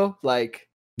sport though? Like,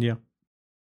 yeah.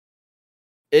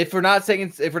 If we're not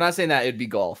saying that, it'd be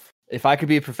golf. If I could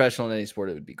be a professional in any sport,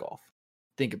 it would be golf.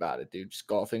 Think about it, dude. Just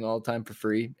golfing all the time for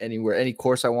free. Anywhere, any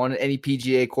course I wanted, any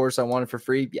PGA course I wanted for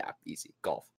free. Yeah, easy.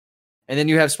 Golf. And then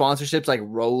you have sponsorships like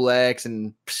Rolex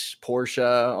and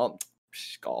Porsche.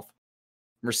 Golf.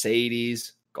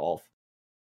 Mercedes. Golf.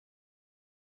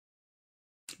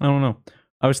 I don't know.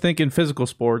 I was thinking physical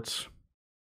sports.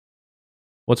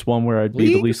 What's one where I'd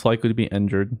be the least likely to be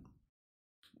injured?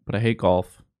 But I hate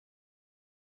golf.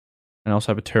 And I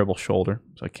also have a terrible shoulder,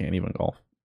 so I can't even golf.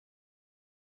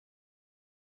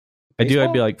 Baseball?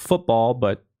 I'd be like football,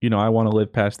 but I want to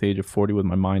live past the age of 40 with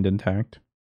my mind intact.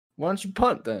 Why don't you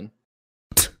punt then?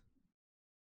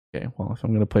 Okay, well, if I'm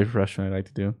going to play professionally, I'd like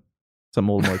to do something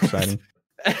a little more exciting.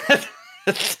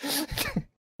 Something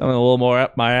a little more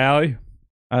up my alley.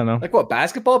 I don't know. Like what,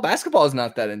 basketball? Basketball is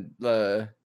not that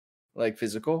like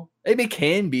physical. Maybe it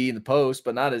can be in the post,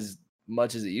 but not as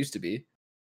much as it used to be.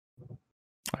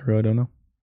 I really don't know.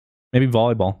 Maybe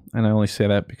volleyball, and I only say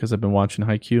that because I've been watching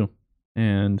Haikyuu,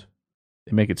 and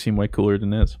they make it seem way cooler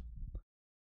than it is.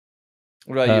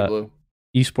 What about you, Blue?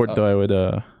 Esport, though, I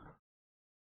would.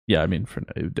 Yeah, I mean,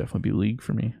 it would definitely be League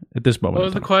for me at this moment. What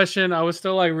was the question? I was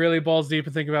still like really balls deep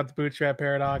and thinking about the bootstrap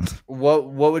paradox. What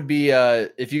would be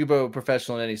if you could go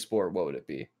professional in any sport? What would it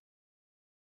be?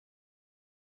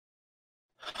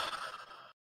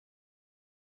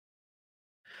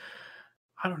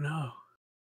 I don't know.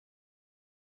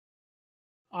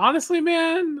 Honestly,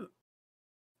 man,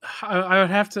 I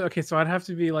would have to. Okay, so I'd have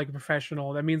to be like a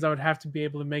professional. That means I would have to be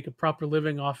able to make a proper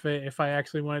living off it if I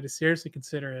actually wanted to seriously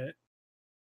consider it.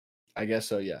 I guess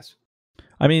so. Yes.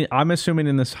 I mean, I'm assuming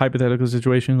in this hypothetical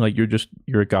situation, like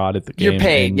you're a god at the game. You're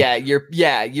paid.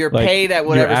 You're like, paid at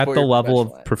whatever. You're at sport the you're level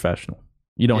of at. professional.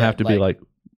 You don't have to be like,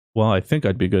 well, I think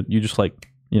I'd be good. You just like,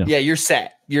 Yeah, you're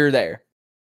set. You're there.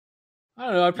 I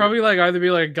don't know. I'd probably like either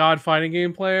be like a god fighting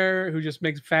game player who just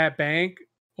makes fat bank,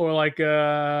 or like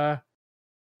I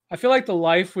feel like the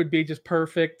life would be just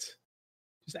perfect,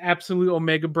 just absolute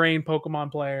omega brain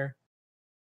Pokemon player.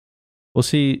 Well,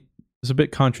 see, it's a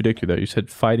bit contradictory though. You said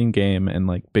fighting game and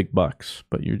like big bucks,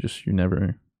 but you're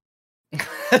never.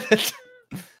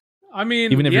 I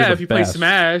mean, even if you play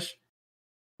Smash.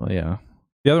 Well, yeah.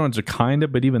 The other ones are kind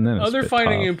of, but even then, other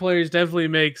fighting game players definitely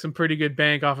make some pretty good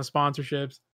bank off of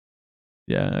sponsorships.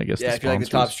 Yeah, I guess. Yeah, if you're like the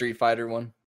top Street Fighter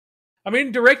one. I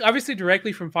mean, obviously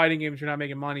directly from fighting games, you're not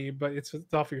making money, but it's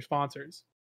off your sponsors.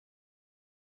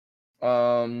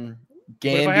 Gamby.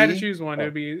 If I had to choose one, it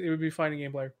would be fighting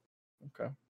game player.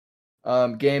 Okay.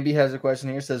 Gamby has a question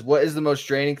here. It says, "What is the most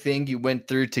draining thing you went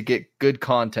through to get good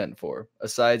content for,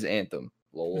 aside Anthem?"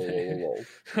 The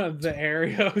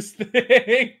Arios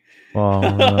thing.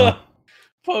 Oh,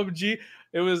 PUBG.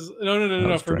 It was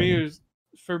no.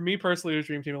 For me personally, it was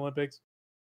Dream Team Olympics.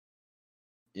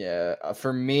 Yeah,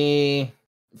 for me,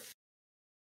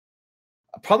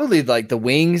 probably like the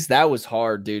wings. That was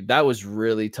hard, dude. That was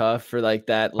really tough for like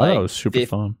that. Like, it was super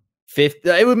fun.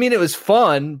 It would mean it was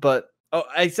fun, but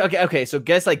okay. So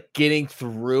guess like getting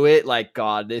through it. Like,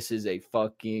 God, this is a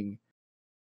fucking.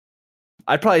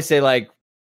 I'd probably say like,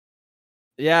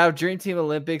 yeah, Dream Team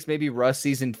Olympics, maybe Rust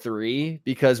Season 3,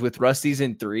 because with Rust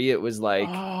Season 3, it was like,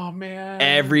 oh man,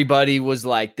 everybody was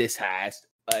like, this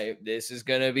is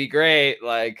gonna be great.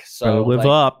 Like, so live like,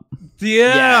 up.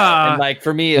 Yeah. And like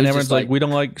for me, and everyone's like, we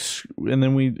don't like, and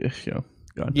then we,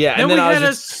 God. Yeah, and then we had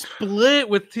a split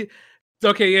with.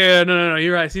 Okay, yeah, no,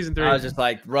 you're right. Season 3. I was just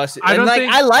like Rust.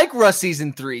 I like Rust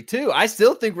Season 3 too. I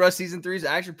still think Rust Season 3 is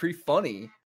actually pretty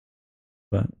funny.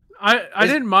 But I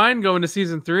didn't mind going to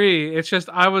Season 3. It's just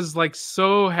I was like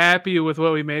so happy with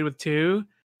what we made with 2.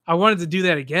 I wanted to do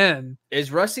that again.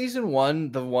 Is Rust Season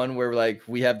 1 the one where like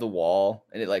we have the wall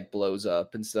and it like blows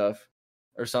up and stuff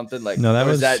or something? Like, no, that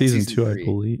was season 2, 3? I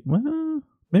believe. Well,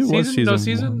 maybe it was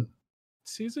season 1.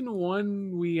 Season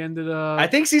 1, we ended up. I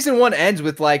think Season 1 ends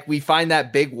with like we find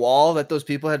that big wall that those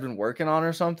people had been working on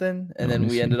or something, and then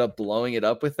we ended up blowing it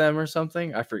up with them or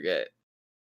something. I forget.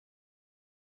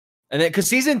 And then because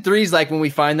Season 3 is like when we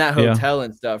find that hotel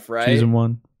and stuff, right? Season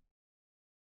 1.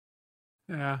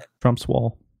 Yeah. Trump's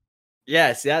wall.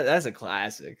 Yes, that's a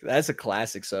classic. That's a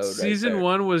classic. Season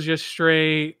 1 was just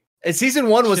straight. And Season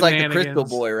 1 was like the Crystal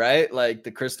Boy, right? Like the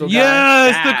Crystal guy.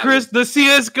 Yes, the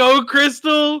CS:GO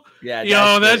Crystal.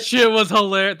 Yeah, that shit was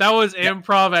hilarious. That was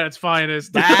improv at its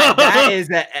finest.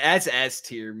 That's S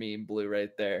tier meme, Blue, right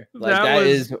there. Like that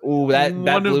is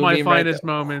one of my finest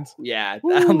moments. Yeah,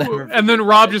 I'll never. And then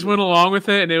Rob just went along with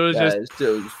it, and it was just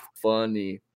so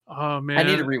funny. Oh man, I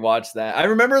need to rewatch that. I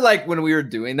remember like when we were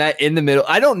doing that in the middle.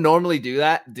 I don't normally do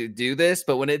that, do this,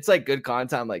 but when it's like good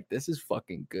content, I'm like, this is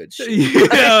fucking good shit.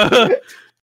 Yeah.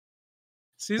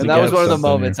 And that was one of the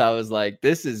moments I was like,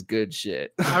 this is good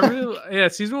shit.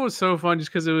 Season 1 was so fun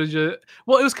just because it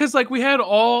was because like we had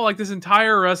all like this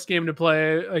entire Rust game to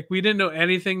play. Like we didn't know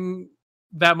anything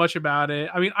that much about it.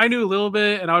 I mean, I knew a little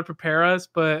bit and I would prepare us,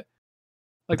 but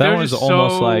like that was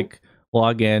almost like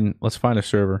log in, let's find a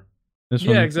server.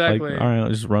 Exactly. Like, all right,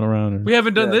 let's just run around. We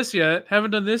haven't done this yet.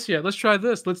 Let's try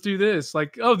this. Let's do this.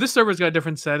 Like, oh, this server's got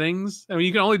different settings. I mean,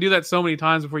 you can only do that so many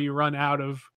times before you run out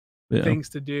of things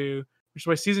to do, which is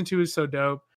why Season 2 is so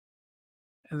dope.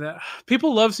 And that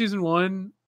people love Season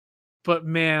 1, but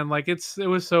man, like it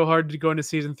was so hard to go into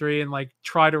Season 3 and like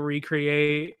try to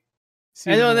recreate.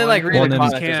 I know, and then like read the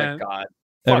comments, like, God,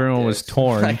 everyone was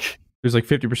torn. There's like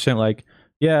 50% like,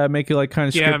 yeah, make it like kind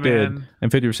of scripted, and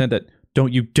 50% that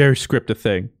don't you dare script a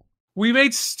thing. we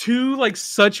made two like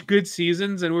such good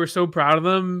seasons, and we were so proud of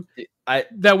them. And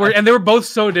they were both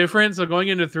so different. So going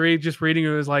into 3, just reading it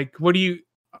was like, what do you?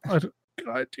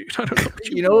 God, dude, I don't know.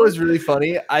 You know what was really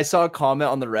funny? I saw a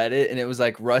comment on the Reddit, and it was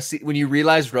like Rust. When you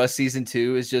realize Rust season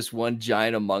 2 is just one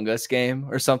giant Among Us game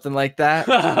or something like that.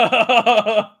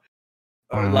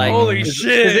 Or like, holy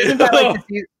shit! Isn't that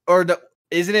like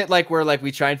isn't it like where like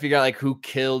we try and figure out like who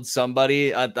killed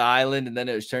somebody at the island, and then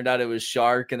turned out it was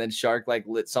Shark, and then Shark like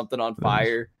lit something on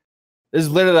fire. This is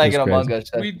literally like an Among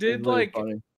Us. We did like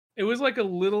funny. It was like a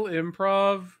little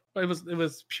improv. It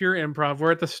was pure improv.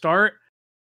 Where at the start,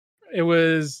 it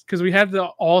was because we had the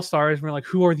all stars. And we're like,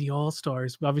 who are the all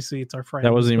stars? Obviously, it's our friends.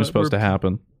 That wasn't even supposed to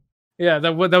happen. Yeah,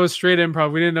 that was straight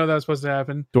improv. We didn't know that was supposed to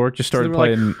happen. Dork just started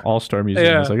playing like, all-star music.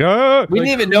 Yeah. I was like, oh! We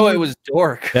didn't even know it was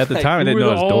Dork. At the time, I didn't know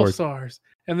it was Dork. All-stars.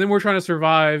 And then we're trying to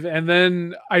survive. And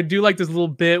then I do like this little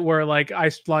bit where like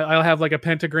I'll have like a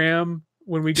pentagram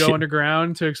when we go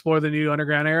underground to explore the new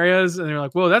underground areas. And they're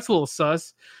like, whoa, that's a little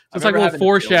sus. So it's like a little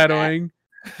foreshadowing.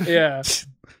 Yeah.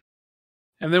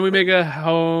 And then we make a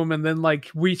home, and then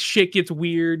like shit gets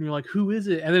weird, and you're like, "Who is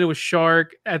it?" And then it was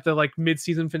Shark at the like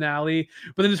mid-season finale,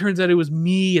 but then it turns out it was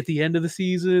me at the end of the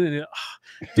season, and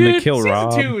dude, they kill season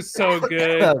Rob. 2 was so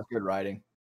good. That was good writing.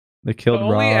 They killed the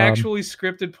Rob. only actually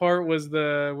scripted part was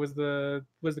the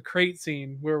crate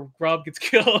scene where Rob gets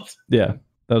killed. Yeah,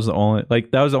 that was the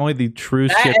only the true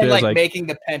scripted. And like, like making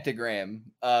the pentagram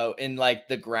in like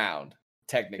the ground,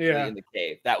 technically in the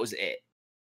cave. That was it.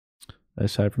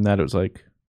 Aside from that, it was like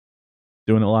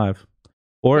doing it live,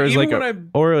 or it was like,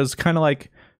 or it was kind of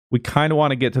like we kind of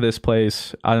want to get to this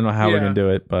place. I don't know how we're gonna do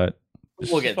it, but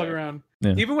we'll get fuck there. around.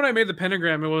 Yeah. Even when I made the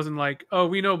pentagram, it wasn't like, oh,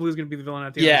 we know Blue's gonna be the villain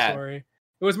at the end of the story.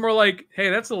 It was more like, hey,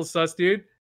 that's a little sus, dude.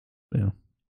 Yeah.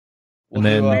 And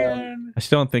then I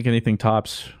still don't think anything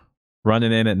tops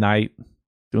running in at night,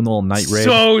 doing the little night raid.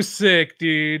 So sick,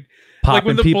 dude. Like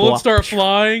when the bullets start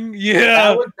flying.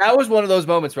 Yeah. That was one of those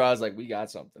moments where I was like, we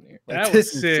got something here. Like, that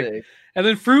was sick. And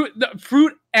then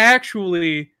Fruit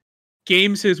actually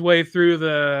games his way through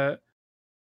the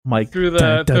through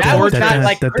the that was not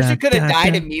like Christian could have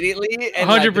died immediately.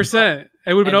 100%.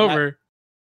 It would have been over.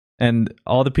 And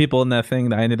all the people in that thing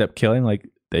that I ended up killing, like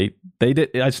they did.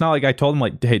 It's not like I told them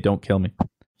like, hey, don't kill me.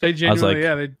 They genuinely,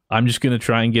 I was like, I'm just gonna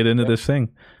try and get into this thing.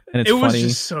 And it's funny. Was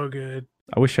just so good.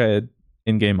 I wish I had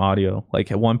in-game audio.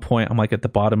 Like at one point, I'm like at the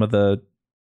bottom of the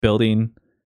building,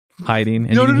 hiding,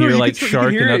 and you can hear like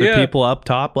Shark and other people up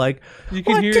top. Like you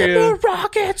can hear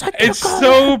rockets. It's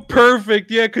so perfect,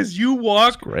 yeah. Because you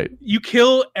walk, great. You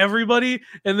kill everybody,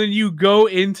 and then you go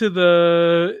into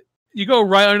the. You go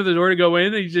right under the door to go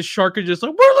in, and you just Shark is just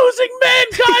like, we're losing men.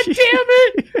 God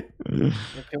damn it!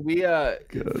 Can we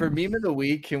for meme of the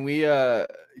week? Can we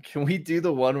do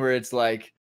the one where it's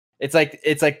like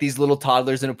these little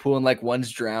toddlers in a pool and like one's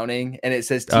drowning and it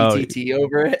says TTT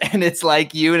over it and it's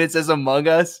like you and it says Among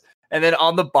Us and then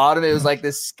on the bottom it was like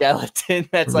this skeleton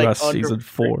that's like Rust season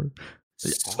 4.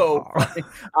 So funny.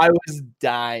 I was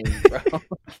dying, bro.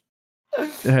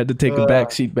 I had to take a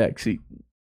back seat.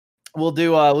 We'll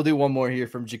do one more here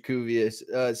from Jacuvius.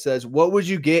 It says, what would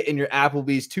you get in your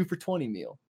Applebee's 2 for $20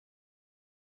 meal?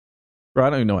 Bro, I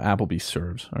don't even know what Applebee's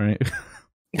serves. All right.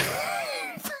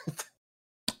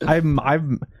 I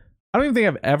don't even think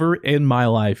I've ever in my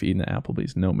life eaten at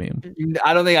Applebee's. No meme.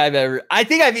 I don't think I've ever. I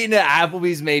think I've eaten at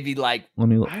Applebee's maybe like. Let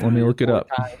me look it up.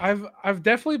 I've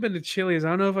definitely been to Chili's. I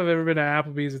don't know if I've ever been to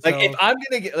Applebee's itself. Like if I'm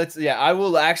gonna get, I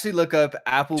will actually look up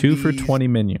Applebee's 2 for $20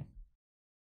 menu.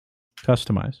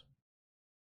 Customize.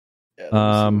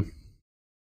 Yeah,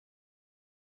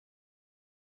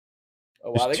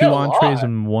 there's 2 entrees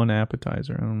and 1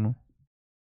 appetizer. I don't know.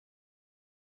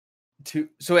 2.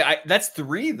 So wait, that's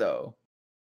 3 though.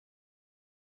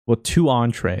 Well, 2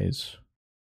 entrees,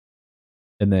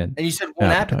 and you said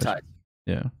 1 appetizer.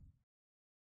 Yeah,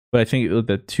 but I think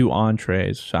the 2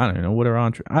 entrees. I don't know what are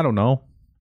entrees. I don't know.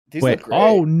 These wait,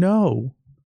 oh no!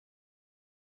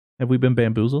 Have we been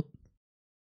bamboozled?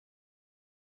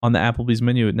 On the Applebee's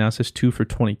menu, it now says 2 for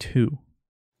 $22.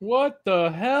 What the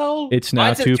hell? It's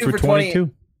now 2 for $22.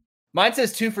 Mine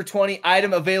says 2 for $20.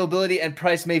 Item availability and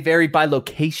price may vary by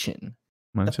location.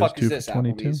 Mine the says fuck 2 is for this,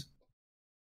 22. Applebee's?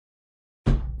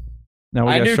 Now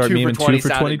we gotta start memeing 2 for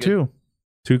 22. Good.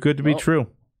 Too good to be true.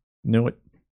 Knew it.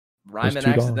 Rhyming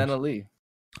accidentally.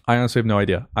 I honestly have no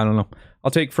idea. I don't know.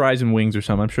 I'll take fries and wings or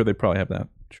something. I'm sure they probably have that.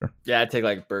 Sure. Yeah, I'd take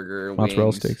like burger, mozzarella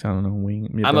wings. sticks. I don't know.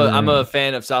 Wing. I'm a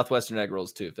fan of Southwestern egg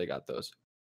rolls too. If they got those.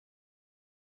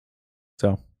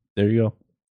 So there you go.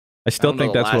 I still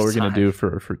think that's what we're gonna do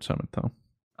for Fruit Summit, though.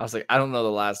 I was like, I don't know the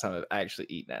last time I've actually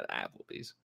eaten at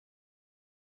Applebee's.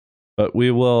 But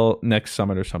we will next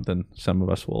summit or something. Some of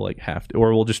us will like have to,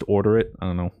 or we'll just order it. I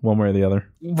don't know, one way or the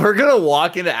other. We're gonna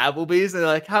walk into Applebee's and they're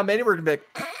like, "How many?" We're gonna be like,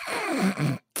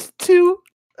 2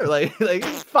 or like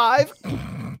 5,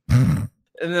 and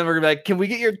then we're gonna be like, "Can we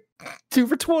get your 2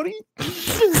 for $20?"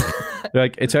 They're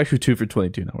like, it's actually 2 for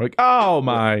 $22 now. We're like, oh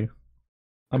my,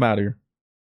 I'm out of here.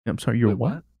 I'm sorry, you're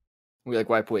what? We like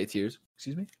wipe away tears.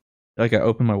 Excuse me. Like I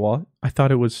opened my wallet. I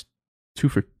thought it was 2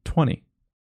 for $20.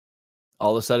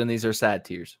 All of a sudden, these are sad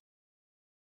tears.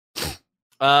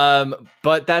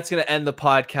 But that's gonna end the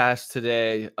podcast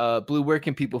today. Blue, where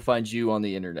can people find you on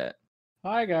the internet?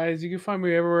 Hi guys, you can find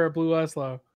me everywhere at Blue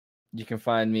Laszlo. You can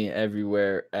find me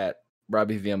everywhere at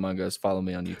Robbie V Among Us. Follow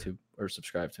me on YouTube or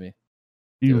subscribe to me.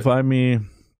 You can find me,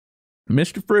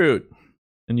 Mr. Fruit,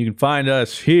 and you can find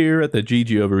us here at the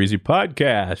GG Over Easy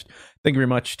podcast. Thank you very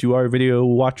much to our video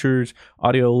watchers,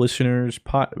 audio listeners,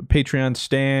 Patreon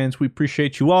stans. We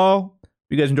appreciate you all.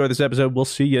 If you guys enjoyed this episode, we'll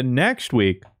see you next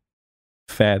week.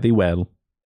 Fare thee well.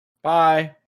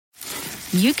 Bye.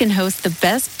 You can host the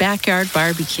best backyard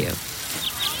barbecue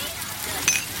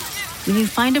when you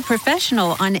find a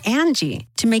professional on Angie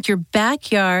to make your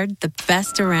backyard the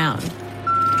best around.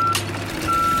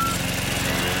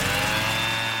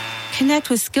 Connect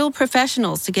with skilled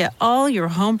professionals to get all your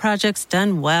home projects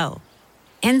done well.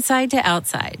 Inside to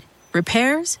outside,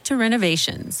 repairs to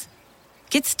renovations.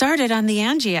 Get started on the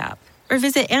Angie app or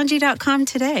visit Angie.com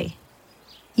today.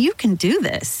 You can do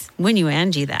this when you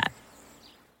Angie that.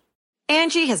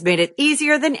 Angie has made it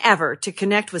easier than ever to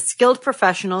connect with skilled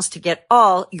professionals to get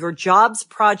all your jobs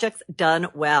projects done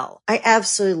well. I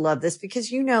absolutely love this because,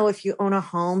 you know, if you own a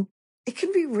home, it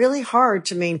can be really hard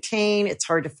to maintain. It's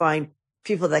hard to find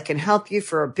people that can help you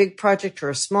for a big project or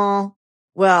a small.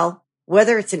 Well,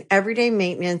 whether it's in everyday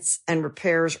maintenance and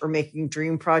repairs or making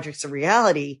dream projects a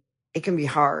reality, it can be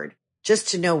hard just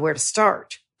to know where to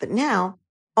start. But now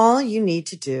all you need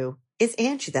to do is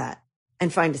Angie that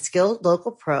and find a skilled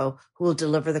local pro who will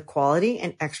deliver the quality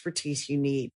and expertise you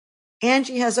need.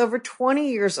 Angie has over 20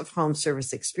 years of home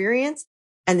service experience,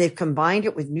 and they've combined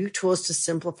it with new tools to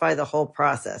simplify the whole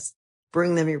process.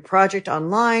 Bring them your project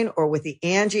online or with the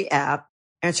Angie app,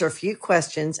 answer a few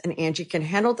questions, and Angie can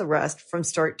handle the rest from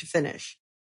start to finish.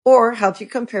 Or help you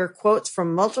compare quotes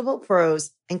from multiple pros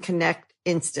and connect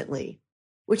instantly,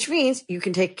 which means you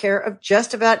can take care of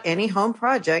just about any home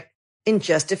project in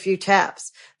just a few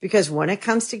taps. Because when it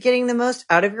comes to getting the most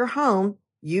out of your home,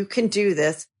 you can do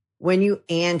this when you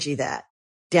Angie that.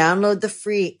 Download the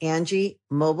free Angie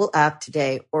mobile app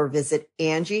today or visit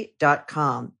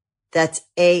Angie.com. That's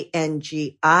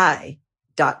ANGI.com.